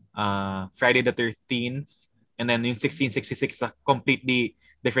Friday the 13th. And then yung 1666 is a completely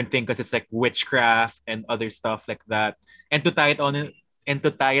different thing because it's like witchcraft and other stuff like that. And to tie it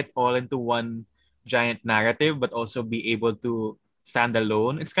all into one giant narrative, but also be able to stand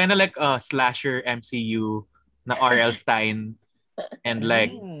alone. It's kind of like a slasher MCU na R.L. Stine, and like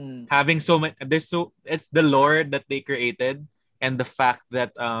having so much. It's the lore that they created, and the fact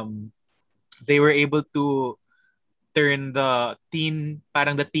that they were able to turn the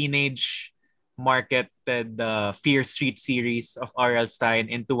teenage marketed Fear Street series of R.L. Stine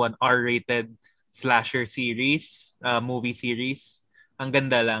into an R-rated slasher series, movie series. Ang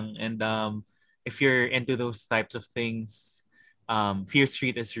ganda lang. And if you're into those types of things, Fear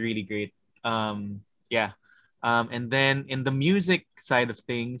Street is really great. Yeah. And then in the music side of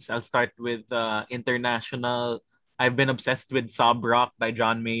things, I'll start with international. I've been obsessed with Sob Rock by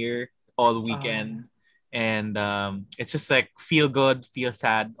John Mayer all weekend. And it's just like feel good, feel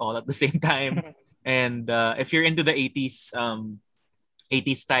sad all at the same time. And if you're into the 80s,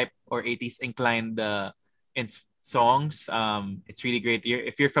 80s type or 80s inclined songs, it's really great.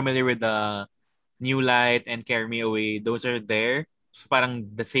 If you're familiar with the New Light and Carry Me Away, those are there. So parang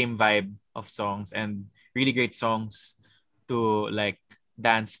the same vibe of songs, and really great songs to like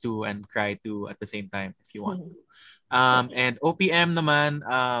dance to and cry to at the same time if you want to. And OPM naman,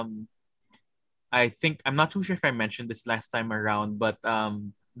 I think, I'm not too sure if I mentioned this last time around, but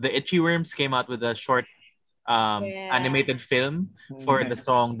the Itchy Worms came out with a short animated film for the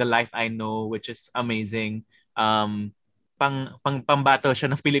song The Life I Know, which is amazing. Pambato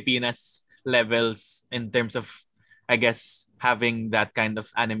siya ng Pilipinas levels in terms of, I guess, having that kind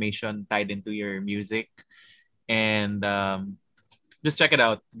of animation tied into your music. And just check it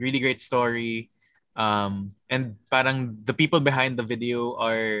out. Really great story. And parang the people behind the video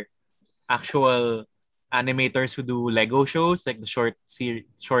are actual animators who do Lego shows, like the short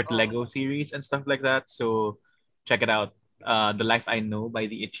Lego series and stuff like that. So check it out. The Life I Know by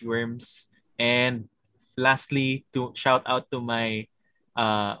the Itchy Worms. And lastly, to shout out to my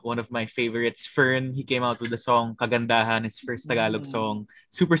one of my favorites, Fern. He came out with the song Kagandahan, his first Tagalog song.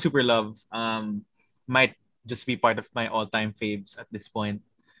 Super, super love. Might just be part of my all-time faves at this point.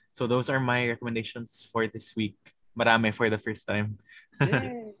 So those are my recommendations for this week. Marami for the first time.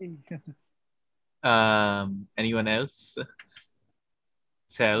 Anyone else?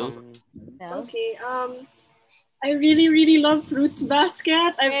 Sel? Okay. I really, really love Fruits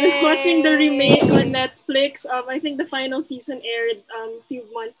Basket. I've been watching the remake on Netflix. I think the final season aired a few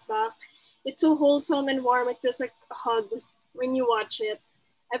months back. It's so wholesome and warm. It feels like a hug when you watch it.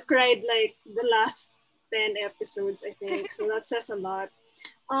 I've cried like the last 10 episodes, I think. So that says a lot.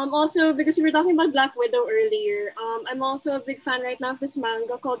 Also, because we were talking about Black Widow earlier, I'm also a big fan right now of this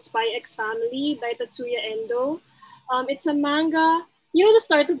manga called Spy X Family by Tatsuya Endo. It's a manga, you know the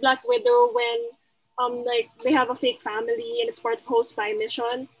start of Black Widow when like they have a fake family and it's part of a whole spy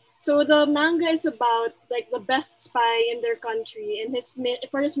mission. So the manga is about like the best spy in their country, and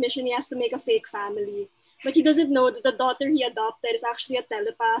for his mission he has to make a fake family. But he doesn't know that the daughter he adopted is actually a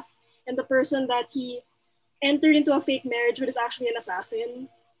telepath, and the person that he entered into a fake marriage with is actually an assassin.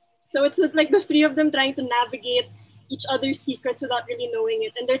 So it's like the three of them trying to navigate each other's secrets without really knowing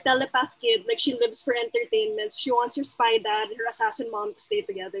it. And their telepath kid, like she lives for entertainment. She wants her spy dad and her assassin mom to stay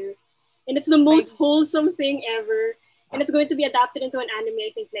together. And it's the most wholesome thing ever. And it's going to be adapted into an anime, I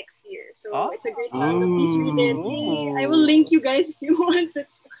think, next year. So it's a great manga. Please read it. Yay. I will link you guys if you want.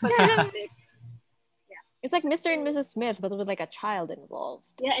 It's fantastic. It's like Mr. and Mrs. Smith, but with like a child involved.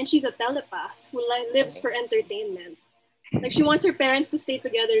 Yeah, and she's a telepath who lives for entertainment. Like she wants her parents to stay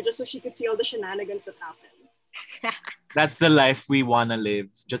together just so she could see all the shenanigans that happen. That's the life we wanna live.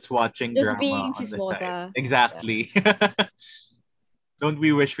 Just watching just drama. Being chismosa. Exactly. Yeah. Don't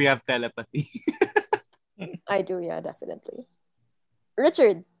we wish we have telepathy? I do, yeah, definitely.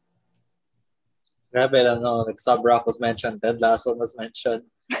 Richard. Grabe, like Sob Rock was mentioned, Ted Lasso was mentioned.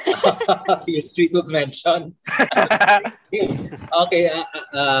 Fear Street was mentioned. Okay,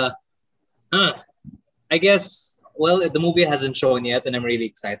 I guess, well, the movie hasn't shown yet and I'm really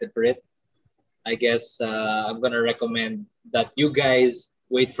excited for it. I guess I'm gonna recommend that you guys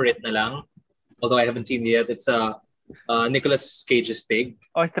wait for it na lang. Although I haven't seen it yet. It's Nicolas Cage's Pig.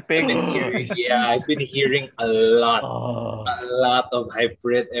 Oh, it's the Pig. I've been hearing a lot of hype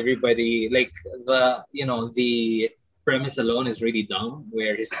for it. Everybody, like the premise alone is really dumb,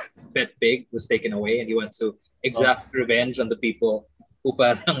 where his pet pig was taken away and he wants to exact revenge on the people who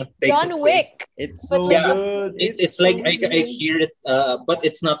parang takes his John Wick. It's so good. It's so like good. I hear it, but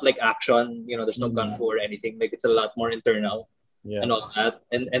it's not like action. There's no kung fu or anything. Like it's a lot more internal and all that.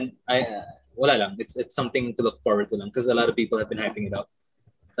 And I wala lang. It's something to look forward to lang because a lot of people have been hyping it up.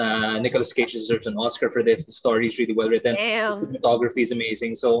 Nicolas Cage deserves an Oscar for this. The story is really well written. Damn. The cinematography is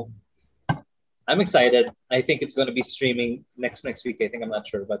amazing. So I'm excited. I think it's going to be streaming next week. I think I'm not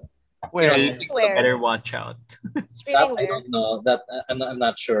sure, but where? Better watch out. Streaming I don't know. That I'm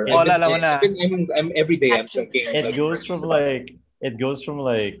not sure. Oh, I'm every day I'm checking. It goes from like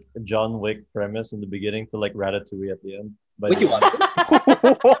a John Wick premise in the beginning to like Ratatouille at the end. But what you want?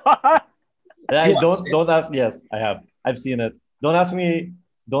 don't ask. Yes, I have. I've seen it. Don't ask me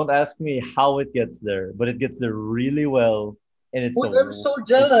how it gets there, but it gets there really well, and it's. I'm so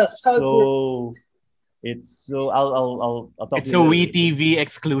jealous. It's so I'll talk. It's a WeTV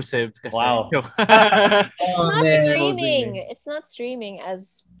exclusive. Kasi. Wow. It's not streaming. It's not streaming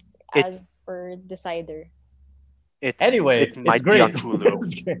as per Decider. Anyway, it might it's great. be on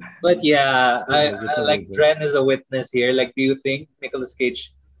Hulu. But yeah, I like Dren is a witness here. Like, do you think Nicolas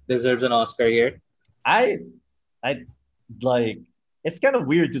Cage deserves an Oscar here? I like. It's kind of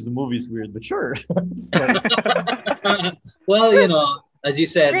weird because the movie's weird, but sure. Well, as you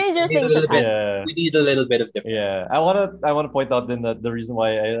said, we need a little bit of difference. Yeah, I wanna point out then that the reason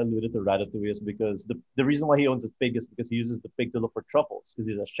why I alluded to Ratatouille is because the reason why he owns a pig is because he uses the pig to look for truffles because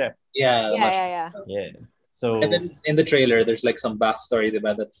he's a chef. Yeah. So and then in the trailer, there's like some backstory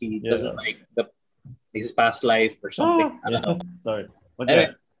about that he doesn't like his past life or something. I don't know. Sorry, but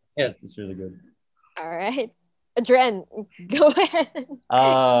anyway, it's really good. All right, Dren, go ahead.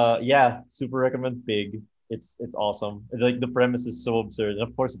 Yeah, super recommend Pig. It's awesome. Like the premise is so absurd. And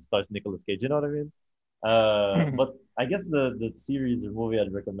of course, it stars Nicolas Cage. You know what I mean? But I guess the series or movie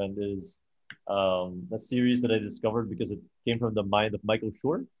I'd recommend is a series that I discovered because it came from the mind of Michael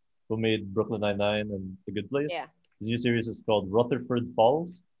Schur, who made Brooklyn Nine-Nine and The Good Place. Yeah. His new series is called Rutherford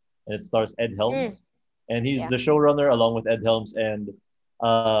Falls, and it stars Ed Helms, and he's the showrunner along with Ed Helms and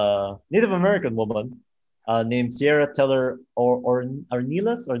Native American woman named Sierra Teller or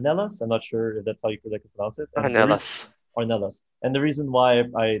Ornelas. I'm not sure if that's how you correctly pronounce it. Ornelas. And the reason why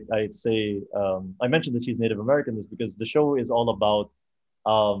I say I mentioned that she's Native American is because the show is all about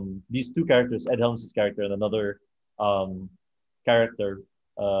these two characters, Ed Helms' character and another character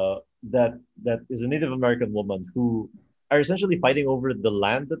that is a Native American woman who are essentially fighting over the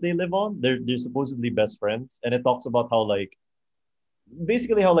land that they live on. They're supposedly best friends, and it talks about how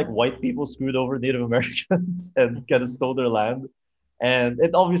basically how white people screwed over Native Americans and kind of stole their land. And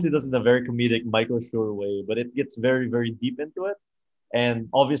it obviously does in a very comedic Michael Schur way, but it gets very, very deep into it. And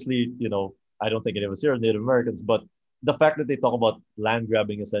obviously, I don't think any of us here are Native Americans, but the fact that they talk about land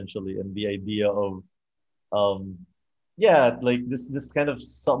grabbing essentially and the idea of this kind of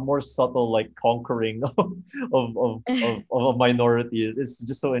more subtle conquering of a minority is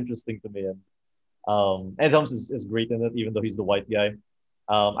just so interesting to me. And Ed Helms is great in it, even though he's the white guy.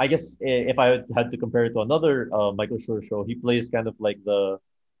 I guess if I had to compare it to another Michael Schur show, he plays kind of like the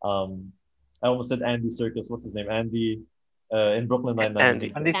I almost said Andy Serkis. What's his name? Andy in Brooklyn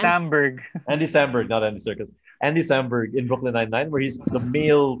Nine-Nine. Andy Samberg. Andy Samberg, not Andy Serkis. Andy Samberg in Brooklyn Nine-Nine, where he's the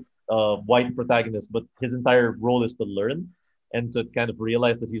male white protagonist, but his entire role is to learn and to kind of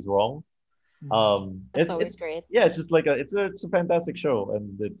realize that he's wrong. It's great. Yeah, it's just it's a fantastic show,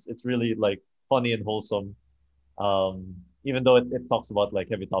 and it's really funny and wholesome. Even though it talks about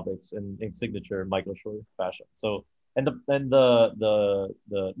heavy topics in signature Michael Schur fashion. So and the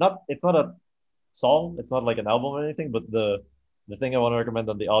not it's not a song, it's not like an album or anything, but the thing I want to recommend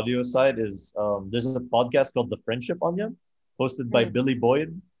on the audio side is there's a podcast called The Friendship Onion, hosted by Billy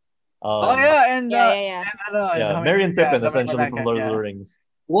Boyd. Merry and Pippin, essentially from Lord of the Rings.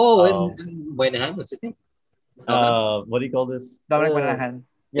 Whoa, and Moynihan, what's his name? What do you call this? Dominic Monaghan.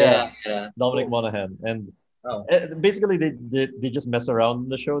 Yeah. Dominic Monaghan. And basically they just mess around in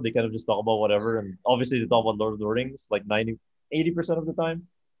the show. They kind of just talk about whatever, and obviously they talk about Lord of the Rings 80% of the time.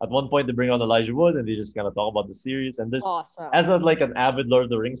 At one point they bring on Elijah Wood and they just kind of talk about the series. And there's awesome. As an avid Lord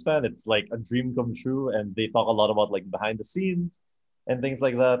of the Rings fan, it's like a dream come true, and they talk a lot about behind the scenes and things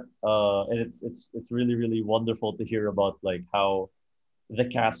like that. And it's really, really wonderful to hear about how the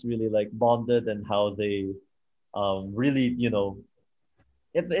cast really bonded and how they really,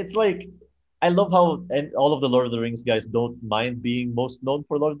 it's I love how all of the Lord of the Rings guys don't mind being most known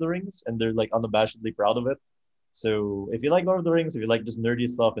for Lord of the Rings, and they're unabashedly proud of it. So if you like Lord of the Rings, if you like just nerdy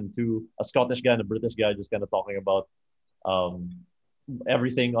stuff, and a Scottish guy and a British guy just kind of talking about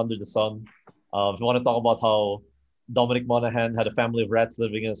everything under the sun. If you want to talk about how Dominic Monaghan had a family of rats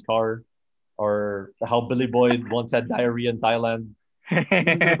living in his car, or how Billy Boyd once had diarrhea in Thailand,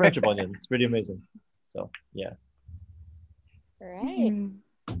 It's a good friendship onion. It's pretty amazing. So yeah. All right.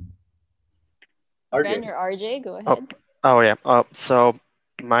 RJ. Ben or RJ, go ahead. Yeah. So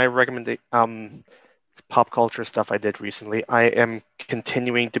my recommendation, pop culture stuff I did recently. I am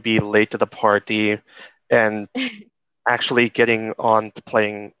continuing to be late to the party, and actually getting on to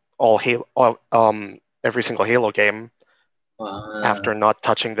playing every single Halo game after not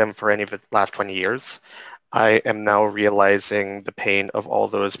touching them for any of the last 20 years. I am now realizing the pain of all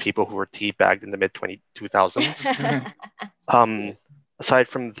those people who were teabagged in the mid 2000s. Aside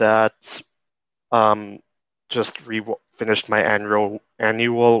from that, just finished my annual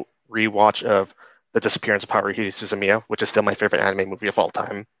rewatch of The Disappearance of Haruhi Suzumiya, which is still my favorite anime movie of all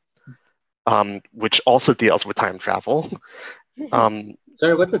time. Which also deals with time travel.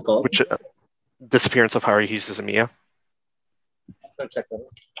 Sorry, what's it called? Which Disappearance of Haruhi Suzumiya. I'll check that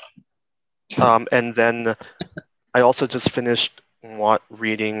out. And then I also just finished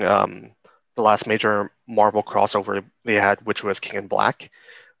reading the last major Marvel crossover they had, which was King in Black,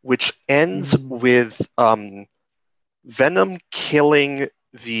 which ends with Venom killing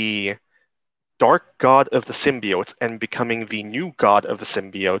the dark god of the symbiotes and becoming the new god of the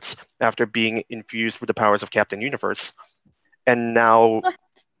symbiotes after being infused with the powers of Captain Universe. And now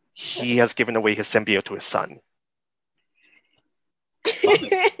he has given away his symbiote to his son.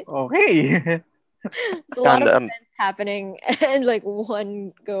 Okay. It's a lot of events happening in like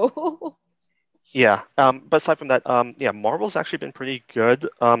one go. Yeah. But aside from that, Marvel's actually been pretty good.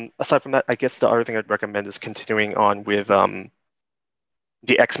 Aside from that, I guess the other thing I'd recommend is continuing on with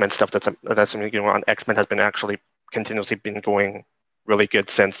the X-Men stuff that's been going on. X-Men has been actually continuously been going really good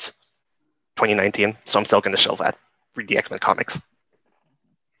since 2019. So I'm still going to shelve that. Read the X-Men comics.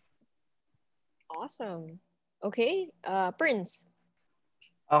 Awesome. Okay. Prince.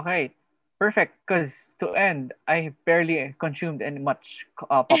 Okay. Perfect. Because to end, I barely consumed any much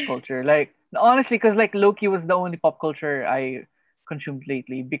pop culture. Like, honestly, because like Loki was the only pop culture I consumed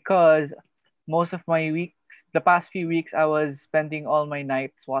lately, because most of my weeks, the past few weeks, I was spending all my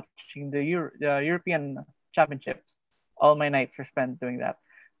nights watching the European Championships. All my nights were spent doing that.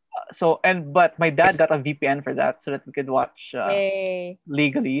 But my dad got a VPN for that so that we could watch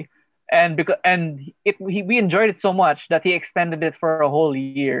legally, and we enjoyed it so much that he extended it for a whole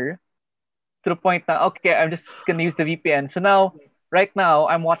year, to the point that okay, I'm just gonna use the VPN. So now, right now,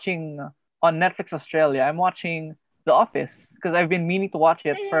 I'm watching on Netflix Australia. I'm watching The Office because I've been meaning to watch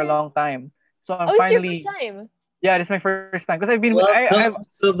it for a long time. So I'm finally. It's your first time. Yeah, this is my first time because I've been. Welcome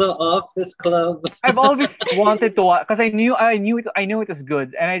to the Office Club. I've always wanted to watch because I knew it was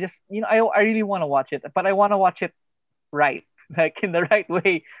good, and I just I really want to watch it, but I want to watch it right, like in the right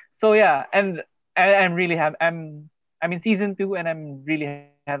way. So yeah, and I'm really I'm in season 2, and I'm really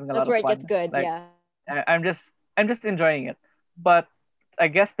having a lot of fun. That's where it gets good. Like, yeah. I'm just enjoying it. But I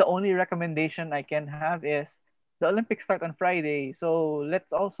guess the only recommendation I can have is the Olympics start on Friday, so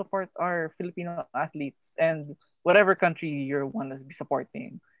let's all support our Filipino athletes and whatever country you want to be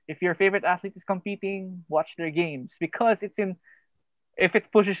supporting. If your favorite athlete is competing, watch their games because if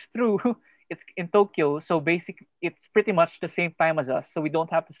it pushes through, it's in Tokyo, so basically it's pretty much the same time as us, so we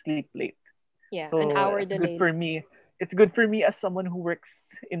don't have to sleep late. Yeah, so an hour delayed. Good for me. It's good for me as someone who works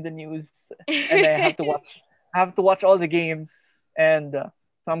in the news, and I have to watch all the games, and so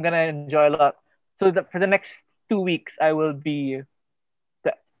I'm gonna enjoy a lot. So for the next 2 weeks, I will be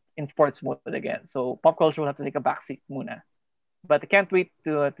in sports mode again. So pop culture will have to take a backseat muna. But I can't wait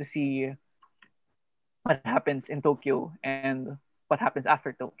to see what happens in Tokyo and what happens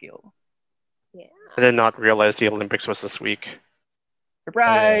after Tokyo. Yeah. I did not realize the Olympics was this week.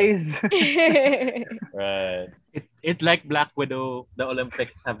 Surprise! Right. It like Black Widow, the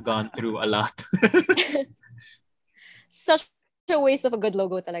Olympics have gone through a lot. Such a waste of a good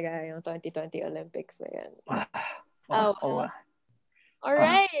logo talaga yung 2020 Olympics na yan. All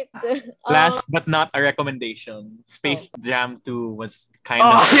right. Last but not a recommendation, Space Jam 2 was kind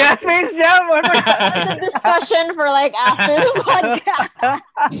of... Oh, yeah, Space Jam! That's a discussion for like after the podcast.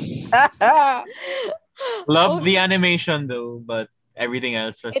 Loved the animation though, but everything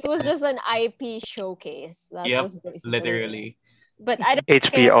else was... It was just an IP showcase. That was basically literally. But I don't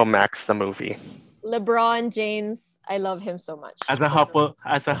HBO Max, the movie. LeBron James, I love him so much. As a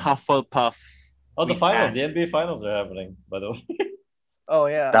Hufflepuff. Oh, the finals, the NBA finals are happening, by the way. Oh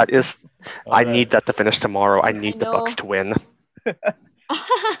yeah. That is, I need that to finish tomorrow. I need the Bucks to win.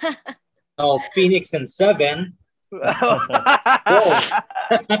 Phoenix in 7.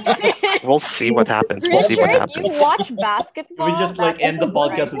 We'll see what happens. Richard, you watch basketball? We just like end the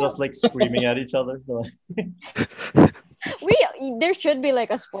podcast with us like screaming at each other. There should be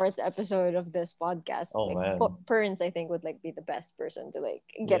like a sports episode of this podcast. Oh, like, man. Perns, I think, would like be the best person to like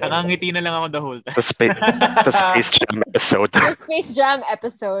get. Nakangiti na lang ako the whole time. The Space Jam episode. The Space Jam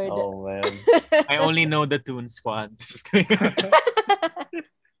episode. Oh man. I only know the Toon Squad.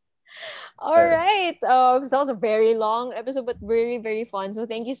 All right. So that was a very long episode, but very, very fun. So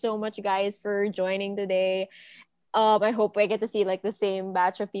thank you so much, guys, for joining today. I hope I get to see like the same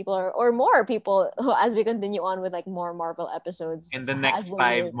batch of people or more people as we continue on with like more Marvel episodes. In the next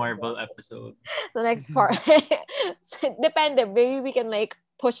 5 Marvel episodes. The next part. Depende. Maybe we can like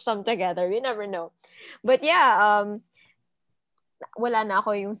push some together. You never know. But yeah, wala na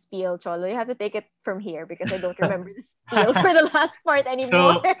ako yung spiel, Cholo. You have to take it from here because I don't remember the spiel for the last part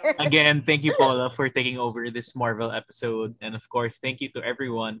anymore. So, again, thank you, Paula, for taking over this Marvel episode. And of course, thank you to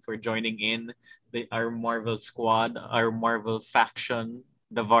everyone for joining in our Marvel squad, our Marvel faction,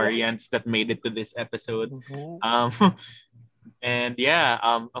 the variants that made it to this episode. And yeah,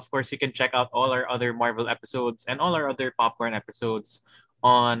 of course, you can check out all our other Marvel episodes and all our other Popcorn episodes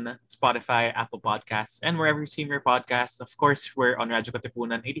on Spotify, Apple Podcasts, and wherever you see your podcasts. Of course, we're on Radyo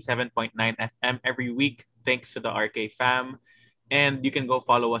Katipunan 87.9 FM every week, thanks to the RK fam. And you can go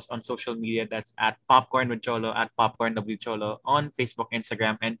follow us on social media. That's at Popcorn with Cholo, at Popcorn W Cholo on Facebook,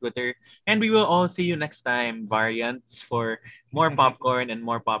 Instagram, and Twitter. And we will all see you next time, variants, for more popcorn and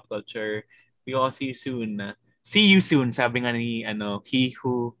more pop culture. We will all see you soon. See you soon, sabi nga ni, he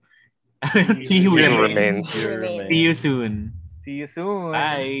who remains. See you soon. See you soon.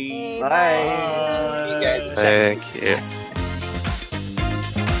 Bye. Bye. You guys. Thank you.